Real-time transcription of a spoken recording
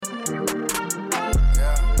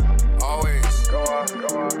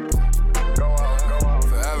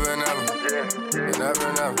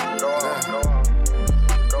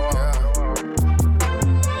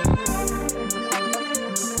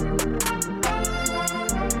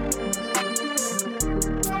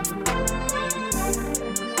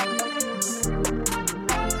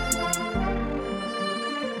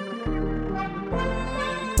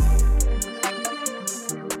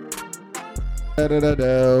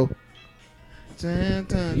She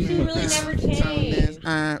really never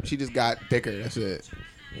changed. She just got thicker. That's it.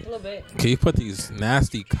 A little bit. Can you put these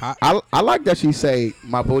nasty I like that she say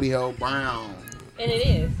my booty hole brown. And it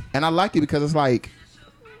is. And I like it because it's like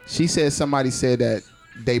she said somebody said that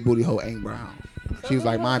they booty hole ain't brown. She was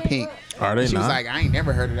like mine pink. Are they She not? was like I ain't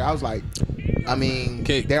never heard of it. I was like, I mean,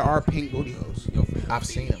 there are pink booty holes. I've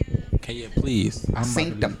seen them. Can you please? I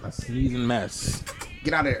seen them. A sneezing mess.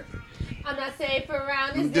 Get out of there. I'm not safe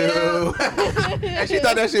around this Dude. And she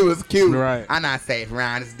thought that shit was cute. Right. I'm not safe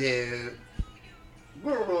around this dude.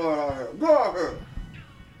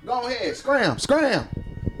 Go ahead. Scram.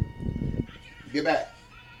 Get back.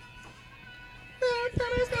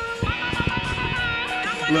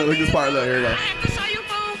 Look this part. Look, here we go.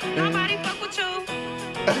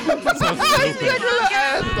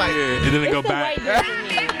 Like, And then it go back.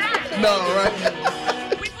 no, right?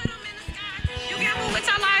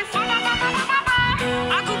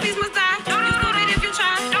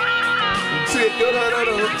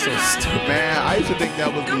 So stupid. Man, I used to think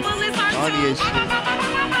that was the funniest shit.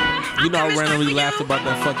 You know, I randomly laughed about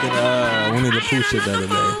that fucking Winnie the Pooh shit the other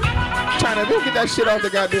day. Trying to get that shit off the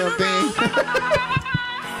goddamn thing.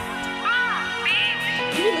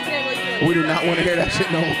 We do not want to hear that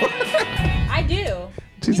shit no more. I do.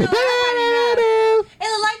 She said, It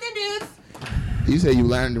look like the dudes. you said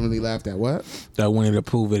you randomly laughed at what? That Winnie the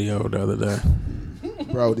Pooh video the other day.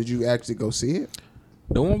 Bro, did you actually go see it?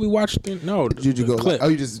 The one we watched? No. Did you go? Clip. Oh,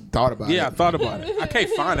 you just thought about it? Yeah, I thought about it. I can't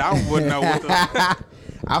find it. I wouldn't know what the...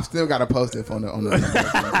 I've still got to post it on the so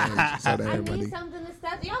that I everybody. need something to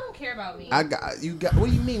stuff. Y'all don't care about me. I got you. Got what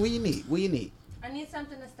do you mean? What do you need? What do you need? I need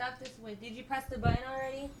something to stuff this with. Did you press the button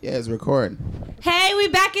already? Yeah, it's recording. Hey, we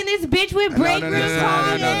back in this bitch with break room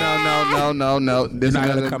talk. No. This is not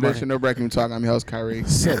gonna another come edition of Breaking Talk. I'm your host, Kyrie.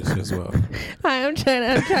 Said it as well. Hi, I'm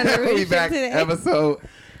trying to We reach back today. episode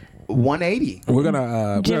 180. We're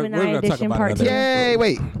gonna Gemini we're gonna talk edition about part another. two. Yay!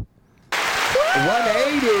 Wait.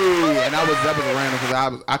 180, and that was random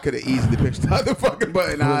because I could have easily picked the other fucking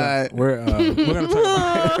button. We're gonna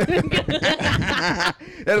talk about.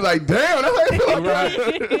 It was like, damn, that's how I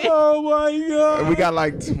feel like. Oh my god! We got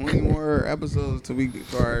like 20 more episodes till we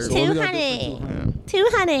start.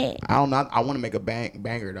 200. I don't know. I want to make a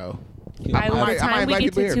banger though. By the time we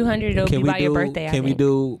get to 200, it'll be by your birthday. Can we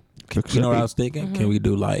do? You know what I was thinking? Mm-hmm. Can we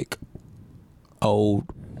do like old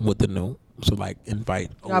with the new? So like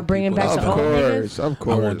invite. Y'all bringing back the old niggas? Of I want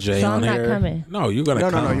course. Jay So on I'm not here. coming. No, you're gonna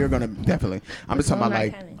come. No, you're gonna definitely. I'm just talking about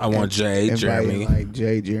like. I want Jay, inviting, Jeremy. like Jay,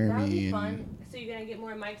 That would Jeremy, be and fun. So you're gonna get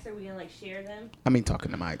more mics, or we gonna like share them? I mean talking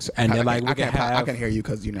to mics. And then, like, we I can I can have- hear you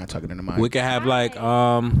because you're not talking to the mic. We could have like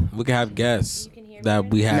we could have guests You can hear me that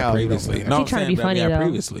we had No, you don't previously. say that. No, She I'm trying to saying be that we funny, had though.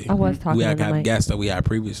 previously. I was talking We to had the have mic. guests that we had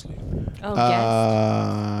previously. Oh,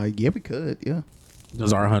 yes. Yeah, we could. Yeah.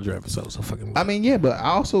 Those are 100 episodes. So fucking. I mean, yeah, but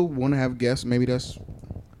I also want to have guests. Maybe that's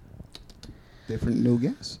different new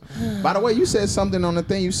guests. By the way, you said something on the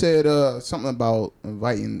thing. You said something about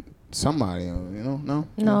inviting somebody. No.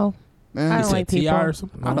 No. Man, I You don't said like Ti people. or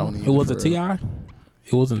something? I don't It either, was a for Ti. real.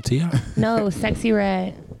 It wasn't Ti. No, Sexy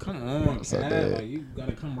Red. Come on, So Cat. bad. Like, you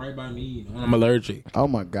gotta come right by me. I'm allergic. Oh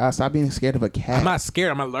my God! Stop being scared of a cat. I'm not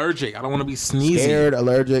scared. I'm allergic. I don't want to be sneezy. scared,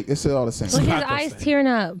 allergic. It's all the same. Look, his not the eyes same. tearing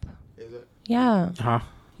up. Is it? Yeah. Huh?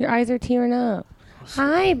 Your eyes are tearing up. Hi,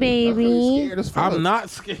 I'm really baby. scared as fuck. I'm not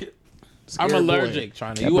scared. I'm Scared boy. allergic.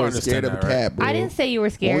 Trying to. That You boy's understand scared of that, a right? cat, bro. I didn't say you were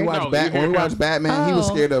When scared. we watched, No, when we watched Batman, he was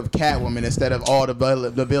Oh. scared of Catwoman instead of all the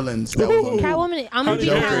villains. That was on there. Catwoman. I'm gonna be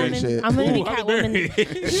Joker and Catwoman. shit. I'm gonna be Ooh, Halle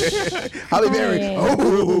Catwoman. Halle Berry. Yeah.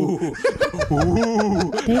 Oh.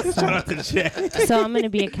 This- Shout out to Jack. so I'm gonna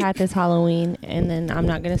be a cat this Halloween, and then I'm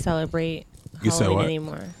not gonna celebrate You said Halloween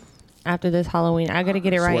what? anymore. After this Halloween, I gotta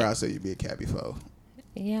get it I swear I right. said you'd be a cat before.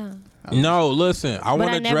 Yeah, No, listen. I but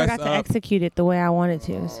want I to never dress got to up. execute it the way I wanted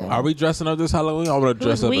to. So. Are we dressing up this Halloween? I want to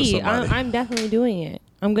dress Who's up as we? somebody. I'm definitely doing it.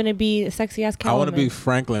 I'm gonna be a sexy ass Catwoman. I want to be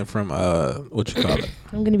Franklin from what you call it?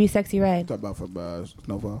 I'm gonna be Sexy Red. Talk about for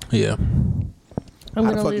Snowfall. Yeah. I'm How the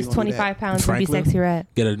gonna fuck you lose gonna do 25 that? pounds Franklin? and be Sexy Red.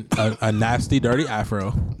 Get a nasty, dirty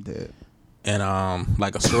afro, Dead. and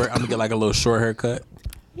like a short. I'm gonna get like a little short haircut.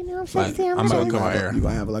 You know, I'm Like, sexy. I'm sexy. gonna cut my hair. You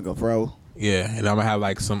gonna have like a fro? Yeah, and I'm gonna have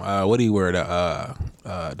like some. What do you wear? The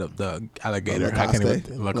alligator. I can't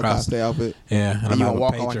even Lacoste outfit. Yeah, And I'm you gonna gonna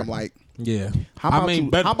walk have a on like pager. I'm like. Yeah.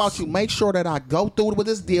 How about you make sure that I go through with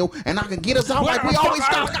this deal and I can get us out like we always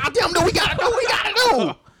got. Goddamn, do we gotta do what we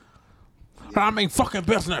gotta do. I mean, fucking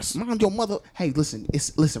business. Mind your mother. Hey, listen,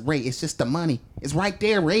 Ray. It's just the money. It's right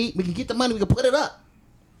there, Ray. We can get the money. We can put it up.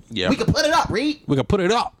 Yeah. We can put it up, Reed. We can put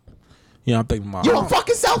it up. Yeah, I'm thinking my. You a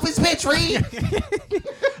fucking selfish bitch, Reed.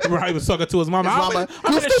 Right, he was talking to his mama.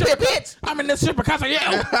 You a stupid bitch. I'm in this shit because of you.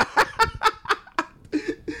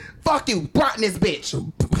 Fuck you, rotten this bitch.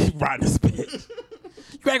 Rotten this bitch.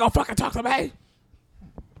 You ain't gonna fucking talk to me.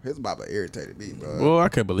 His mama irritated me, bro. Well, I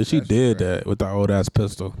can't believe she did that with the old ass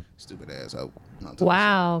pistol. Stupid ass hoe.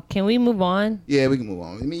 Wow. Can we move on? Yeah, we can move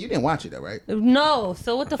on. I mean, you didn't watch it though, right? No.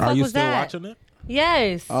 So what the fuck Are you was still that? watching it?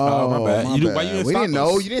 Yes. Oh, my bad. My You do- bad. why you didn't we stop didn't us?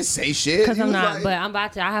 know. You didn't say shit. Because You I'm was not. like- But I'm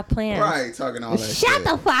about to. I have plans. Right, talking all that Shut shit.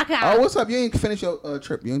 the fuck up. Oh, what's up? You ain't finish your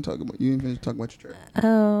trip. You ain't finish talking about your trip.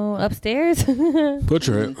 Oh, upstairs.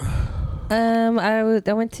 Butcher it.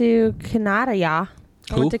 I went to Canada, y'all.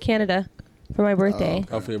 I Who? went to Canada for my birthday.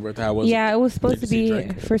 Oh, for your birthday, how was it? Yeah, it was supposed Did to you see be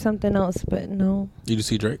Drake? for something else, but no, Did you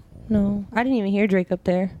see Drake? no. I didn't even hear Drake up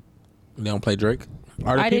there. They don't play Drake?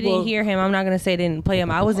 Are the I people- didn't hear him. I'm not gonna say didn't play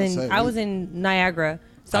him. I was say, in Niagara,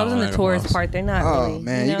 so I was Oh, in the Niagara tourist Falls. part. They're not Oh really.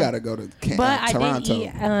 man, you you know? gotta go to But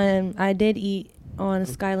Toronto. I did eat on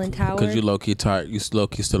Skyline Tower. Because you low-key tired. You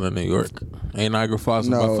low-key still in New York. Ain't Niagara Falls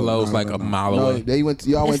and Buffalo is like a mile no, away. They went.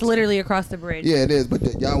 Y'all It's went. literally across the bridge. Yeah, it is.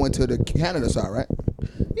 But y'all went to the Canada side, right?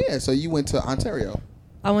 Yeah. So you went to Ontario.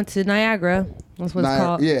 I went to Niagara. That's what it's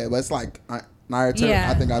called. Yeah, but it's like Niagara. Yeah.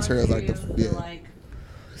 I think Ontario is like the like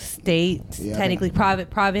state, Yeah, I technically private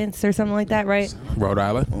province or something like that, right? Rhode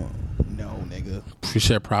Island? No, nigga. She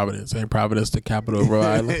said Providence. Ain't Providence the capital of Rhode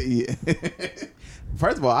Island? Yeah.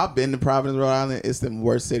 First of all, I've been to Providence, Rhode Island. It's the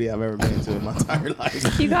worst city I've ever been to in my entire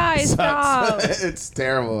life. You guys, stop. It's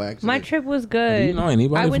terrible, actually. My trip was good. Do you know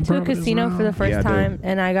anybody I went from to a Providence, casino for the Rhode first Yeah, I do. time,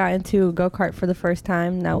 and I got into a go-kart for the first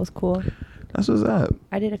time. That was cool. That's what's up.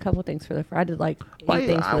 I did a couple things for the. I did like 8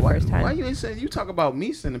 things for the first time. Why you ain't saying? You talk about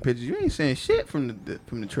me sending pictures. You ain't saying shit from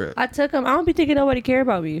the trip. I took them. I don't be thinking nobody care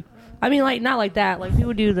about me. I mean, like not like that. Like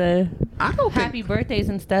people do the I don't happy birthdays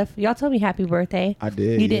and stuff. Y'all told me happy birthday. I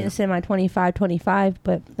did. You didn't send my $25.25,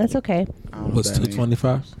 but that's okay. What's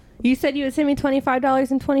 225? You said you would send me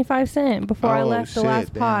 $25.25 before I left the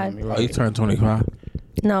last pod. Oh, you turned 25?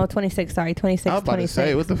 No, 26. Sorry, 26. I was about 26. to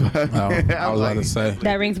say, what the fuck? Oh, I was about to say.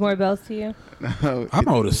 That rings more bells to you. No, I'm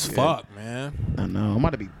old as fuck, man. I know. I'm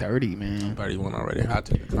about to be 30, man. 31 already. I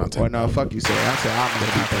take the content. Or no, fuck you, say. I said I'm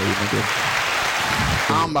about to be 30, nigga.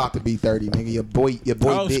 I'm about to be 30, nigga. Your boy.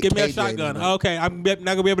 Oh, Big give me a KJ, shotgun. nigga. Okay, I'm not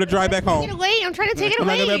gonna be able to drive back home. Take it away. I'm trying to take it I'm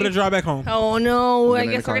not away. gonna be able to drive back home. Oh no! I Get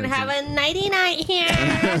in guess the we're car gonna and have a nighty night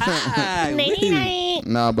here. Nighty night.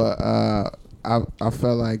 No, but I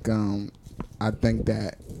felt like I think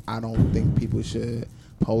that I don't think people should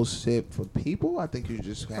post shit for people. I think you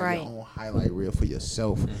just have Right. your own highlight reel for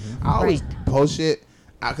yourself. I always post shit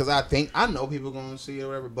because I know people gonna see it or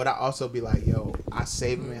whatever, but I also be like, yo, I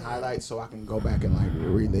save them in highlights so I can go back and like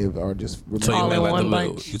relive or just remember. So you All made in like the one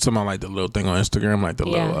little, bunch. you talking about like the little thing on Instagram, like the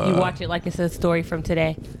Yeah, little. you watch it like it's a story from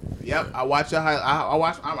today. Yep, I watch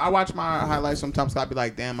I watch my highlights sometimes. 'Cause I be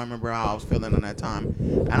like, damn, I remember how I was feeling on that time.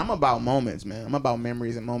 And I'm about moments, man. I'm about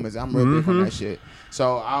memories and moments. I'm real big on that shit.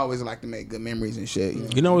 So I always like to make good memories and shit. You know?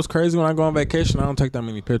 You know what's crazy? When I go on vacation, I don't take that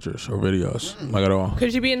many pictures or videos, like at all.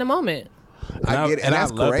 Cause you be in the moment. I get it, and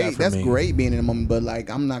that's I love great. that for That's me. great being in the moment. But like,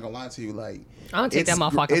 I'm not gonna lie to you. Like, I'm gonna take that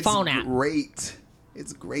motherfucking phone out.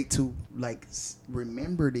 It's great to like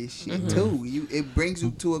remember this shit too. It brings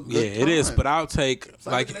you to a good Yeah, it is. time. But I'll take It's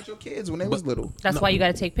like looking at your kids when they was little. That's why you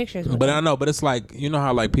gotta take pictures. With But them. I know, but it's like, you know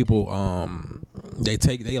how like people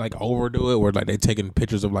they like overdo it, where like they taking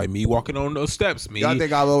pictures of like me walking on those steps. Me, Y'all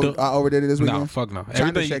think I overdid it this weekend? no, fuck no. Trying to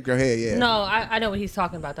Everything, shake your head, yeah. No, I know what he's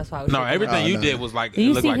talking about. That's why I was. no, shaking everything Oh, you no. did was like Do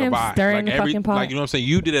you it looked see like him a vibe. stirring Like the fucking pot? like you know what I'm saying.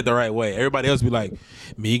 You did it the right way. Everybody else be like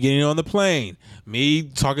me getting on the plane, me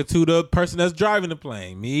talking to the person that's driving the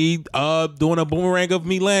plane, me doing a boomerang of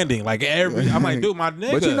me landing. Like I'm like, dude, my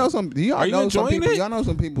nigga. But you know some. Y'all Are you know some enjoying people. it? Y'all know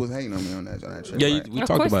some people was hating on me on that shit. Yeah, right? we Of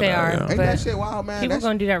talked course about they that. are. Yeah. Ain't But that shit wild, man? people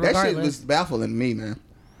gonna do that That shit regardless. was baffling me, man.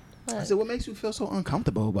 I said, what makes you feel so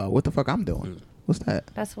uncomfortable about what the fuck I'm doing? What's that?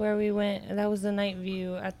 That's where we went. That was the night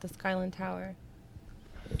view at the Skyline Tower.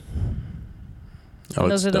 Oh,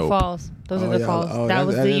 Those it's are the dope. falls. Those Oh, are the yeah. falls. Oh, that that-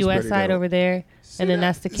 was that the is U.S. pretty side dope. over there, and then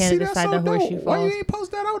that's the Canada that's side, so the Horseshoe dope. Why Falls. you ain't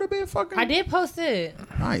post that? I would have been fucking. I did post it.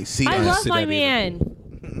 I see I that. love see my that either. man.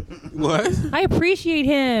 What? I appreciate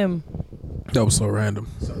him. That was so random.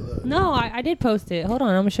 So, look. No, I did post it. Hold on,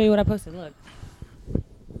 I'm gonna show you what I posted. Look.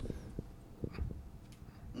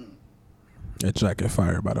 That jacket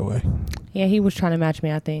fire, by the way. Yeah, he was trying to match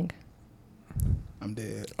me, I think. I'm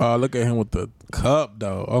dead. Look at him with the cup,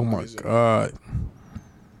 though. Oh my god.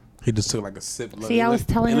 He just took like a sip. See, I was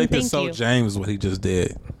telling him It looked thank so you. James what he just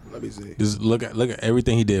did. Let me see. Just look at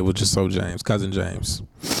everything he did was just so James, cousin James.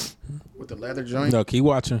 With the leather joint. No, keep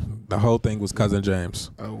watching. The whole thing was cousin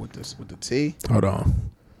James. Oh, with the T. Hold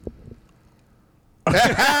on.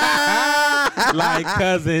 Like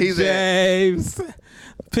cousin James.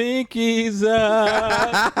 Pinkies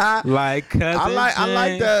up. Like cousin James. I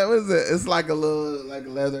like that. What is it? It's like a little like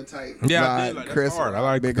leather type. Yeah, vibe. like Crisp, hard. I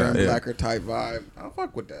like bigger that. and Yeah. blacker type vibe. I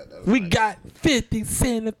fuck with that though. We got 50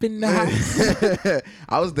 Cent up in the house.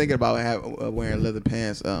 I was thinking about wearing leather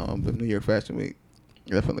pants the New York Fashion Week.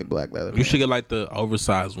 Definitely black leather. You should get like the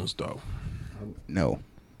oversized ones though. No.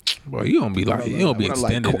 Bro, you don't be like you don't be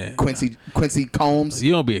extending like it. Quincy Combs.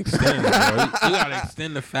 You don't be extending it, bro. You gotta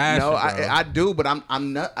extend the fashion. No, bro. I do, but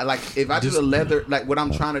I'm not like if I do the leather like what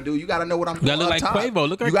I'm trying to do. You gotta know what I'm doing. You gotta look up like top. Quavo.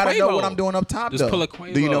 Look like you gotta Quavo. know what I'm doing up top. Just though. pull a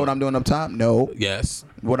Quavo. Do you know what I'm doing up top? No. Yes.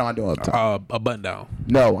 What am I doing up top? A button down.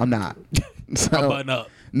 No, I'm not. So, A button up.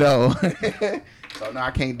 No. So no,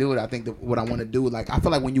 I can't do it. I think what I want to do, like I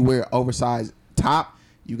feel like when you wear oversized top,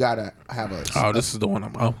 you gotta have a. Oh, this is the one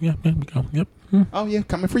I'm. Oh, yeah, there we go. Yep. Oh yeah,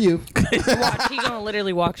 coming for you. Watch, he gonna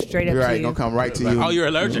literally walk straight up You're to right, you. gonna come right to you. Oh, you're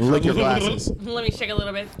allergic. Lick your glasses. Let me shake a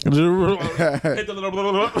little bit. Hit the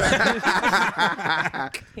little.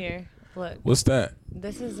 Here, look. What's that?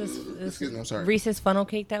 This is this Excuse me, I'm sorry. Reese's funnel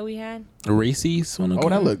cake that we had. Reese's one. Oh,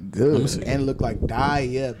 that look Let me good see. and look like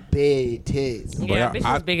diabetes. Boy, Yeah, I- bitch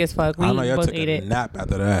I- was big as fuck. We I know y'all both took ate a it. nap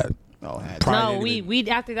after that. Oh, had Probably No, didn't we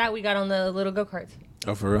after that we got on the little go karts.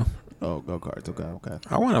 Oh, for real? Oh, go karts. Okay.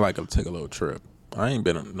 I want to like take a little trip. I ain't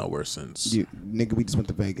been nowhere since. Nigga, we just went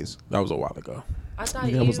to Vegas. That was a while ago. I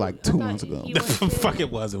thought That was like 2 months ago. Fuck,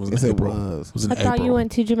 it was. It was Yes, in it April. was. It was in I April. thought you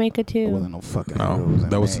went to Jamaica It too. wasn't no fucking. No,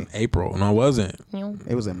 that was in April. No, it wasn't.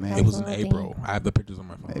 It was in May. It was in Oh, April. I have the pictures on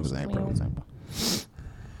my phone. It was in April. And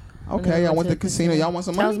Okay, then y'all went to the casino. Y'all want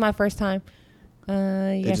some money? That was my first time.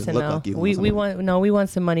 Yes just and looked no. like you We won won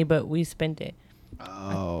some money, but we spent it.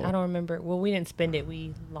 Oh. I don't remember. Well, we didn't spend it.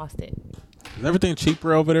 We lost it Is everything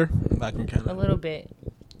cheaper over there? Like in Canada? a little bit.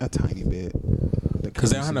 A tiny bit.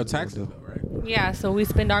 Because they don't have no taxes though, right? Yeah, so we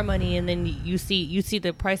spend our money, and then you see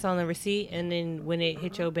the price on the receipt, and then when it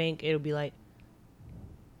hits your bank, it'll be like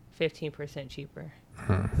 15% cheaper.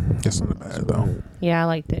 That's not bad though. Yeah, I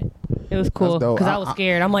liked it. It was cool dope. because I was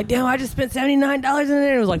scared. I'm like, damn, I just spent $79, and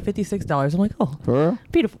then it was like $56. I'm like, oh, For real?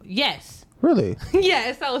 beautiful. Yes. Really?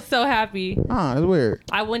 Yes, I was so happy. Ah, that's weird.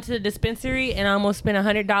 I went to the dispensary and I almost spent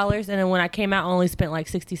 $100, and then when I came out, I only spent like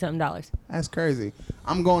 $60-something. That's crazy.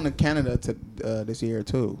 I'm going to Canada this year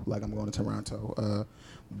too. Like I'm going to Toronto.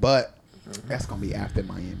 But that's gonna be after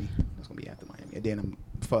Miami. And then I'm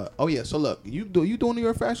oh yeah. So look, you doing New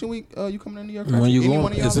York Fashion Week? You coming to New York Fashion When you Any one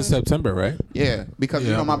going? of y'all It's in is? September, right? Yeah, because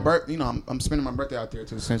Yeah, my I'm birth. I'm spending my birthday out there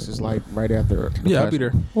too, since it's like right after. the Yeah, I'll be fashion.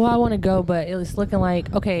 there. Well, I want to go, but it's looking like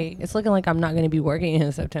I'm not going to be working in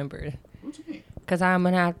September What you mean? because I'm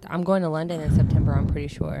going to London in September. I'm pretty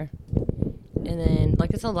sure. And then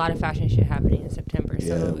like it's a lot of fashion shit happening in September, so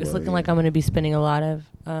Yeah, it's well, looking yeah. like I'm going to be spending a lot of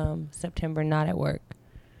September not at work.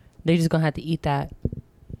 They're just gonna have to eat that.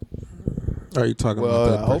 Are you talking Well,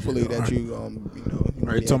 about that? hopefully that you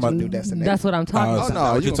Are you talking about new destination? That's what I'm talking Oh, about.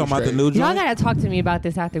 no, you you talking gonna about be the new Y'all joint? gotta talk to me about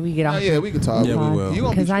this after we get Oh, off. yeah, we can talk. Yeah, we will. You gonna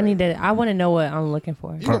be Because I straight. need to. I want to know what I'm looking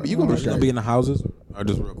for. You gonna be Are you straight. gonna be in the houses? Or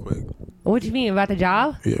just real quick? What you mean about the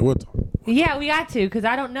job? Yeah, we'll talk. Yeah, we got to because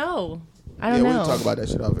I don't know. I Yeah, don't we know. can talk about that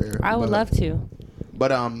shit off air. I would love to.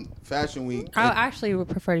 But Fashion Week. I actually would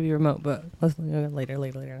prefer to be remote, but let's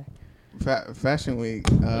later. Fashion Week.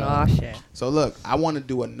 Oh shit. So look, I want to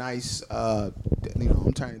do a nice. I'm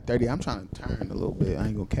turning 30. I'm trying to turn a little bit. I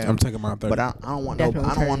ain't gonna cap. I'm taking my 30. But I don't want Definitely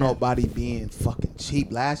I don't want turn up. nobody being fucking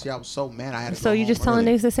cheap. Last year I was so mad I had to. So go you just home telling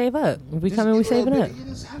early. niggas to save up? If we Just coming, we get a little saving up. bit- you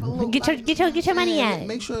just have a little, Get your money yeah, out.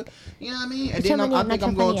 Make sure you know what I mean. And Get your then money I out, think not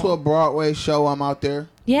I'm your going money to a out. Broadway show. I'm out there.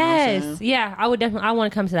 You know what I'm Yes, saying? yeah, I would definitely. I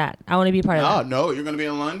want to come to that. I want to be a part of Oh that. no, you're gonna be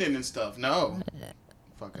in London and stuff. No,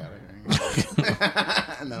 fuck out of here.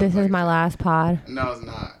 No, This fuck is my it. last pod. No, it's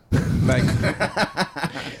not. Like,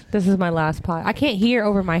 This is my last pod. I can't hear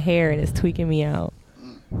over my hair, and it's tweaking me out.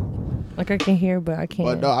 Like I can hear, but I can't.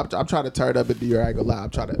 But no, I'm trying to turn up at the year. I ain't gonna lie. I'm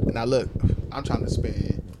trying to. Now look, I'm trying to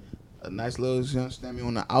spend a nice little, you understand me,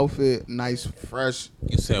 on the outfit, nice, fresh.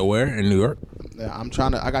 you said where? In New York? Yeah, I'm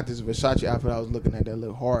trying to. I got this Versace outfit. I was looking at that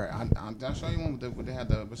look hard. Did I show you one with they had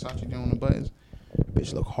the Versace doing on the buttons?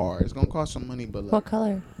 Bitch, look hard. It's gonna cost some money, but like, What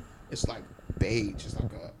color? it's like beige. It's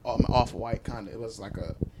like a off white kind of. It's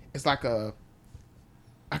like a.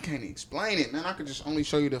 I can't even explain it, man. I could just only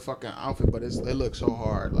show you the fucking outfit, but it looks so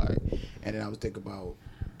hard, like. And then I was thinking about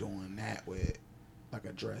doing that with like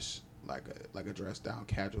a dress, like a dress down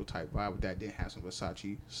casual type vibe with that. Then have some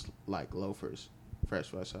Versace like loafers, fresh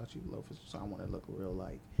Versace loafers. So I want to look real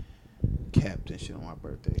like kept and shit on my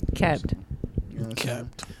birthday. Kept. You know what I'm saying?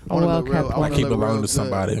 Kept. I wanna Well look real- kept. I wanna Like he look belong real to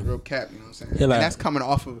somebody. good, real kept. You know what I'm saying? Yeah, like- And that's coming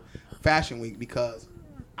off of Fashion Week because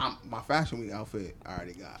my fashion week outfit I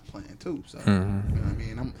already got planned too. So you know what I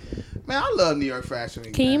mean. I love New York Fashion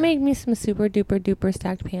Week. Can you man. make me some super duper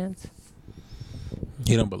stacked pants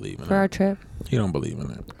He don't believe in for it. our trip? He don't believe in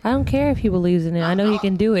it. I don't care if he believes in it. I know he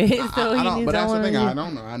can do it. So I don't, he but that's the thing. I want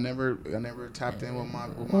don't know. I never tapped in with my.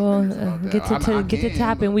 Well, business about that. get to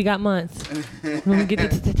tapping. We got months. We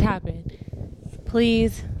get to tapping,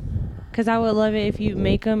 please. Because I would love it if you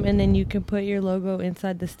make them and then you can put your logo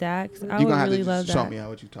inside the stacks. I would really love that. Show me out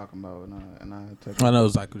what you're talking about, and I know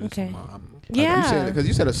exactly what Okay. you're talking about. Yeah. Because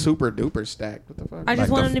you said a super duper stack. What the fuck? I just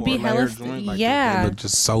Like want the them to be 4-layer hella. joint, like Yeah. They look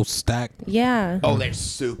just so stacked. Yeah. Oh, they're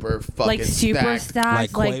super fucking Like super stacked.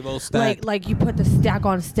 stacked. Like Quavo stack. Like you put the stack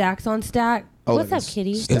on stacks on stack. Oh, What's like up, a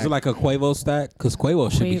kitty? stack. Is it like a Quavo stack? Because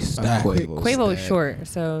Quavo should be Quavo. stacked. Quavo is stack. short,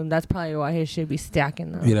 so that's probably why his should be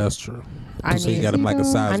stacking though. Yeah, that's true. I So you need- got him like a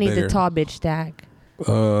size I need bigger. the tall bitch stack. Like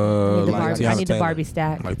I Tiana need the Taylor. Barbie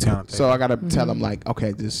stack. Like Tiana So I gotta Mm-hmm. tell them like,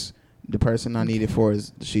 okay, the person I need it for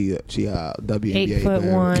is she WNBA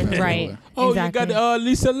 8'1", player. right? Oh, exactly. you got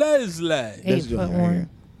Lisa Leslie. This 8'1", joint right here.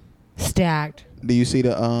 stacked. Do you see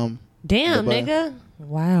the Damn, The nigga.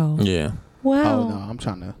 Wow. Yeah. Wow. Oh no, I'm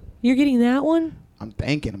trying to. You're getting that one? I'm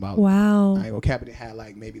thinking about. Wow. I go Captain had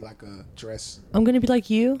like maybe like a dress I'm gonna be like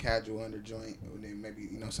you. casual under joint, and then maybe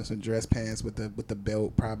some dress pants with the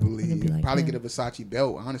belt probably. I'm gonna be like Probably him. get a Versace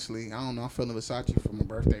belt. Honestly, I don't know. I'm feeling Versace for my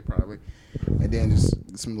birthday probably, and then just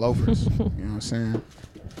some loafers. You know what I'm saying?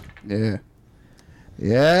 Yeah.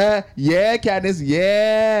 Yeah, Katniss.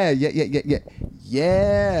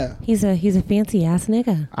 Yeah. He's a fancy ass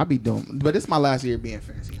nigga. I be doing, but this is my last year being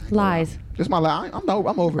fancy. I ain't gonna Lies. lie. This my last. I'm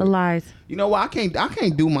over it. Lies. You know what? I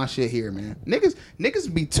can't do my shit here, man.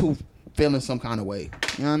 Niggas be too feeling some kind of way.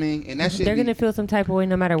 You know what I mean? And that shit. They're gonna feel some type of way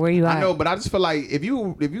no matter where you are. I know, but I just feel like if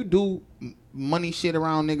you do money shit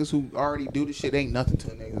around niggas who already do the shit, ain't nothing to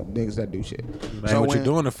niggas that do shit. That ain't what you're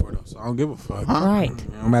doing it for, though. So I don't give a fuck. Huh?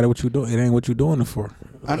 Right. No matter what you do, it ain't what you doing it for.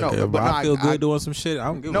 I know, Like, if but I feel I good doing some shit, I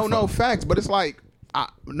don't give a fuck. No facts, but it's like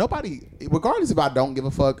nobody, regardless if I don't give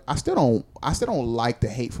a fuck, I still don't like the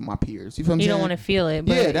hate from my peers. You feel what I'm You saying? don't want to feel it,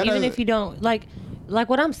 but Yeah, that even doesn't- if you don't like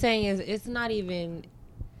what I'm saying is, it's not even.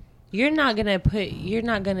 You're not gonna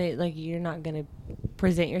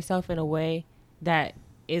present yourself in a way that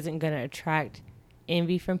isn't gonna attract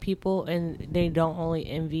envy from people, and they don't only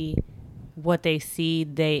envy what they see,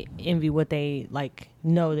 they envy what they like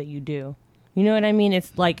know that you do. You know what I mean?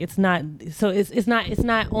 It's like it's not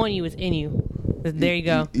on you, it's in you. There you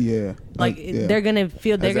go. Yeah. Like yeah. they're gonna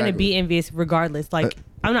gonna Exactly. be envious regardless. Like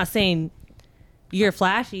I'm not saying you're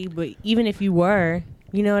flashy, but even if you were,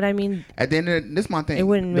 you know what I mean? At the end of this is my thing. It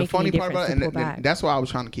wouldn't the make funny any part about it, difference to and pull back. that's why I was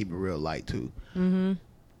trying to keep it real light too. Mm-hmm.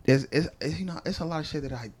 It's it's a lot of shit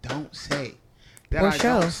that I don't say, Or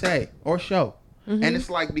show. or show. Mm-hmm. And it's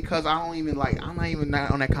like because I don't even like I'm not even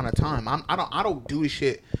on that kind of time. I don't do the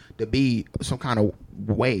shit to be some kind of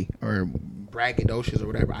way or braggadocious or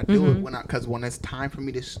whatever. I do it when it's time for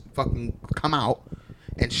me to fucking come out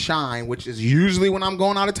and shine, which is usually when I'm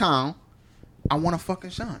going out of town. I want to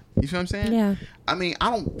fucking shine. You feel what I'm saying? Yeah. I mean,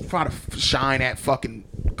 I don't try to shine at fucking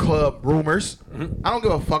club rumors. I don't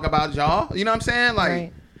give a fuck about y'all. You know what I'm saying? Like,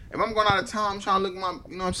 Right. if I'm going out of town, I'm trying to look at my,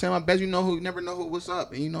 you know what I'm saying? I bet you never know what's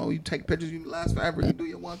up. And you take pictures, you last forever. You do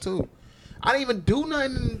your one too. I didn't even do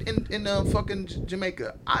nothing in fucking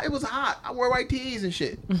Jamaica. It was hot. I wore white tees and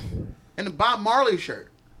shit. And a Bob Marley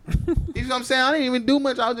shirt. You know what I'm saying? I didn't even do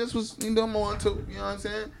much. I just was doing my one too. You know what I'm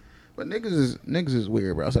saying? But niggas is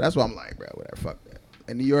weird, bro. So that's why I'm like, bro, whatever, fuck that.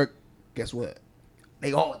 In New York, guess what?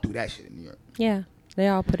 They all do that shit in New York. Yeah. They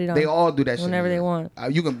all put it on. They all do that shit whenever in New they York.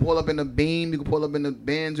 want. You can pull up in the Beam, you can pull up in the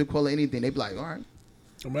Benz, you can pull up anything. They be like, all right.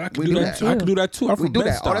 I mean, I can We do do that. that. I can do that too. I'm We from do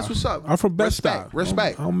that. Bed-Stuy. Oh, that's what's up. I'm from Bed-Stuy.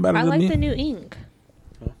 Respect. I'm better I than like me. the new ink.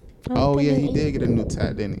 Oh, yeah, he did get a new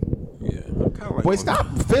tat, didn't he? Yeah. I'm kinda like Boy, one stop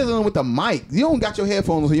of fiddling with the mic. You don't got your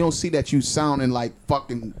headphones so you don't see that you sounding like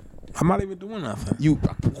fucking them. I'm not even doing nothing. you.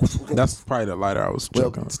 That's probably the lighter I was Well,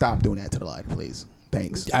 choking. stop doing that to the light, please.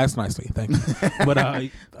 Thanks. Ask nicely, thank you. But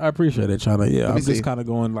I appreciate it, China. Yeah, I'm see. just kind of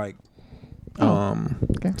going like,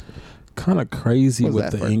 Okay. kind of crazy What was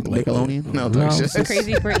with that the for? ink lately. Nickelodeon? No, I'm shit. just-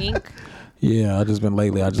 Crazy for ink. yeah, I just been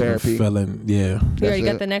lately. I just Therapy. been feeling. Yeah. You already it.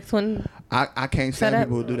 got the next one. I can't Set stand up.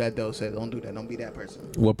 people who do that though. Say don't do that. Don't be that person.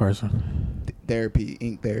 What person? Therapy,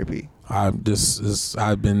 ink therapy. I've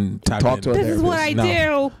been tapped Talk in. to a This is what I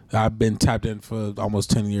No. do. I've been tapped in for almost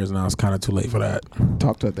 10 years now. It's kind of too late for that.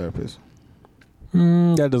 Talk to a therapist.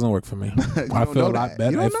 That doesn't work for me. I don't feel know a lot that.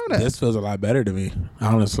 better. You don't know that. This feels a lot better to me,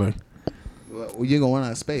 honestly. Well, you're going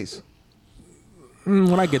out of space.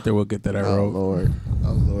 When I get there, we'll get there. Oh Lord.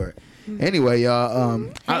 Oh Lord. Anyway, y'all.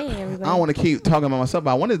 I everybody. don't want to keep talking about myself,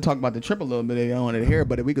 but I wanted to talk about the trip a little bit if y'all wanted to hear.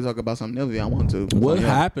 But if we could talk about something else, if y'all want to. What So, yeah.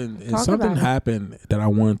 happened? And Talk something about it. happened that I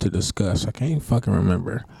wanted to discuss. I can't fucking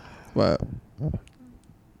remember. What?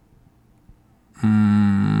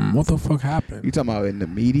 What the fuck happened? You talking about in the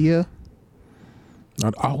media?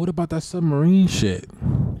 Oh, what about that submarine shit?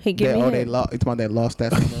 He gave me You talking about they lost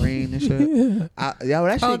that submarine and shit? Yo,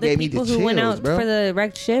 that shit the gave me the people chills, who went out bro. for the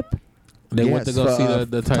wrecked ship. They went to Yes, go for, see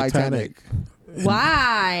the Titanic.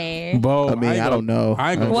 Why? Bro, I mean, I don't know.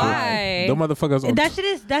 I ain't gonna Why? lie. Them motherfuckers on That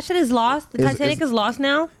shit is lost. The Titanic is lost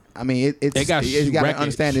now. I mean, you gotta wreckage.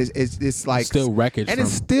 understand it's like still wreckage, and from,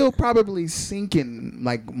 it's still probably sinking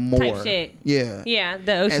like more. Type shit. Yeah. Yeah,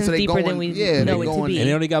 the ocean's so they deeper going- than we yeah, know they it to going- be. and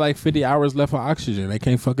they only got like 50 hours left of oxygen. They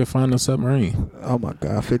can't fucking find the submarine. Oh my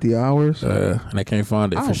god, 50 hours. And they can't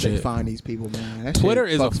find it I for don't think shit. find these people, man. That Twitter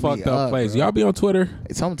shit is a fucks me fucked up place. bro. Y'all be on Twitter?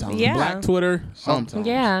 Sometimes. Yeah. Black Twitter? Sometimes.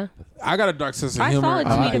 Yeah, I got a dark sense of I humor. saw a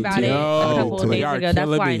tweet about it a couple of they days are ago. That's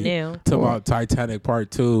killing why I me. knew. Talking about Titanic Part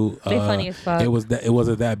 2. They funny as fuck. It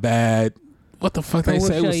wasn't that bad. What the fuck But they we'll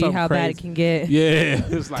say show was you something how crazy. bad it can get. Yeah,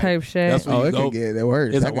 it's like Type shit. That's when Oh, you it go. can get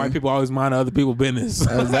worse. It's That like white can- people always mind other people's business.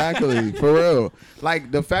 Exactly, for real.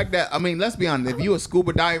 Like the fact that let's be honest. If you a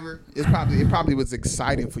scuba diver, it probably was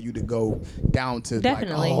exciting for you to go down to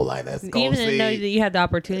Definitely. let's go Even see though that you had the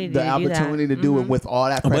opportunity to do that. to do it with all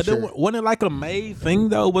that But pressure. it wasn't it like a made thing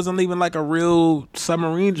though. It wasn't even like a real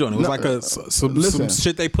submarine joint. It was No, like some listen,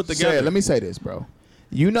 shit they put together. Let me say this, bro.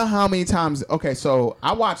 You know how many times? Okay, so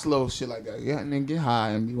I watch little shit like that, yeah, and then get high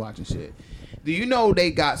and be watching shit. Do you know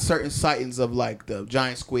they got certain sightings of like the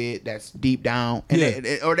giant squid that's deep down, and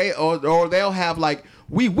or they'll have like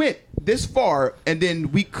we went this far and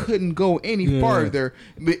then we couldn't go any farther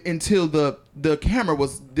until the camera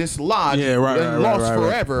was dislodged and lost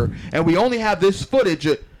forever, and we only have this footage.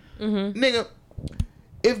 Nigga,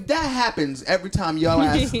 if that happens every time y'all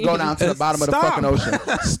ass go down to the bottom of the fucking ocean,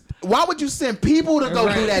 why would you send people to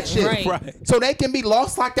go do that shit? Right. So they can be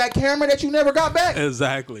lost like that camera that you never got back?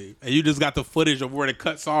 Exactly. And you just got the footage of where it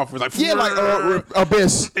cuts off. It's like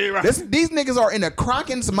abyss. Right. These niggas are in a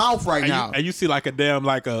kraken's mouth right now. And you see like a damn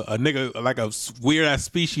like a nigga like a weird ass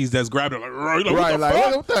species that's grabbing like,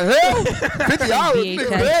 What the hell? 50 hours, nigga VHS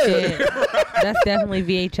dead. shit. That's definitely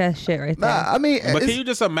VHS shit right there. Nah, I mean, But can you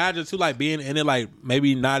just imagine too, like being in it, like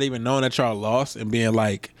maybe not even knowing that y'all lost and being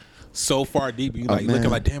like so far deep, you like man. looking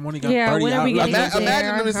like, damn, only got Yeah, 30 when are we hours. gonna get there?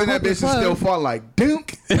 imagine them in I that hope bitch it's and still close. fall like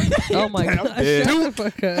dunk. Oh my god! dead. Shut the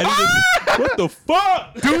fuck And up. you just, what the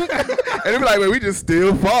fuck? And they be like, wait, we just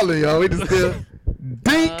still falling, yo. We just still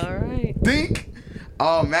dink, All right. dink.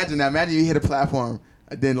 Oh, imagine that. Imagine you hit a platform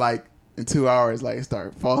and then like in 2 hours, like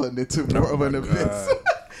start falling into more of an abyss.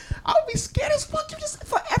 I would be scared as fuck. You just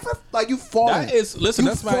forever like you falling. That is, listen,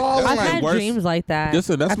 You that's fall. my I've that's my had worst. dreams like that.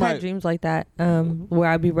 Listen, that's I've my- had dreams like that where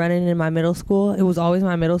I'd be running in my middle school. It was always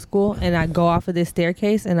my middle school, and I'd go off of this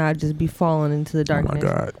staircase, and I'd just be falling into the Oh my darkness.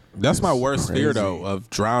 god, that's my worst fear crazy. though of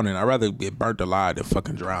drowning. I'd rather get burnt alive than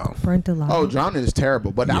fucking drown Burnt alive. Oh, drowning is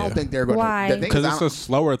terrible, but I Yeah. don't think they're going to. Why? because it's a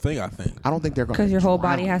slower thing. I think. I don't think they're going to. Because your whole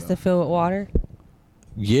body has to fill with water.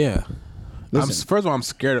 Yeah. Listen. First of all, I'm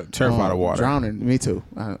terrified of water. Drowning, me too.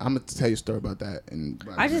 I'm gonna tell you a story about that.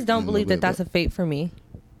 I just don't believe that that's a fate for me.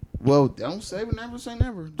 Well, don't say never say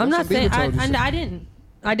never. I'm not Justin saying Bieber told you so.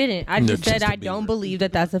 I didn't. I No, just said Justin I don't Bieber. believe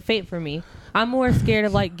that that's a fate for me. I'm more scared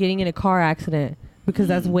of like getting in a car accident because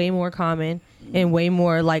that's way more common and way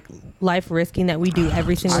more like life risking that we do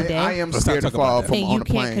every single day. I am Let's not scared to talk about fall that. from And on you a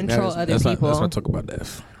can't plane. control That is- other Let's people. not talk about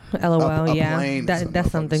that. LOL, a yeah. plane, some That's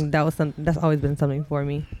motherfuckers. something that was something that's always been something for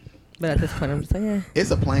me. But at this point, I'm just like, yeah. It's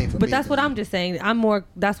a plane for me. But that's what I'm just saying.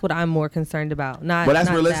 That's what I'm more concerned about. Not. But that's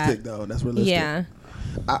not realistic, that. though. That's realistic. Yeah.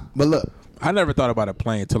 But look, I never thought about a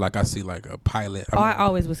plane until like I see like a pilot. Oh, I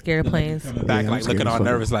always was scared of planes. back Yeah, I'm like scared looking as all fuck.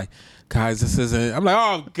 nervous like, guys, this isn't. I'm like,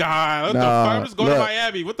 oh god, what the Nah, fuck? I'm just going to look.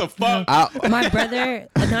 Miami. What the fuck? My brother,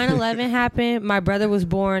 9/11 happened. My brother was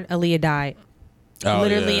born. Aaliyah died. Oh,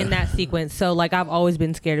 Literally yeah. in that sequence. So like I've always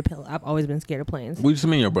been scared of planes. What do you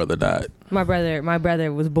mean your brother died? My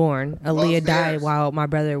brother was born. Aaliyah Upstairs. died while my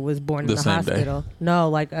brother was born The in the same day? hospital.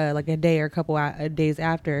 No, like a day or a couple days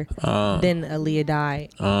after. Then Aaliyah died.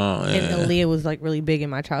 Oh, And yeah. Aaliyah was like really big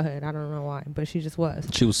in my childhood. I don't know why, but she just was.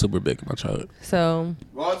 She was super big in my childhood. So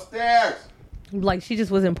go upstairs. like she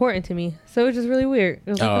just was important to me. So it was just really weird.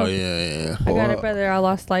 It was like, Oh yeah. I got a brother. I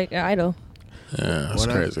lost like an idol. That's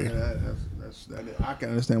crazy. I can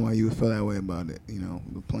understand why you would feel that way about it. You know,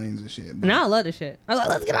 the planes and shit. But And I love the shit. I was like,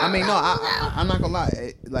 let's get on. I mean, no, I'm not gonna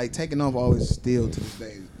lie. Like taking off always still to this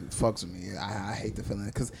day fucks with me. I hate the feeling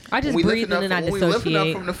because I just breathe and then I when we lifting up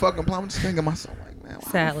dissociate. from the fucking plane, I'm just thinking to myself like, man,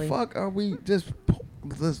 why Sadly. the fuck are we just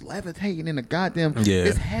just levitating in a goddamn Yeah.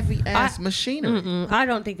 this heavy ass machinery. I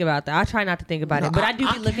don't think about that. I try not to think about it, but I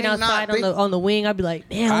do be looking cannot outside think- on the wing. I'd be like,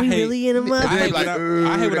 damn, we really in a mud. I hate like, when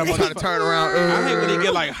I hate when I'm trying to turn around. I hate when they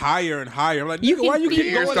get like higher and higher. I'm like, You nigga, why can you keep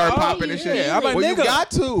feel going it. Start up? popping and shit. Yeah, I'm like, Well, you nigga.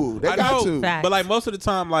 got to. They I got know, to. Facts. but like most of the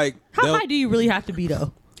time, like How high do you really have to be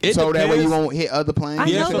though? it So that way you depends. won't hit other planes. I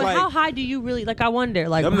Yeah, know, so but like- how high do you really? Like, I wonder.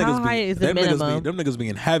 Like, Them how niggas high be, is the them minimum? Them niggas be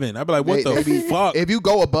in heaven. I'd be like, what They the be- fuck? If you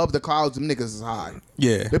go above the clouds, them niggas is high.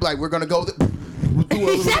 Yeah. They be like, we're gonna go. We'll do a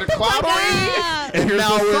little bit of cloud up. race, and Here's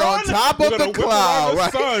now the we're on sun. top We're of gonna the whip around cloud. the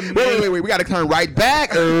Right? sun, Wait, man. we gotta turn right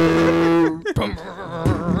back.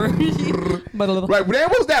 Right, then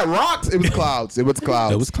what was that? Rocks? It was clouds. It was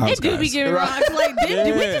clouds. It was clouds. It do be guys. giving rocks. Like,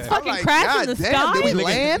 did we Yeah. just fucking I'm like, crash God in the damn, sky? did we Nigga-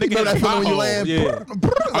 land? nigga You know that hit feeling when you pothole, land? yeah.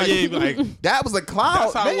 Oh yeah, like that was a cloud.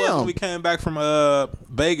 that's how it was when Damn. we came back from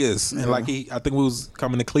Vegas, and like I think we was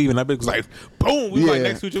coming to Cleveland. That bitch was like, boom, we was like Yeah.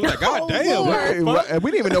 next to each other. We was like, God Oh, damn, Lord. what the fuck? And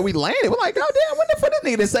we didn't even know we landed. We're like, God damn, what the fuck this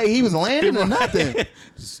nigga to say he was landing or nothing?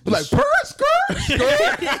 We're like, skirt. We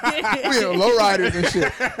had low riders and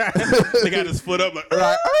shit. They got his foot up, like,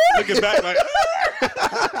 Right. looking back, like,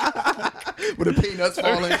 With the peanuts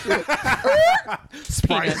falling and shit.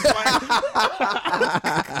 Sprite.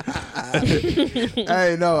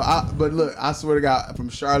 Hey, no, but look, I swear to God, from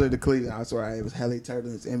Charlotte to Cleveland, I swear it was hella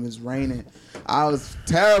turbulence and it was raining. I was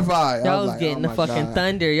terrified. Y'all I was like, getting oh the my fucking God.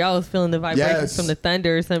 thunder. Y'all was feeling the vibrations Yes. from the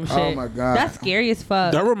thunder or some shit. Oh my God. That's scary as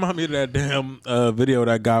fuck. That remind me of that damn video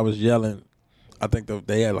that guy was yelling. I think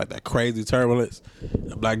they had like that crazy turbulence.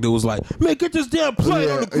 The black dude was like, "Man, get this damn plane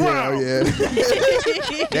on the ground." Yeah.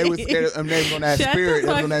 They was scared of them. They was on that Shut the spirit. They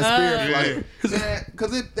was fuck on that up. spirit flight.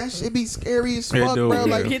 Because that shit be scary as It fuck, do, bro.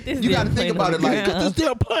 yeah. Like, Get this you got to damn think plane about on it. the Like, ground. This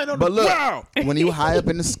damn plane on but the look, ground. when you high up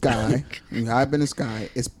in the sky,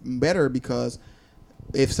 it's better because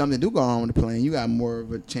if something do go wrong with the plane, you got more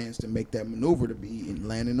of a chance to make that maneuver to be and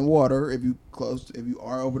land in the water if you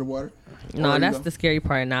are over the water. No, Or that's you the scary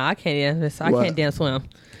part. Now I can't. I What? can't damn swim.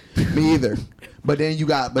 Me either. But then you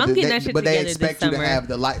got, I'm getting that shit but they together this expect you to summer. have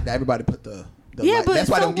the light. Everybody put the Yeah, light. but That's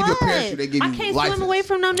why so they don't give you a what? parachute. They give you I can't license. swim away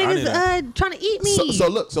from them I need niggas trying to eat me.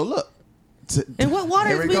 So look. And what water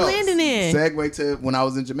Here is it we goes. landing in? Segue to when I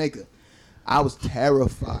was in Jamaica. I was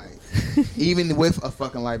terrified. Even with a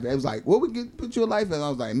fucking life vest. It was like, what we get put you a life vest? I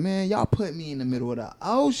was like, man, y'all put me in the middle of the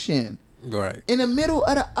ocean. Right. In the middle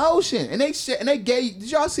of the ocean. And they gave,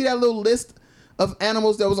 did y'all see that little list of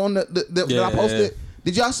animals that was on that I Yeah. posted?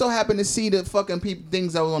 Did y'all so happen to see the fucking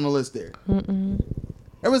things that was on the list there?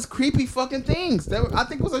 There was creepy fucking things. I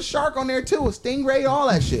think it was a shark on there too, a stingray, all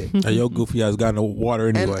that shit. Hey, yo, goofy ass got in the water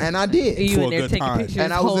anyway. And I did. You For in a there good taking time. pictures,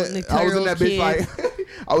 And I holding was the in that bitch like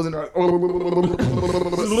I was in there.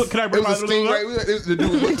 Look, can I bring It was a my stingray. The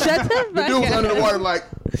dude was Shut the the fuck dude was up. under the water like,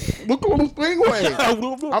 look at the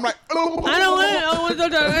stingray. I'm like, I don't want to go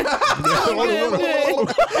down.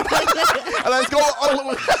 let's go.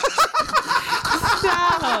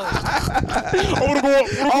 Stop. I want to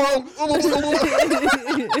go up.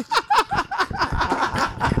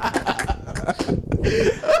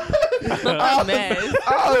 I'm mad.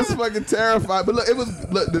 I was fucking terrified. But look,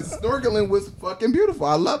 the snorkeling was fucking beautiful.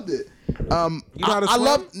 I loved it. You know how to I swim?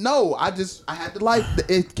 loved. No, I had the life.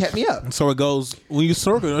 It kept me up. So it goes when you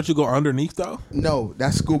snorkel. Don't you go underneath though? No,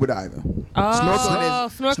 that's scuba diving. Oh,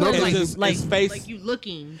 snorkeling is like it's face- like you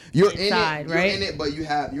looking You're inside, in it, right? You're in it, but you're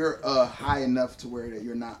high enough to where that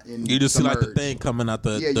you're not in. You just see like the submerged. thing coming out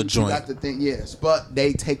the you joint. got the thing. Yes, but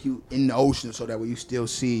they take you in the ocean so that way you still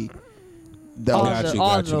see the all Got the, you,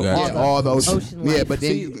 all got the, you, got all you. the all those. ocean Yeah, life. but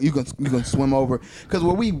then you can swim over because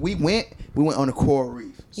where we went on a coral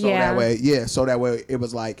reef. So Yeah. that way it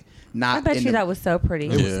was like not. I bet in you the- that was so pretty.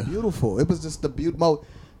 It Yeah. was beautiful. It was just the beautiful.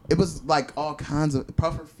 It was like all kinds of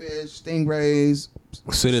pufferfish, stingrays.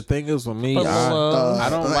 See, the thing is with me, But I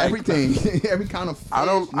don't like everything. Every kind of fish, I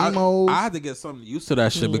don't. Nemos. I had to get something used to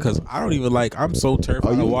that shit because I don't even like. I'm so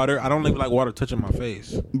terrified of water. I don't even like water touching my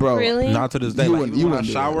face. bro. Really? Not to this day. You Like, wouldn't- even you when I wouldn't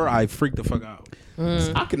do shower, I freak the fuck out.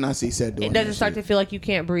 I could not see said doing It doesn't that start shit. to feel like you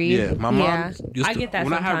can't breathe. Yeah, my mom. Yeah. Used I to, get that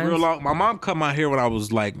when sometimes. I had real long. My mom cut my hair when I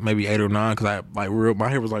was like maybe 8 or 9 because I like real. My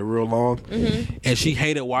hair was like real long, and she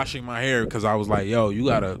hated washing my hair because I was like, "Yo, you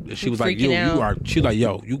gotta." She was like, Freaking "You out. are." She's like,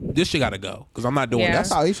 "Yo, this shit gotta go because I'm not doing Yeah. that."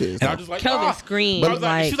 That's how he is. And I was just like, Kelvin "Ah." screamed, I was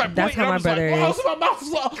like, she's that's "Wait," how and I my was like, brother "Oh, is. so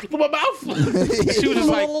my mouth. She was just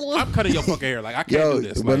like, "I'm cutting your fucking hair. Like I can't do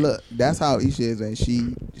this." But Like, look, that's how Isha is, and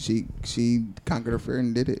she conquered her fear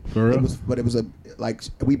and did it. For real? It was a like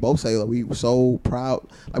we both say like we were so proud,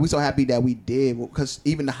 like we so happy that we did because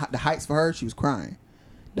even the heights for her, she was crying.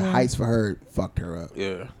 The heights for her fucked her up.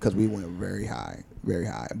 Yeah. because we went very high. very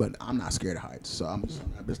high. But I'm not scared of heights, so I'm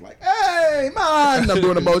just like, hey, man, I'm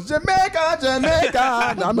doing the most Jamaica.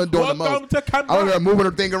 No, I'm doing the most. I'm there moving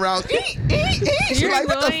her thing around. She's like,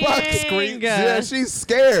 what the fuck? Screams. Yeah, she's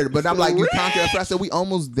scared. But I'm like, you conquer it. I said, we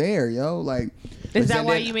almost there, yo. Like, is that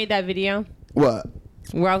why you made that video? What?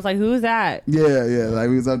 Where I was like, who's that? Yeah. Like,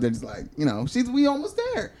 we was up there just like, we almost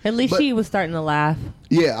there. At least she was starting to laugh.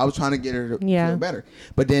 Yeah, I was trying to get her to feel better.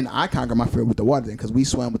 But then I conquered my fear with the water thing because we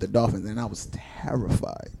swam with the dolphins and I was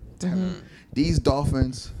terrified. These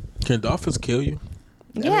dolphins. Can dolphins kill you?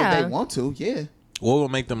 Yeah. If they want to, yeah. What will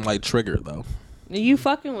make them like trigger though? You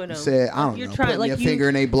fucking with them. Said, I don't You're know. trying, Put your finger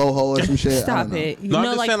in a blowhole or some shit. Stop it. No, I'm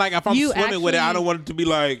just saying, like, if I'm swimming with it, I don't want it to be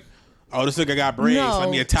like, oh, this nigga got braids. Let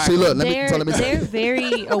me attack him. See, look, let me they're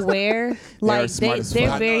very aware. Like,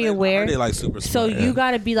 they're very aware. They like super so smart. you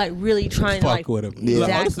got to be like really trying to like with him. Exactly.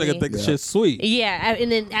 Like, oh, this nigga think shit's sweet. Yeah,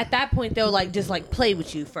 and then at that point they'll like just like play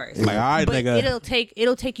with you first. Like, all right, but nigga.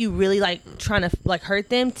 it'll take you really like trying to like hurt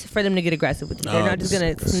them for them to get aggressive with you. They're not just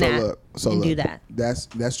gonna snap and do that.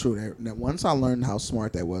 That's true. Now, once I learned how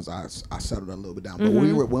smart that was, I settled a little bit down. But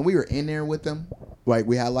when we were in there with them, like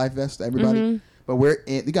we had life vests, everybody. But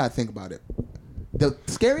you gotta think about it. The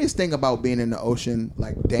scariest thing about being in the ocean,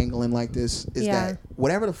 like dangling like this, is that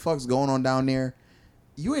whatever the fuck's going on down there,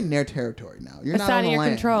 you're in their territory now. You're it's not on the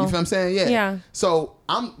land. Control. You feel what I'm saying? Yeah. So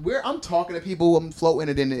I'm talking to people, I'm floating,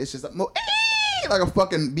 and then it's just like a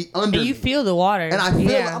fucking be under. And you me. Feel the water, and I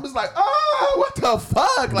feel. I'm just like, oh, what the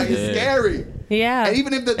fuck? Like it's scary. Yeah. And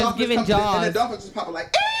even if the dolphins come and the dolphins just pop up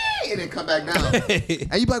like, and then come back down,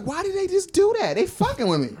 and you be like, why did they just do that? They fucking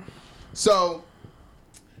with me. So.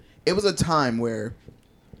 It was a time where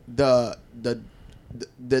the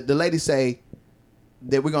lady say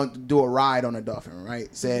that we're gonna do a ride on a dolphin,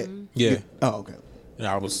 right? Said okay.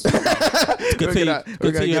 Yeah, I was. We're gonna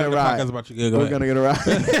get a ride. We're gonna get a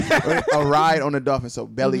ride. A ride on the dolphin, so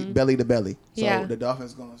belly to belly. So the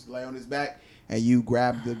dolphin's gonna lay on his back, and you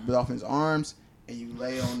grab the dolphin's arms. And you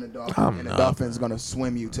lay on the dolphin, and the dolphin's gonna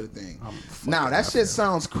swim you to the thing. Now that shit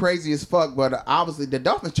sounds crazy as fuck, but obviously the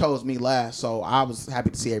dolphin chose me last, so I was happy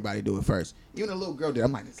to see everybody do it first. Even the little girl did.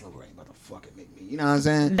 I'm like, this little girl ain't about to fucking make me. You know what I'm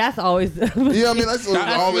saying? That's always. You know what I mean? That's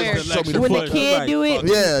always show me the when the kid do it.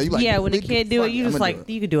 Yeah, when the kid do it, you just like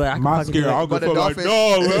you can do it. I can my scare. I'll go for like, no,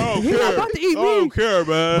 I don't care. About to eat me. I don't care,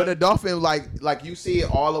 man. But the dolphin, like you see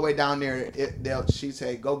it all the way down there. She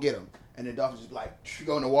say, go get him. And the dolphin just like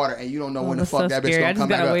go in the water, and you don't know when the fuck that bitch gonna come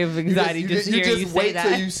back up. I just got a wave of anxiety you just wait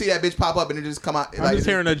till you see that bitch pop up, and it just come out. I'm just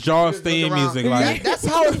hearing the Jaws theme music. Like that's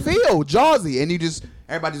how it feels, Jawsy. And you just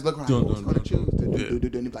everybody just look around. Who's gonna choose? And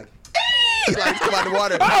he's like. Like come out the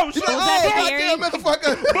water. Was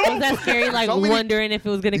that scary? Like wondering if it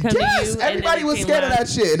was gonna come to you. Yes, everybody was scared of that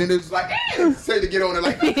shit, and then it was like, say to get on it,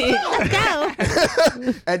 like, go.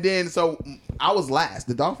 And then so I was last.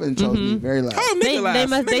 The dolphin chose me very last.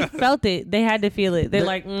 They felt it. They had to feel it. They're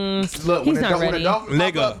like, look, he's not ready. When the dolphin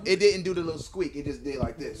popped up, it didn't do the little squeak. It just did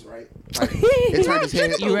like this, right? Like, it turned its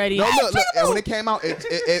head. You ready? No, look. And when it came out,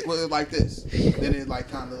 it was like this. Then it like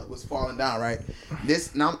kind of was falling down, right?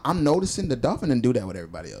 Now I'm noticing the dolphin didn't do that with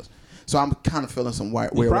everybody else. So I'm kind of feeling some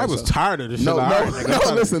weird. I was tired of this shit. No,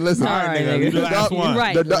 listen. All right, nigga. You the last one.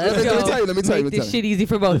 Right. Let me tell you. Make this shit easy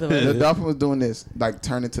for both of us. The dolphin was doing this, like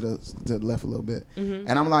turning to the left a little bit,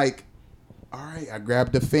 and I'm like, all right. I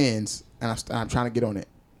grabbed the fins and I'm trying to get on it.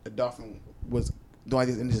 The dolphin was doing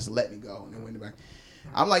this and it just let me go and then went back.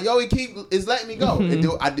 I'm like, yo, it's letting me go.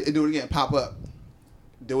 I do it again, pop up.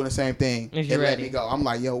 Doing the same thing, it let me go. I'm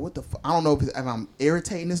like, yo, what the fuck? I don't know if I'm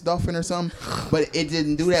irritating this dolphin or something, but it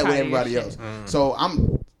didn't do that with everybody else. So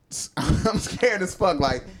I'm scared as fuck.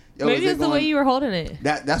 Like, yo, maybe it's the way you were holding it.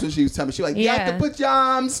 That's what she was telling me. She was like, you have to put your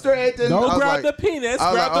arms straight. And don't grab the penis,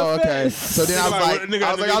 grab the face. So then I was like,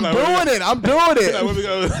 I'm doing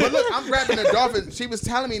it. But look, I'm grabbing the dolphin. She was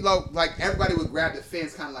telling me like everybody would grab the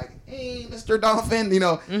fins, kind of like, hey, Mr. Dolphin. You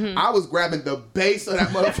know, I was grabbing the base of that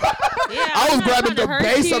motherfucker. I was grabbing the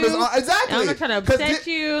base of his arm. Exactly. I'm not trying to upset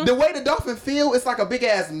you. The way the dolphin feel, it's like a big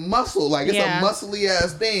ass muscle. Like it's a muscly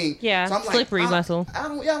ass thing. Yeah, so I'm slippery muscle. I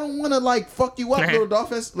don't want to like fuck you up, little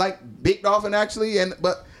dolphins. Like big dolphin actually, so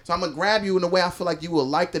I'm gonna grab you in the way I feel like you would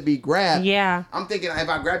like to be grabbed. Yeah. I'm thinking if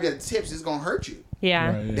I grab you at the tips, it's gonna hurt you.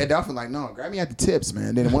 Yeah. Right, yeah. That dolphin like, no, grab me at the tips,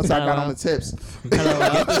 man. Then once I got on the tips, get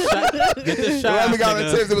the shot. Once we got on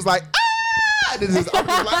the tips, it was like, This is like,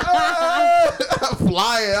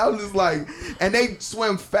 flying. I was just like, and they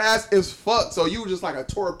swim fast as fuck. So you were just like a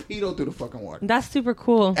torpedo through the fucking water. That's super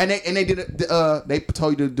cool. And they did it. They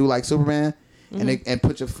told you to do like Superman. And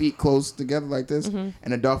put your feet close together like this, and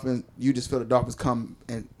the dolphin, you just feel the dolphins come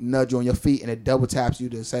and nudge you on your feet, and it double taps you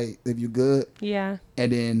to say if you good. Yeah.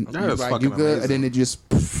 and then That you're is like, fucking you good, amazing. and then it just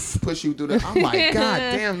push you through the. I'm like, God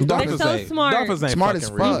damn, Dolphins so ain't, smart. Dolphins ain't Smart fucking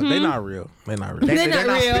as real. fuck. They not real. They not real. They're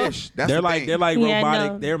not real. fish. That's They're the like thing. they're like Yeah,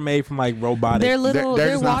 robotic. no. They're made from like robotic. They're little. They're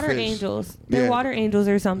They're just not water fish. angels. They're Yeah. water angels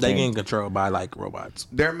or something. They getting controlled by like robots.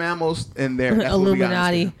 They're mammals, and they're that's what we gotta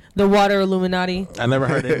Illuminati. understand. The water Illuminati. I never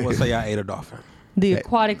heard anyone say I ate a dolphin. The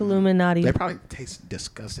aquatic Illuminati. They probably taste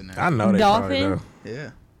disgusting. I know they Dolphin? probably do. Yeah,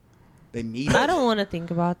 they need. I don't want to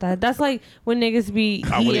think about that. That's like when niggas be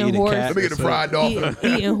I would've eating eaten horse. cat. Let me get a fried dolphin.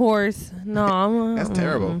 Eating horse. No, I'm. That's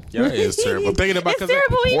terrible. Yeah, it is terrible. Thinking about It's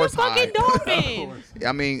terrible eating a horse fucking high. dolphin.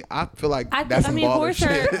 I mean, I feel like I that's some baller horse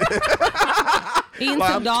are shit. eating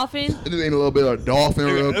Like, some dolphin. Just eating a little bit of dolphin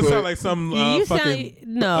real That quick. sound like some You fucking. sound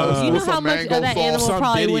no. You know with how some much mango of that sauce. animal Some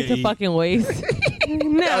probably Diddy went to eat. fucking waste.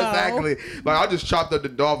 No, Exactly. Like I just chopped up the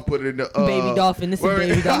dolphin, put it in the Baby dolphin. This is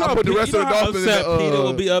baby I dolphin. put the rest you of the know how dolphin in upset the. Peter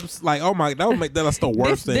would be up. Like, oh my, that would make that's the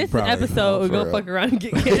worst thing. This Probably. episode, we're for gonna real. fuck around and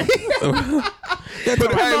get canceled. But hey, wait,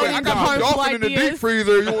 I promoting got harmful some dolphin in the deep ideas.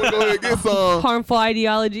 freezer. You want to go ahead and get some? Harmful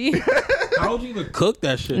ideology. How would you even cook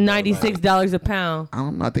that shit? though? $96 a pound. I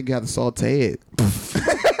don't know. I think you have to saute it.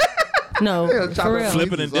 No, Chop for it, real.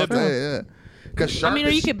 Flip it and dip it. Yeah. Because shark. I mean, or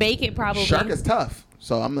you could bake it probably. Shark is tough.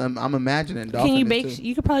 So I'm imagining dolphin. Can you is bake? too.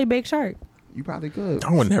 You could probably bake shark. You probably could.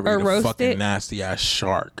 I would never Or eat a roast fucking it. nasty ass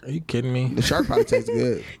shark. Are you kidding me? The shark probably tastes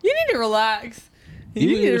good. You need to relax. You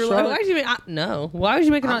You eat need a to relax. shark? Why would you make? No. Why would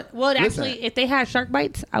you make it? I'm- Well, listen. actually, if they had shark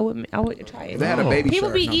bites, I would try it. They had a baby People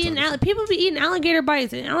shark. be I'm eating. telling you. People be eating alligator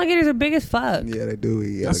bites, and alligators are big as fuck. Yeah, they do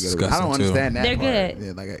eat. That's alligator. I disgusting, don't too. understand that They're part. good.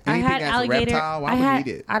 Yeah, like I anything had that's alligator. a reptile, why I would had.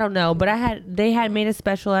 you eat it? I don't know, but they had made a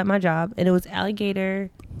special at my job, and it was alligator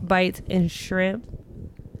bites and shrimp.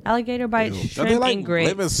 Alligator bites, Are shrimp, they like and grits.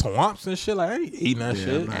 live in swamps and shit? Like I ain't eating that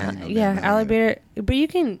shit. man. I know Yeah, that. alligator. But you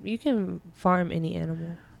can farm any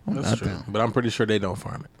animal. That's true. Nothing. But I'm pretty sure they don't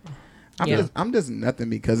farm it. Yeah. I'm just nothing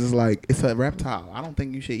because it's like it's a reptile. I don't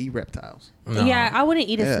think you should eat reptiles. No. Yeah, I wouldn't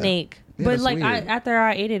eat a Yeah. snake. Yeah, but that's like weird. after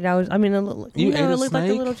I ate it, it You ate a it looked like a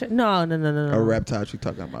snake? little. No. A reptile you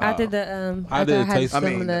talking about? After the How after did I it had taste? some I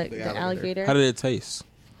mean, of the the alligator. alligator, How did it taste?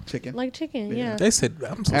 chicken. like chicken. Yeah. They said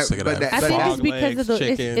I'm so sick of but that. that- I think Frog it's because legs, of the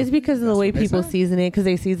chicken. it's because of the way That's people what they say. season it because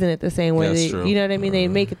they season it the same way. That's They, true. you know what I mean? They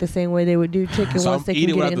make it the same way they would do chicken So once I'm they can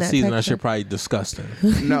eating get it without in the that season. That texture. shit probably disgusting.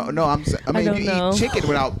 No, I mean, don't if you know. eat chicken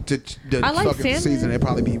without the I like fucking salmon. season, it'd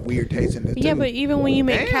probably be weird tasting. Yeah, too. but even when you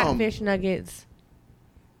make Damn. catfish nuggets.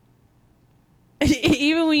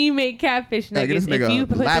 Even when you make catfish Hey, get nuggets, this if nigga you a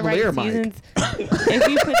put the right lavalier mic. seasons, if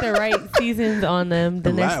you put the right seasons on them,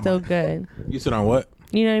 then they're Lab still mic. good. You sit on what?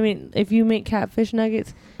 You know what I mean? If you make catfish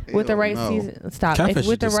nuggets with the Ew, right no. season, stop. Catfish If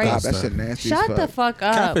with is the right, Stop, that shit nasty. shut as the fuck. fuck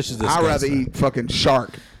up. Catfish is disgusting. I'd rather eat fucking shark.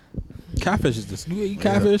 Catfish is disgusting. You eat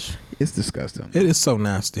catfish? It's disgusting. It is so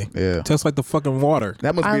nasty. Yeah. Tastes like the fucking water.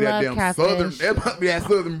 That must I be that love damn catfish. southern. That must be that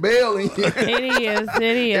southern belle in here. It is. It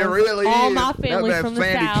is. It really All is. my That family's bad from the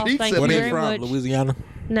sandy south. cheeks Thank up you Where in they very from? much. Louisiana?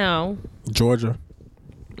 No, Georgia?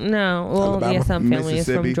 no. Well, Alabama? yeah, some family is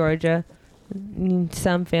Mississippi? from Georgia.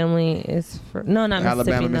 Some family is from not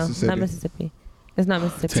Alabama, Mississippi. No, Mississippi. not Mississippi. It's not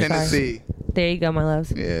Mississippi. Sorry. Tennessee. There you go, my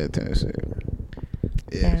loves. Yeah, Tennessee.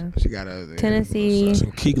 Yeah, Yeah. she got a Tennessee.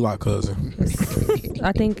 Some Key Glock cousin.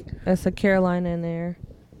 I think it's a Carolina in there,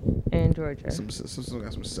 and Georgia. Some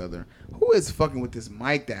got some southern. Who is fucking with this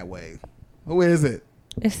mic that way? Who is it?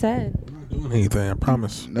 It's said. I'm not doing anything, I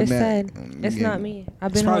promise. The It's man- said. It's yeah. not me.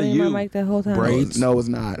 I've It's been probably holding you. my mic the whole time. Braids. No, it's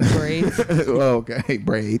not. Braids. Oh, okay,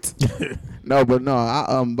 braids. No, but no,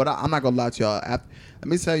 I'm not gonna lie to y'all. Let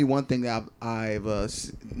me tell you one thing that I've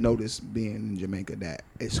noticed being in Jamaica that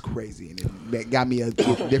is crazy and that got me a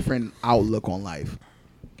different outlook on life.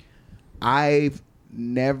 I've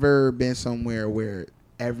never been somewhere where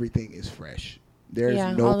everything is fresh. There's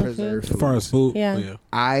Yeah, no all the preserved food. As far as food, Yeah. oh, yeah.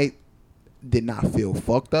 I did not feel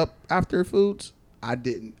fucked up after foods. I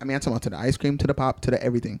didn't. I mean, I'm talking about to the ice cream, to the pop, to the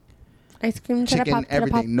everything. Ice cream, to the Chicken, pop, to the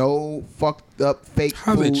everything. pop. No fucked up fake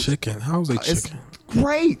How's food. it chicken? How's it It's chicken?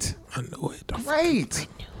 great. I knew it. Great.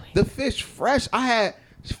 The fish fresh. I had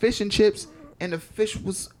fish and chips, and the fish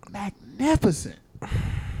was magnificent.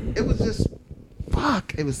 It was just,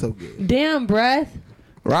 fuck. It was so good. Damn, breath.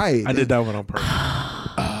 Right. I did that one on purpose.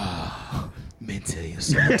 Mentally,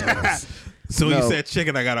 sometimes. So No. you said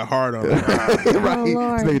chicken, I got a hard on. Right. Oh,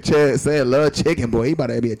 Lord. This nigga Chad said, love chicken, boy. He about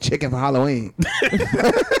to be a chicken for Halloween.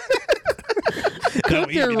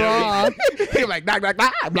 Cooked it raw. He like, knock, knock,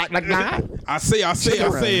 knock, knock, knock, knock. I see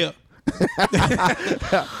it.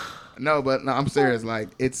 No, but no, I'm serious. Like,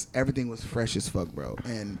 everything was fresh as fuck, bro.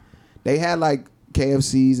 And they had like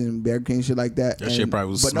KFCs and Burger King shit like that. That shit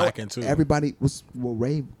probably was smacking too. Everybody was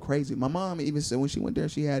rave crazy. My mom even said when she went there,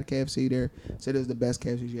 she had KFC there. Said it was the best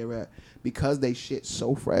KFC she ever had because they shit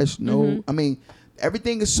so fresh. No, I mean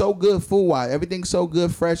everything is so good food wise. Everything's so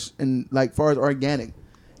good, fresh, and like far as organic,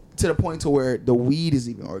 to the point to where the weed is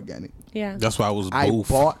even organic. Yeah, that's why I was I boof.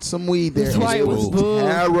 bought some weed there. That's why it was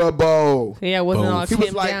terrible. Yeah, it wasn't all He was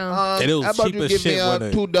tipped like, down. And it was how about cheap you as give shit, me wasn't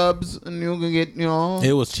it? 2 dubs and you can get,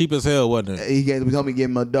 It was cheap as hell, wasn't it? He told me to give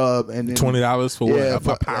him a dub and then $20 for yeah,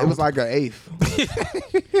 what? A pound? it was like an eighth.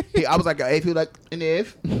 I was like an eighth. He was like an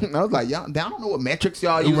eighth. And I was like, y'all, I don't know what metrics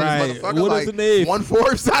y'all use. Right. Motherfucker. What like is an eighth?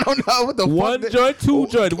 1/4. I don't know what the One fuck. joint, 2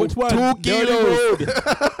 joint. Which one? 2 Dirty kilos.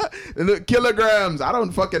 Look, kilograms. I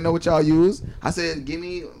don't fucking know what y'all use. I said, give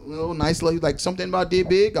me a little nice little, like something about this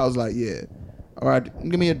big. I was like, yeah. All right,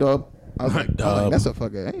 give me a dub. I was like, that's a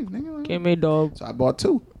fucking, hey, nigga. Give me a dub. So I bought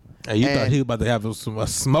 2. Hey, you thought he was about to have a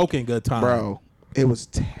smoking good time. Bro, it was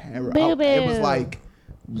terrible. Boo-boo.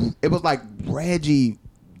 It was like Reggie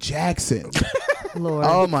Jackson. Lord.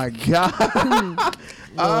 Oh my god.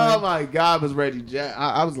 Oh my god, it was Reggie Jackson.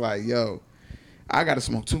 I was like, yo, I gotta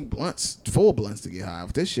smoke 2 blunts, 4 blunts to get high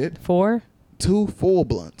with this shit. 4? 2 full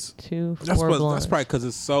blunts. 2, 4 That's blunts. probably because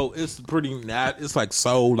it's pretty it's like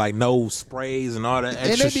so like no sprays and all that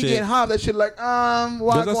extra And they be shit. getting high. That shit like That's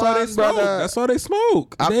all they smoke. That's all they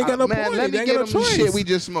smoke. They ain't got no man, point. let They me ain't get got them no choice. shit we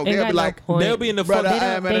just smoked. Ain't They'll got be no like, point. They'll be in the brother, fucking.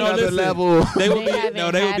 I am at they don't another listen. level. They will They be haven't they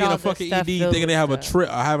will had be in all a the fucking stuff ED filled thinking they have a with trip,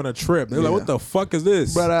 having a trip. They're like, Yeah. what the fuck is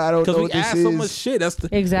this? Brother, I don't know we what this add so is. much shit. That's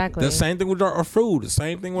the Exactly. the same thing with our food. The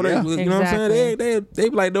same thing with Yeah. you know what I'm saying. They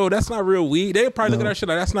be like, no, that's not real weed. They probably look at that shit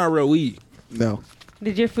like that's not real weed. No.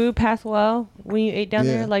 Did your food pass well when you ate down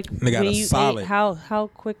Yeah. there? Like They got when a you solid. ate, how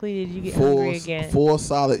quickly did you get hungry again? Full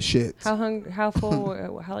solid shit. How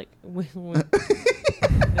full? How like this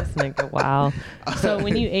nigga? Wow. So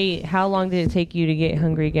when you ate, how long did it take you to get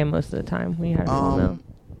hungry again? Most of the time when you had a full meal.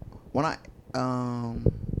 When I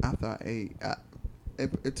after I ate,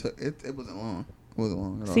 it wasn't long. It wasn't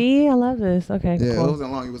long at all. See, I love this. Okay, Yeah, cool. it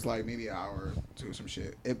wasn't long. It was like maybe an hour or 2, some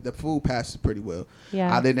shit. The food passed pretty well.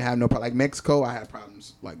 Yeah. I didn't have no problem. Like Mexico, I had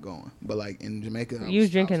problems like going, but like in Jamaica, You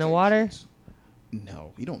was drinking the water?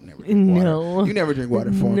 No, you don't never drink water. No. You never drink water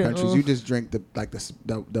in foreign No. countries. You just drink the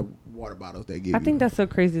water bottles they give you. I think that's so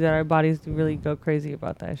crazy that our bodies really go crazy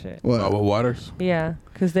about that shit. what? What waters? Yeah,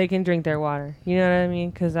 because they can drink their water. You know what I mean?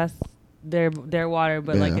 Because that's their water.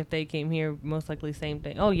 But like Yeah. if they came here, most likely same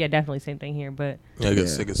thing. Oh yeah, definitely same thing here. But Yeah, I get Yeah.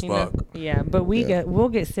 sick as you know, fuck. yeah. But we'll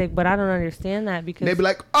get sick. But I don't understand that because They be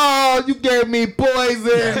like, "Oh, you gave me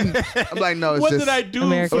poison." I'm like, "No, it's What just did I do?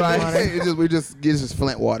 American for Right. water. It's just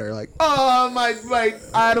Flint water. Like, oh my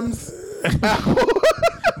Adam's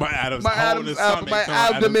My Adam's my hole in Adam's his apple, stomach. my Come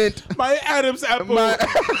on, abdomen, My Adam's apple. my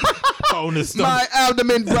hole in his stomach. my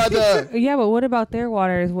abdomen, brother. yeah. But what about their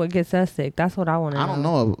water is what gets us sick? That's what I want to know. I don't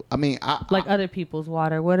know. I mean, Like other people's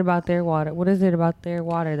water. What about their water? What is it about their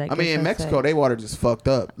water that? I mean, gets in us Mexico, sick? they water just fucked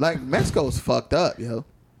up. Like Mexico's fucked up, yo.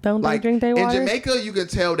 Don't Like they drink their water? in Jamaica, you can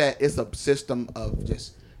tell that it's a system of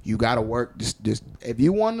just you gotta work. Just if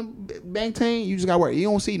you want to maintain, you just gotta work. You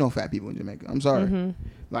don't see no fat people in Jamaica. I'm sorry. Mm-hmm.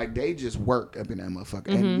 Like they just work up in that motherfucker,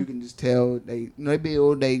 and you can just tell they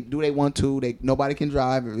build, they do they want to. Nobody can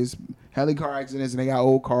drive. It's heli car accidents, and they got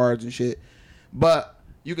old cars and shit. But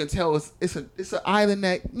you can tell it's an island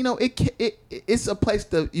that it's a place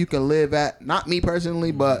that you can live at. Not me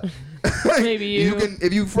personally, but Maybe you. can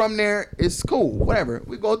if you from there. It's cool. Whatever.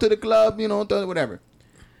 We go to the club, whatever.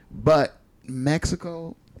 But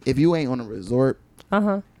Mexico, if you ain't on a resort,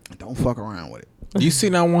 don't fuck around with it. You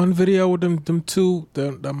seen that one video with them two?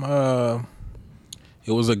 It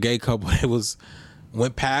was a gay couple. It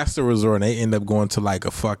went past the resort and they end up going to like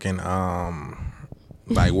a fucking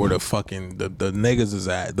like where the fucking the niggas is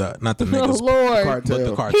at. Not the niggas, Oh Lord. Cartel. but the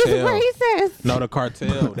He's cartel. racist. No, the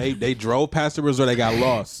cartel. They drove past the resort. They got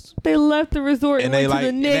lost. They left the resort And and they went like to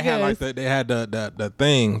and the they niggas. had like the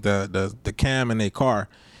thing the cam in their car.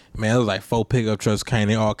 Man, it was like 4 pickup trucks came.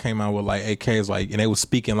 They all came out with like AKs, like, and they was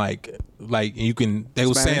speaking like you can. They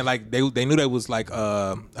was Spanish? saying like they knew they was like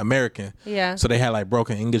American. Yeah. So they had like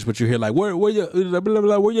broken English, but you hear like where you blah, blah,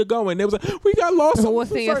 blah, where you going? They was like we got lost.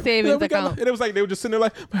 What's in your savings account? And it was like they were just sitting there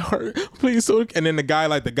like my heart, please. So and then the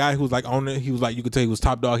guy who was like on it, he was like you could tell he was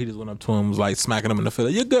top dog. He just went up to him, was like smacking him in the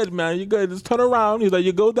face. You're good, man. You're good. Just turn around. He's like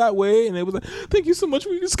you go that way, and it was like thank you so much.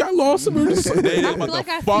 We just got lost. And we were just they I about feel like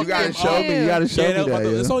to I fuck seen You gotta that show me. You gotta show yeah, me that.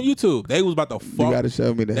 it's on YouTube. They was about to fuck. You gotta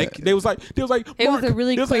show me that. They was like, It was Mark. a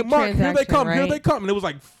really They was quick like, Mark, here they they come, right? here they come. And it was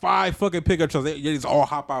like 5 fucking pickup trucks. They just all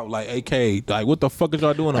hop out like AK. Like, what the fuck is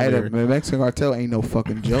y'all doing over Hey, here? the Mexican cartel ain't no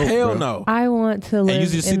fucking joke. Hell bro. no. I want to live you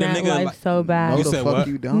just see in the that nigga life like- so bad. No, You the said fuck what?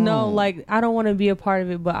 you don't. No, like I don't want to be a part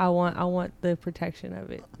of it, but I want the protection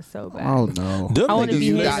of it so bad. Oh no. Them I want to niggas be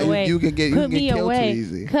you hidden got- away. You can get Put me killed away. too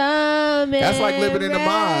easy. Come That's like and living in the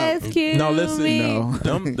mob. rescue No, listen. me. No.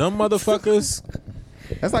 Them motherfuckers.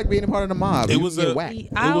 That's like being a part of the mob. It You was can get a- whacked.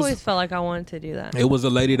 I was- always felt like I wanted to do that. It was a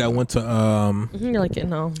lady that went to You're like,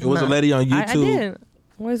 no. It was a nah. lady on I YouTube. didn't.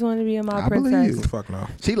 I always wanted to be a mob I believe princess. you. Fuck no.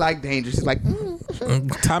 She like danger. She's like,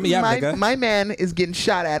 Tie me out, my, nigga. my man is getting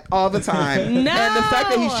shot at all the time. No. And the fact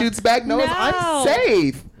that he shoots back knows No. I'm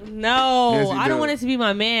safe. No, Yes, you I do. don't want it to be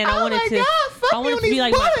my man. I Oh want my it to. God, fuck I me want it on to be these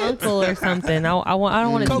like my bullets. uncle or something. I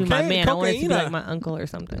don't want it to be my Cocaine, man. I want it to be cocaine. like my uncle or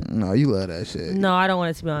something. No, you love that shit. No, I don't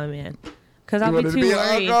want it to be my man. Cause I'll You be want it to too be an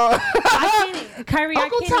worried. uncle? I can't, Kyrie.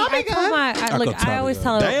 Uncle I can't. Tommy I told gun. my. Uncle Look, I Tommy always gun.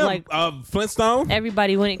 tell Damn, like Flintstone.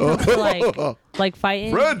 everybody when it comes to like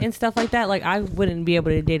fighting Run. and stuff like that. Like I wouldn't be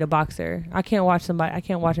able to date a boxer. I can't watch somebody. I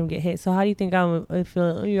can't watch him get hit. So how do you think I'm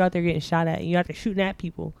feel? You out there getting shot at? You out there shooting at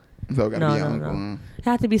people? So it gotta No, be your no, uncle. no. It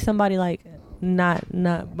have to be somebody like not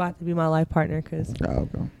about to be my life partner. Cause Huh? Oh,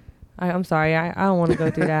 okay. I'm sorry. I don't want to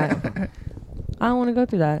go through that. I don't want to go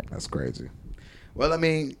through that. That's crazy. Well, I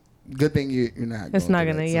mean, good thing you're not. It's going not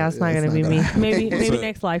through gonna. that, Yeah, so it's not gonna be me. Maybe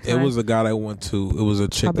next lifetime. It was a guy that went to. It was a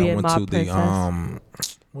chick I'll be that a went mob to the princess.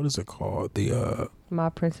 What is it called? The My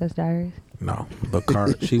Princess Diaries. no, the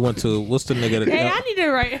car. She went to what's the nigga that? Hey, I need to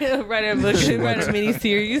write a book, write a mini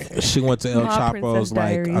series. She went to El My Chapo's. Princess Like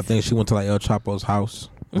I Diaries. think she went to like El Chapo's house,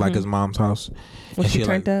 like his mom's house. Was And she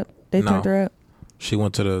turned up? They no. turned her up. She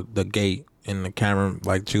went to the gate and the camera.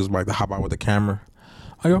 Like she was like to hop out with the camera.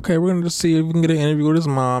 Like okay, we're gonna just see if we can get an interview with his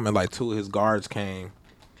mom. And like 2 of his guards came.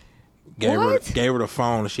 Gave her the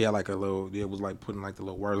phone. And she had like a little. It was like putting like the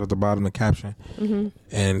little words at the bottom of the caption.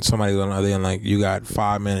 And somebody was on the other end like, you got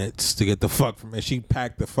 5 minutes to get the fuck from it. She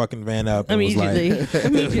packed the fucking van up and was like,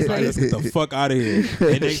 let's get the fuck out of here.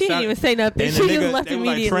 And She didn't even say nothing. And She the just nigga, left they was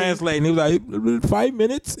like immediately. translating. He was like 5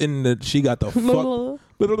 minutes, and she got the fuck.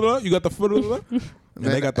 You got the and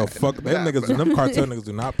they got the fuck. Them niggas, them cartel niggas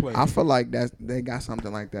do not play. I feel like they got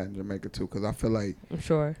something like that in Jamaica too, because I feel like I'm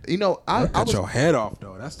sure. I Cut was your head off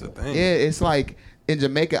though. That's the thing. yeah, it's like in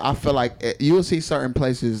Jamaica. I feel like you'll see certain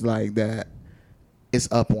places like that. It's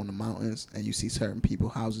up on the mountains, and you see certain people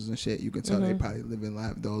houses and shit. You can tell they probably live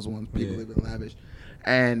in those ones people live in lavish,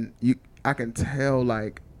 and I can tell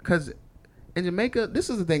like because in Jamaica, this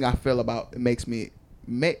is the thing I feel about. It makes me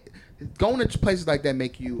going to places like that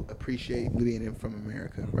make you appreciate being in from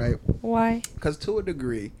America, right? Why? Because to a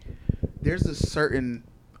degree, there's a certain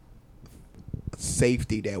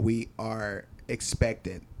safety that we are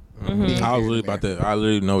expecting. I was really about to. I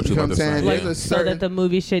literally know what You you're know about what I'm to say. saying? Yeah. There's a So certain. that the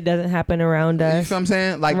movie shit doesn't happen around You know us. what I'm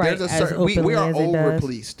saying? Like Right, there's a as certain we openly are as it over does.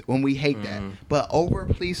 policed when we hate that, but over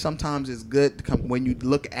policed sometimes is good to come when you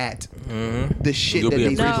look at the shit You'll that be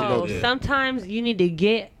these people appreciative. go No, through. sometimes you need to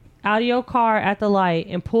get out of your car at the light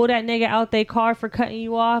and pull that nigga out their car for cutting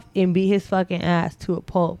you off and beat his fucking ass to a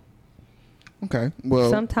pulp. Okay,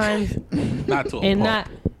 well, Sometimes Not to a and pulp.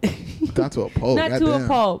 not to a pole. not to a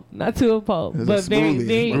pulp, not to a pulp, It's a but very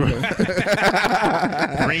smoothie.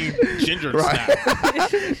 very Green ginger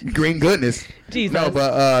snap. Green goodness. Jesus. No,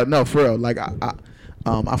 but no, for real. Like I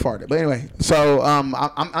farted. But anyway, so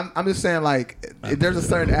I'm just saying like there's a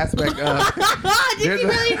certain aspect. Did you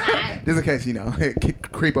really not? Just in case you know,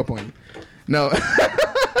 creep up on you. No,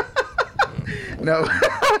 no,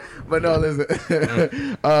 but no. Listen,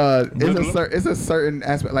 it's a certain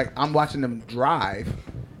aspect. Like I'm watching them drive,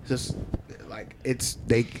 just like it's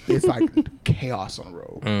like chaos on the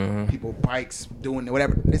road. People bikes doing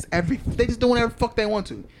whatever. They just doing whatever the fuck they want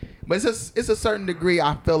to. But it's a certain degree.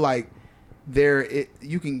 I feel like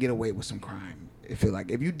you can get away with some crime. I feel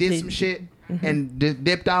like if you did some shit and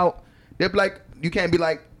dipped out, they're like you can't be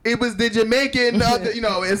like it was the Jamaican. You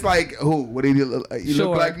know, it's like who? What did you look? You Sure.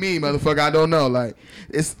 look like me, motherfucker. I don't know. Like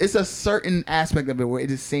it's a certain aspect of it where it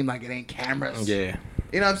just seemed like it ain't cameras. Yeah.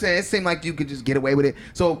 You know what I'm saying? It seemed like you could just get away with it.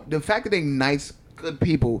 So the fact that they nice, good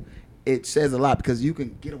people, it says a lot because you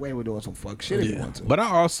can get away with doing some fuck shit if you want to. But I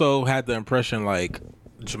also had the impression like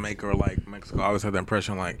Jamaica or like Mexico. I always had the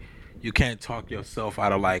impression like you can't talk yourself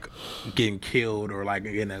out of like getting killed or like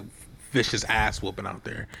getting a vicious ass whooping out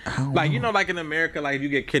there. Like, you know, like in America, like if you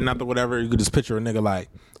get kidnapped or whatever, you could just picture a nigga like,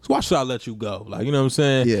 why should I let you go? Like, you know what I'm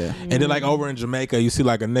saying? Yeah. And then like over in Jamaica, you see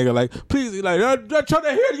like a nigga like, please, like, I'm trying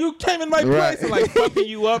to hear you came in my place and like fucking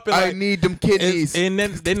you up. And, I like, need them kidneys. and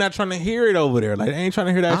then they're not trying to hear it over there. Like they ain't trying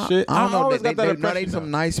to hear that shit. I don't know. always They got that impression. they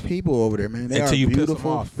some nice people over there, man. They Until are you piss them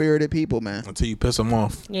beautiful, off. spirited people, man. Until you piss them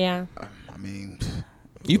off. Yeah. I mean,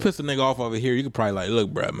 You piss a nigga off over here, you could probably like,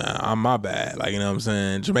 look, bro, man, I'm my bad. Like, you know what I'm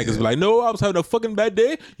saying? Jamaicans be like, no, I was having a fucking bad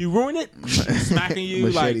day. You ruined it. Smacking you,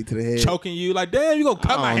 Machete like to the head. choking you. Like, damn, you gonna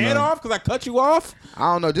cut my head off because I cut you off?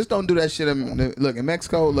 I don't know. Just don't do that shit. Look, in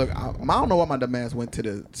Mexico, look, I don't know why my dumb ass went to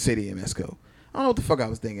the city in Mexico. I don't know what the fuck I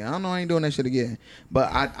was thinking. I don't know. I ain't doing that shit again.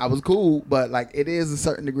 But I was cool. But like, it is a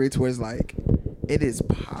certain degree to where it's like, it is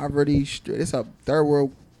poverty. It's a third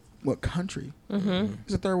world country. Mm-hmm.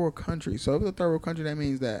 It's a third world country. So if it's a third world country, that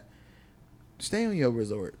means that stay on your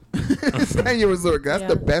resort. Stay on your resort. That's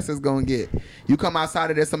the best it's gonna get. You come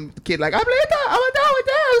outside of there, some kid like, I'm down with that.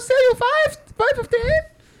 I'll sell you five of 10.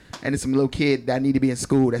 And it's some little kid that need to be in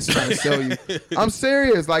school that's trying to sell you. I'm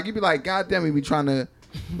serious. Like, you be like, God damn, we be trying to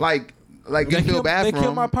like you feel bad for They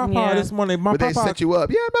killed my papa this morning. My but they papa. set you up.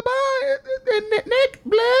 Yeah, bye-bye. Nick,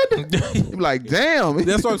 blood. You be like, damn.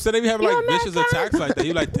 That's what I'm saying. They be having like You're vicious my attacks like that.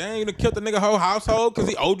 You like, dang, you done killed the nigga whole household because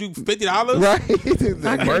he owed you $50? Right. I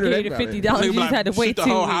Like, could murder give you the that $50. You Nigga be just had to shoot wait the 2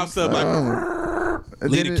 whole weeks. house up like,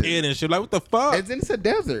 leave the kid and shit. Like, what the fuck? And then it's a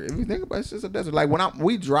desert. If you think about it, it's just a desert. Like, when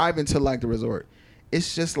we drive into like the resort,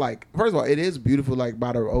 it's just like, first of all, it is beautiful, like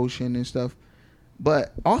by the ocean and stuff.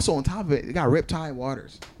 But also on top of it, it got riptide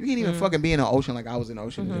waters. You can't even fucking be in the ocean like I was in the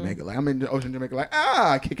ocean in Jamaica. Like, I'm in the ocean in Jamaica,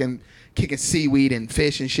 like kicking seaweed and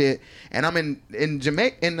fish and shit. And I'm in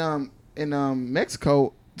Jamaica in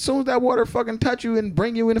Mexico. As soon as that water fucking touch you and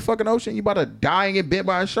bring you in the fucking ocean, you about to die and get bit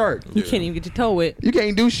by a shark. You can't even get to tow it. You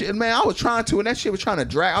can't do shit, man. I was trying to, and that shit was trying to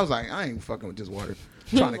drag. I was like, I ain't fucking with this water.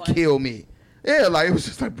 Trying to kill me. Yeah, like it was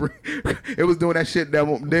just like it was doing that shit that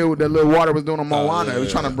little water was doing on Moana. It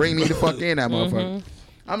was trying to bring me the fuck in that motherfucker.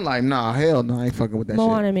 I'm like, nah, hell no, I ain't fucking with that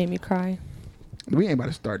Moana shit. made me cry. We ain't about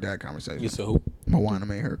to start that conversation. You said who? Moana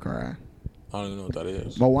made her cry. I don't even know what that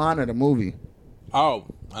is. Moana, the movie. Oh,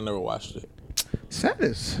 I never watched it. Said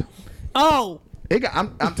this. Oh,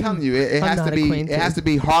 I'm telling you, it has to be. acquainted. It has to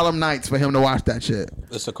be Harlem Nights for him to watch that shit.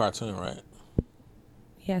 It's a cartoon, right?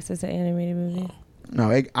 yes, it's an animated movie. No,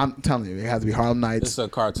 I'm telling you, it has to be Harlem Nights. It's a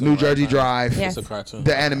cartoon. New Jersey right? Drive. Yes. It's a cartoon.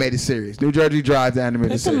 The animated series. New Jersey Drive, the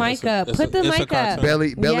animated Put the series. mic up. It's Put the it's a mic up.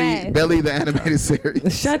 cartoon. Belly, the animated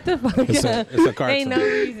series. Shut the fuck It's up. a cartoon. Ain't no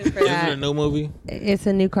reason for Is it a that. new movie? It's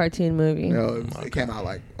a new cartoon movie. No, it came out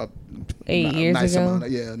like 8 years nice ago. amount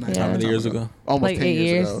of, yeah, nice Yeah. How many years ago? Almost Like 10 8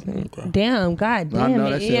 years. ago. Okay. Damn, god I damn know it.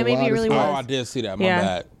 that shit Yeah, maybe wild it really as fuck. Oh, I was. did see that. My Yeah.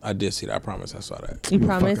 bad. I did see that. I promise I saw that. You You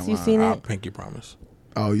promise fucking you lying. seen I it? pinky promise.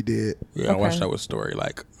 Oh, you did? Yeah, I Okay. watched that with Story.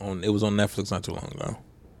 Like it was on Netflix not too long ago.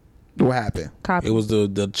 What happened? Copy. It was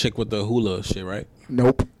the chick with the hula shit, right?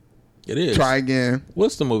 Nope. It is. Try again.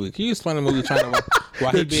 What's the movie? Can you explain the movie? Trying to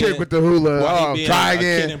why The chick with the hula. why he Oh, being try a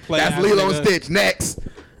kid again. and play That's as Lilo and nigga? Stitch. Next.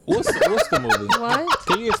 What's the movie? What?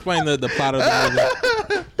 Can you explain the plot of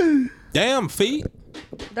the movie? Damn, feet.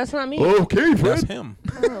 That's not me. Okay, That's Fred. him.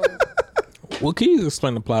 Oh. Well, can you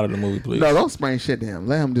explain the plot of the movie, please? No, don't explain shit to him.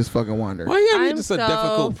 Let him just fucking wander. Why you gotta be I'm just so a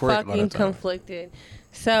difficult prick all the fucking time? conflicted.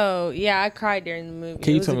 So yeah, I cried during the movie. Can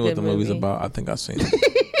It you was tell a me what good the movie's movie. about? I think I've seen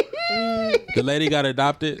it. The lady got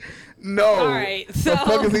adopted. No. All right, so The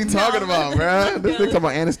fuck is he talking no. about, bruh? This nigga talking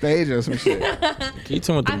about Anastasia or some shit. Can you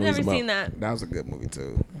tell me what the I've movie's never about? seen that. That was a good movie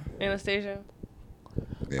too. Anastasia.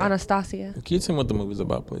 Yeah. Anastasia. Can you tell me what the movie's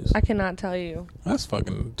about, please? I cannot tell you. That's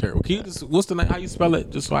fucking terrible. Can you just, what's the name? How you spell it?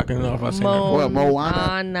 Just so I can know if I say that. What,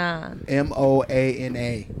 Moana? Moana.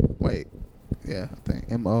 Moana. Wait. Yeah, I think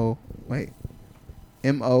Moana, right?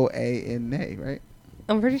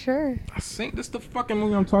 I'm pretty sure. I think this is the fucking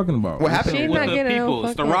movie I'm talking about. What happened? She's with not the getting no people?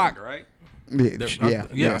 It's The fucking- Rock, right?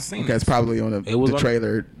 Yeah, I seen okay, it's this. probably on It was the on-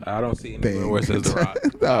 trailer. I don't see Thing. anywhere where it says The Rock.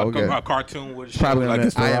 Oh, okay. A cartoon with Probably like on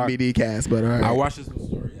it's the The Rock. IMDb cast, but all right. I watched this with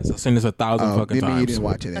Story. Yes, I've seen this 1,000 fucking maybe times. you didn't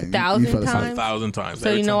watch it. Then. 1,000 fell asleep. times? 1,000 times. So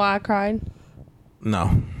every you know time. why I cried?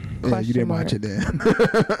 No. Yeah, you didn't Question watch it then.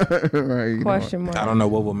 Right? You Question mark. I don't know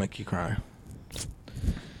what will make you cry.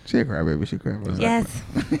 She a crybaby. She crybaby. Yes.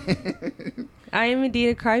 I am indeed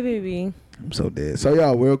a crybaby. I'm so dead. So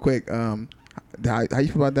y'all, real quick, how you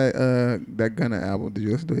feel about that Gunna album? Did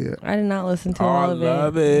you listen to it yet? I did not listen to Oh, I all of it.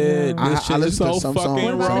 love it. Yeah. This shit I is listened to so some fucking songs.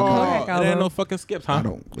 What about the raw. Kodak It ain't album? no fucking skips, huh? I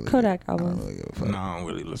don't really. Kodak I don't album. really give a fuck. No, I don't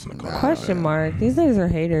really listen to Kodak. Question mark. These niggas are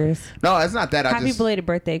haters. No, it's not that. I Happy just belated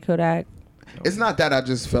birthday, Kodak. It's not that I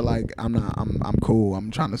just feel like I'm cool.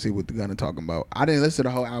 I'm trying to see what the Gunna talking about. I didn't listen to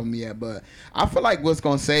the whole album yet, but I feel like what's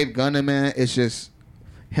gonna save Gunna, man, is just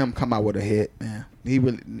him come out with a hit, man. He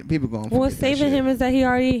really people going. What's saving him is that he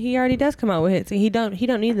already does come out with hits. He don't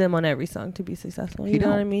need them on every song to be successful. You know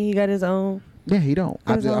what I mean? He got his own. Yeah, he don't.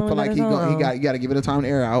 I feel like you got to give it a time to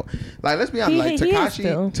air out. Like, let's be honest.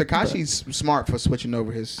 Tekashi's smart for switching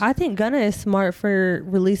over his. I think Gunna is smart for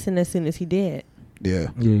releasing as soon as he did. Yeah,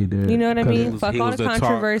 he did. You know what I mean? Fuck all the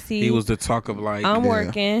controversy. He was the talk of like, I'm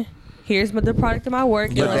working. Here's the product of my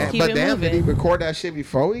work. Yeah. Let's keep it moving. Did he record that shit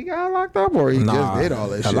before he got locked up, or he just did all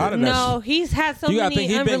that shit? No, he's had so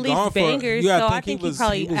many unreleased bangers, so I think he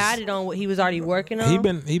probably added on what he was already working on.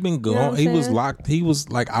 He been gone. He was locked. He was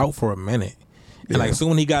like out for a minute. And like soon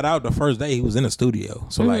when he got out the first day, he was in the studio.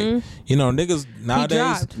 So like, you know, niggas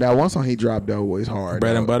nowadays. That one song he dropped though was hard.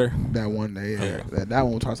 Bread and Butter. That one day, yeah. That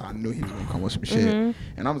one was I knew he was gonna come with some shit,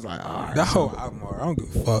 and I was like, all right. That whole album, I don't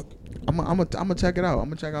give a fuck. I'm gonna check it out. I'm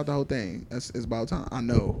gonna check out the whole thing. It's about time. I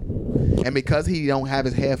know. And because he don't have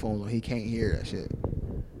his headphones on, he can't hear that shit.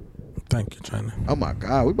 Thank you, China. Oh my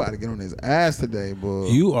God, we about to get on his ass today, boy.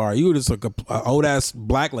 You just like a old ass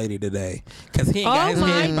black lady today, cause he ain't got his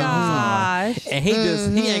headphones on, and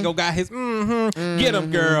he ain't gonna got his get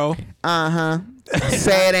him, girl.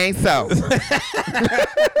 Say it ain't so.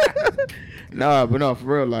 No,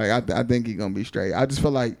 for real. Like I think he's gonna be straight. I just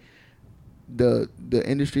feel like the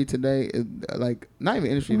industry today is like not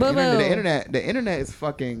even industry. The internet is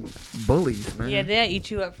fucking bullies, man. Yeah, they'll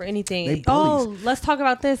eat you up for anything. Oh, let's talk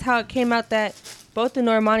about this. How it came out that both the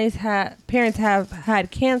Normani's parents have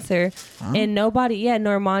had cancer, and nobody. Yeah,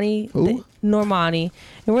 Normani. Who? Normani.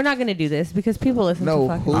 And we're not gonna do this because people listen to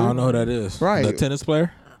fucking. Who? I don't know who that is. Right, the tennis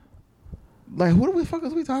player. Like, who the fuck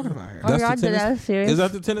is we talking about here? That's serious. Is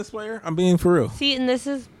that the tennis player? I'm being for real. See, and this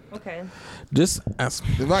is okay. Just ask.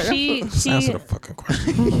 Just answer the fucking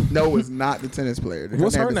question. No, it's not the tennis player.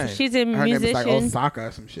 What's her name? She's a musician. Her name is like Osaka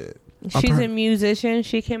or some shit. She's a musician.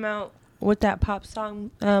 She came out with that pop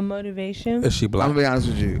song, Motivation. Is she black? I'm gonna be honest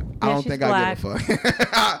with you. I don't think I give a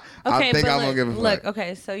fuck. I think I'm gonna give a fuck. Look,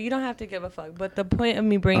 okay, so you don't have to give a fuck. But the point of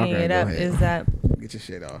me bringing it up is that get your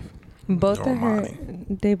shit off. Both of her,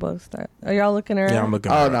 they both start. Are y'all looking at her? Yeah, I'm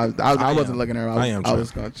looking. Oh no, I wasn't looking at her. I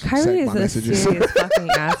was going to Kyrie check my is a messages. serious fucking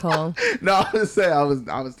asshole. No, I was saying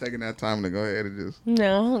I was taking that time to go ahead and just.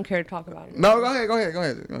 No, I don't care to talk about it. No, go ahead.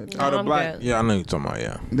 No, Oh, the I'm black. good. Yeah, I know you're talking about.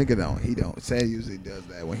 Yeah. Nigga don't. He don't. Say usually does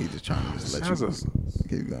that when he just trying to just let you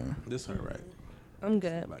keep going. This her right. I'm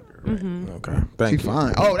good. Okay. Thank you. She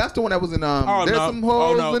fine. Oh, that's the one that was in there's some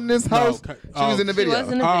hoes in this house. She was in the video. She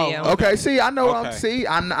was in the video. Okay, see, I know. Okay.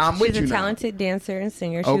 I'm with you now. She's a talented dancer and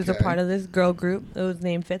singer. She was a part of this girl group. It was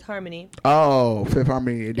named Fifth Harmony. Oh, Fifth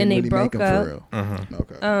Harmony. It didn't And they really broke make them up. for real.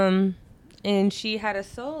 Okay. And she had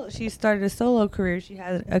she started a solo career. She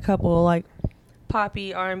had a couple like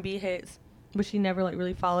poppy R&B hits, but she never like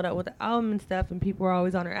really followed up with the album and stuff. And people were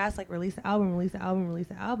always on her ass like, release the album, release the album, release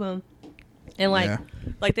the album. And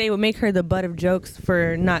like they would make her the butt of jokes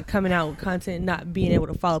for not coming out with content, not being able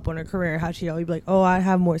to follow up on her career. How she'd always be like, "Oh, I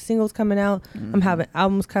have more singles coming out. I'm having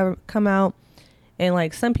albums come out." And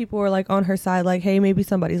like some people were like on her side, like, "Hey, maybe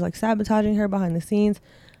somebody's like sabotaging her behind the scenes."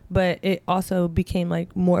 But it also became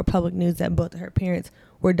like more public news that both of her parents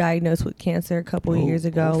were diagnosed with cancer a couple of years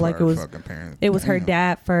ago. Like it was her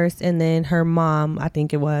dad first, and then her mom. I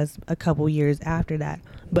think it was a couple years after that.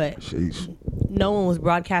 But no one was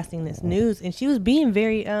broadcasting this news, and she was being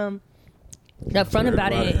very upfront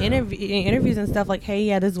about it in interviews and stuff. Like, hey,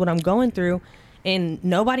 yeah, this is what I'm going through, and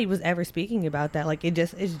nobody was ever speaking about that. Like,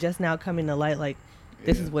 it's just now coming to light. Like,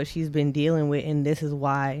 this is what she's been dealing with, and this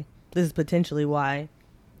is potentially why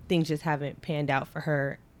things just haven't panned out for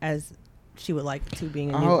her as she would like to,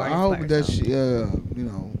 being a new artist. I hope that she,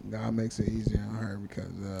 God makes it easier on her,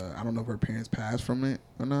 because I don't know if her parents passed from it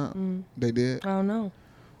or not. They did. I don't know.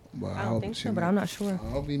 But I don't think so, but I'm not sure. I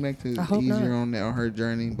hope he makes it easier on her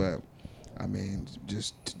journey. But I mean,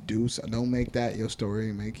 just don't make that your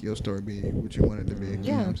story. Make your story be what you want it to be. You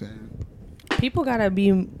know what I'm saying? People gotta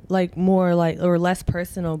be like more like or less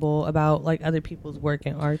personable about like other people's work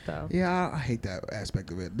and art, though. Yeah, I hate that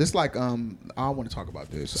aspect of it. This like I want to talk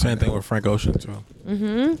about this. Same thing with Frank Ocean too.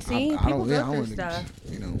 See, people go through stuff.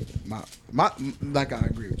 You know, my like I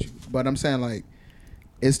agree with you, but I'm saying like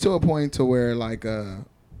it's to a point to where like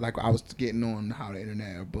I was getting on how the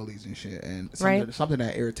internet are bullies and shit, and something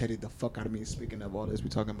that irritated the fuck out of me. Speaking of all this, we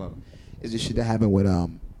talking about is this shit that happened with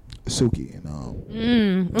Suki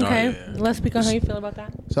and okay. Let's speak on how you feel about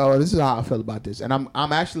that. So this is how I feel about this, and I'm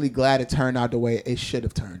actually glad it turned out the way it should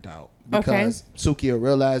have turned out, because Suki a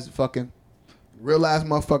real ass fucking real ass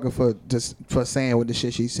motherfucker for saying what the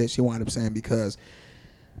shit she said she wound up saying, because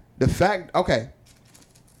the fact, okay,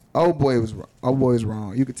 old boy was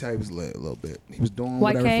wrong. You could tell he was lit a little bit. He was doing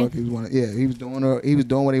whatever the fuck he was wanting. Yeah, he was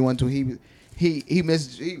doing what he wanted to. He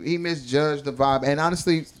misjudged the vibe. And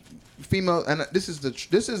honestly, female, and this is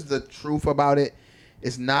the truth about it.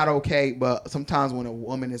 It's not okay, but sometimes when a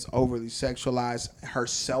woman is overly sexualized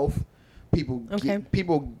herself,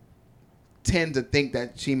 people tend to think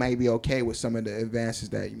that she may be okay with some of the advances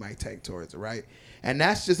that you might take towards it, right? And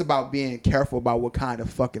that's just about being careful about what kind of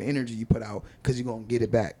fucking energy you put out, because you're going to get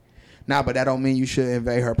it back. Now, but that don't mean you should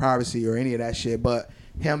invade her privacy or any of that shit, but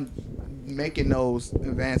him making those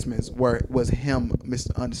advancements was him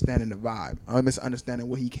misunderstanding the vibe, or misunderstanding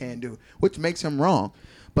what he can do, which makes him wrong.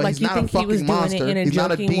 But like, he's not a fucking monster. He's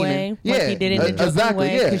not a demon. Way, yeah, like he did it in a joking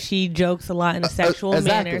way, yeah. because she jokes a lot in a sexual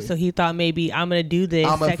manner. So he thought maybe I'm gonna do this.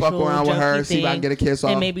 I'm gonna fuck around with her, see if I can get a kiss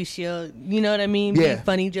off, and maybe she'll, you know what I mean? Yeah. Be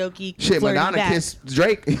funny, jokey. Shit, Madonna kissed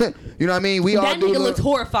Drake. You know what I mean? That nigga looked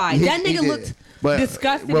horrified. That nigga looked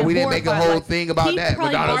disgusting. Well, we didn't horrified. make a whole thing about that.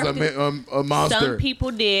 Madonna's a monster. Some people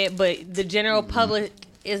did, but the general public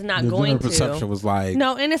is not the going to. Perception was like,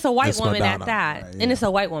 no, and it's a white woman Madonna, at that. right, yeah. And it's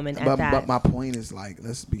a white woman at that. But my point is, like,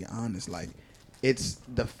 let's be honest, like, it's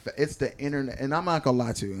the internet, and I'm not gonna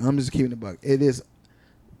lie to you. I'm just keeping it buck. It's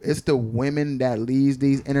the women that leads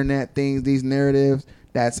these internet things, these narratives,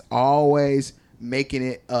 that's always making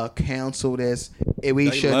it a council that's we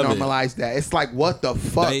should normalize that. It's like, what the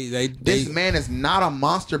fuck? This man is not a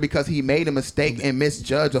monster because he made a mistake and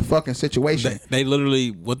misjudged a fucking situation. They literally,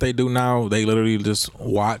 what they do now, they literally just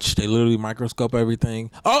watch. They literally microscope everything.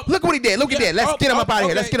 Oh, look what he did. Look at that. Let's get him up out of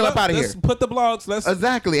here. Let's get him up out of here. Let's put the blogs.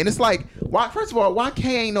 Exactly. And it's like, why? First of all, why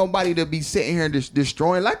can't nobody to be sitting here and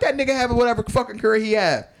destroying? Let that nigga have whatever fucking career he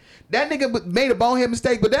had. That nigga made a bonehead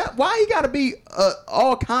mistake, but why he gotta be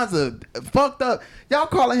all kinds of fucked up? Y'all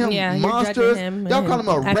calling him monsters. Y'all calling him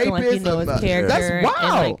a rapist. Like, you know, his character, that's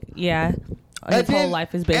wild. His whole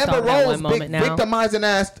life is based on that one moment now. Victimizing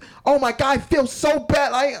ass. Oh my God, I feel so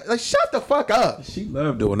bad. Like shut the fuck up. She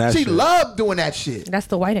loved doing that. She loved doing that shit. That's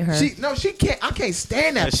the white in her. She can't. I can't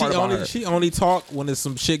stand that part about her. She only talk when there's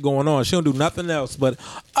some shit going on. She don't do nothing else. But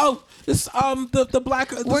this the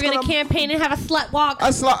black. We're gonna campaign and have a slut walk.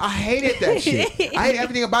 I hated that shit. I hate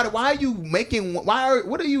everything about it. Why are you making?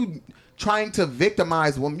 What are you trying to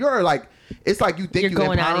victimize women? You're like. It's like you think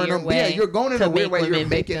you're empowering them. Yeah, you're going in a weird way. You're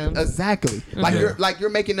making exactly like you're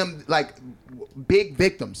making them like big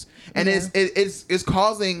victims, and it's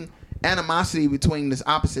causing animosity between this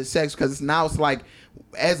opposite sex, because it's like,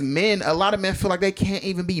 as men, a lot of men feel like they can't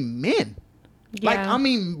even be men. Yeah. Like, I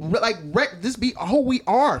mean, like, this be who we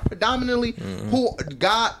are predominantly, who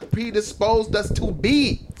God predisposed us to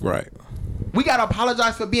be. Right. We gotta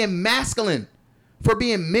apologize for being masculine, for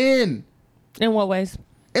being men. In what ways?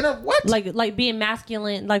 In a what? Like being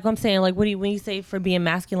masculine. Like I'm saying, like, when you say for being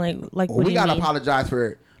masculine, like, what do you mean? We gotta apologize for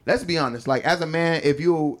it. Let's be honest. Like, as a man, if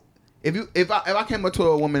I came up to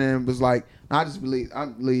a woman and was like, I believe,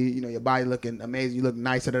 you know, your body looking amazing, you look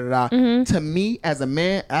nice, da da da. To me, as a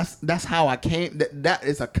man, that's how I came. That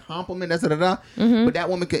is a compliment, da da da. But that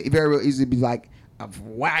woman could very well easily be like,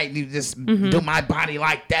 why you just do my body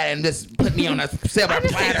like that and just put me on a silver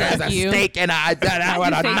platter as a steak and I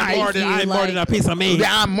want a knife? I'm more than a piece of meat.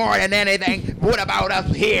 I'm more than anything. What about up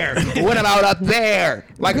here? What about up there?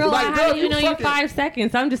 Like, girl, like, I haven't even known you 5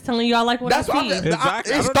 seconds. I'm just telling you, I like what I see.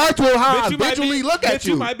 Exactly. It starts with how I visually look at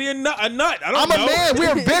you. You might be a nut. I'm a man.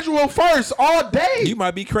 We're visual first all day. You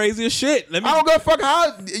might be crazy as shit. I don't give a fuck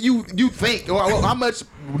how you think or how much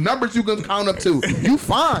numbers you can count up to. You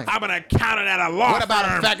fine. I'm gonna count it at a law What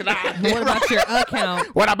about the fact that what about your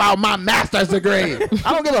account? What about my master's degree?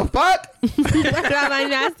 I don't give a fuck. What about my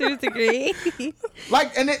master's degree?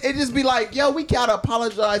 Like, and it just be like, yo, we gotta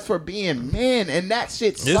apologize for being men, and that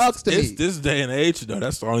shit sucks to me. It's this day and age, though.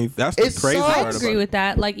 That's the crazy part. I agree with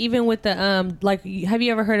that. Like, even with the like, have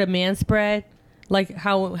you ever heard of man spread? Like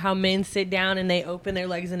how men sit down and they open their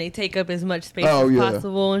legs and they take up as much space as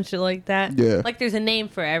possible and shit like that. Yeah. Like, there's a name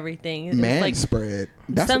for everything. It's man like spread.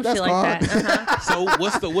 That's some what that's shit called. like that. So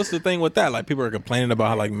what's the thing with that? Like, people are complaining about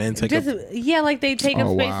how, like, men take up. Yeah, like, they take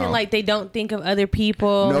up space and, like, they don't think of other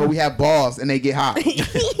people. No, we have balls and they get hot.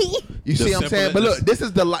 You see what I'm saying? But look, this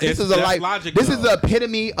is the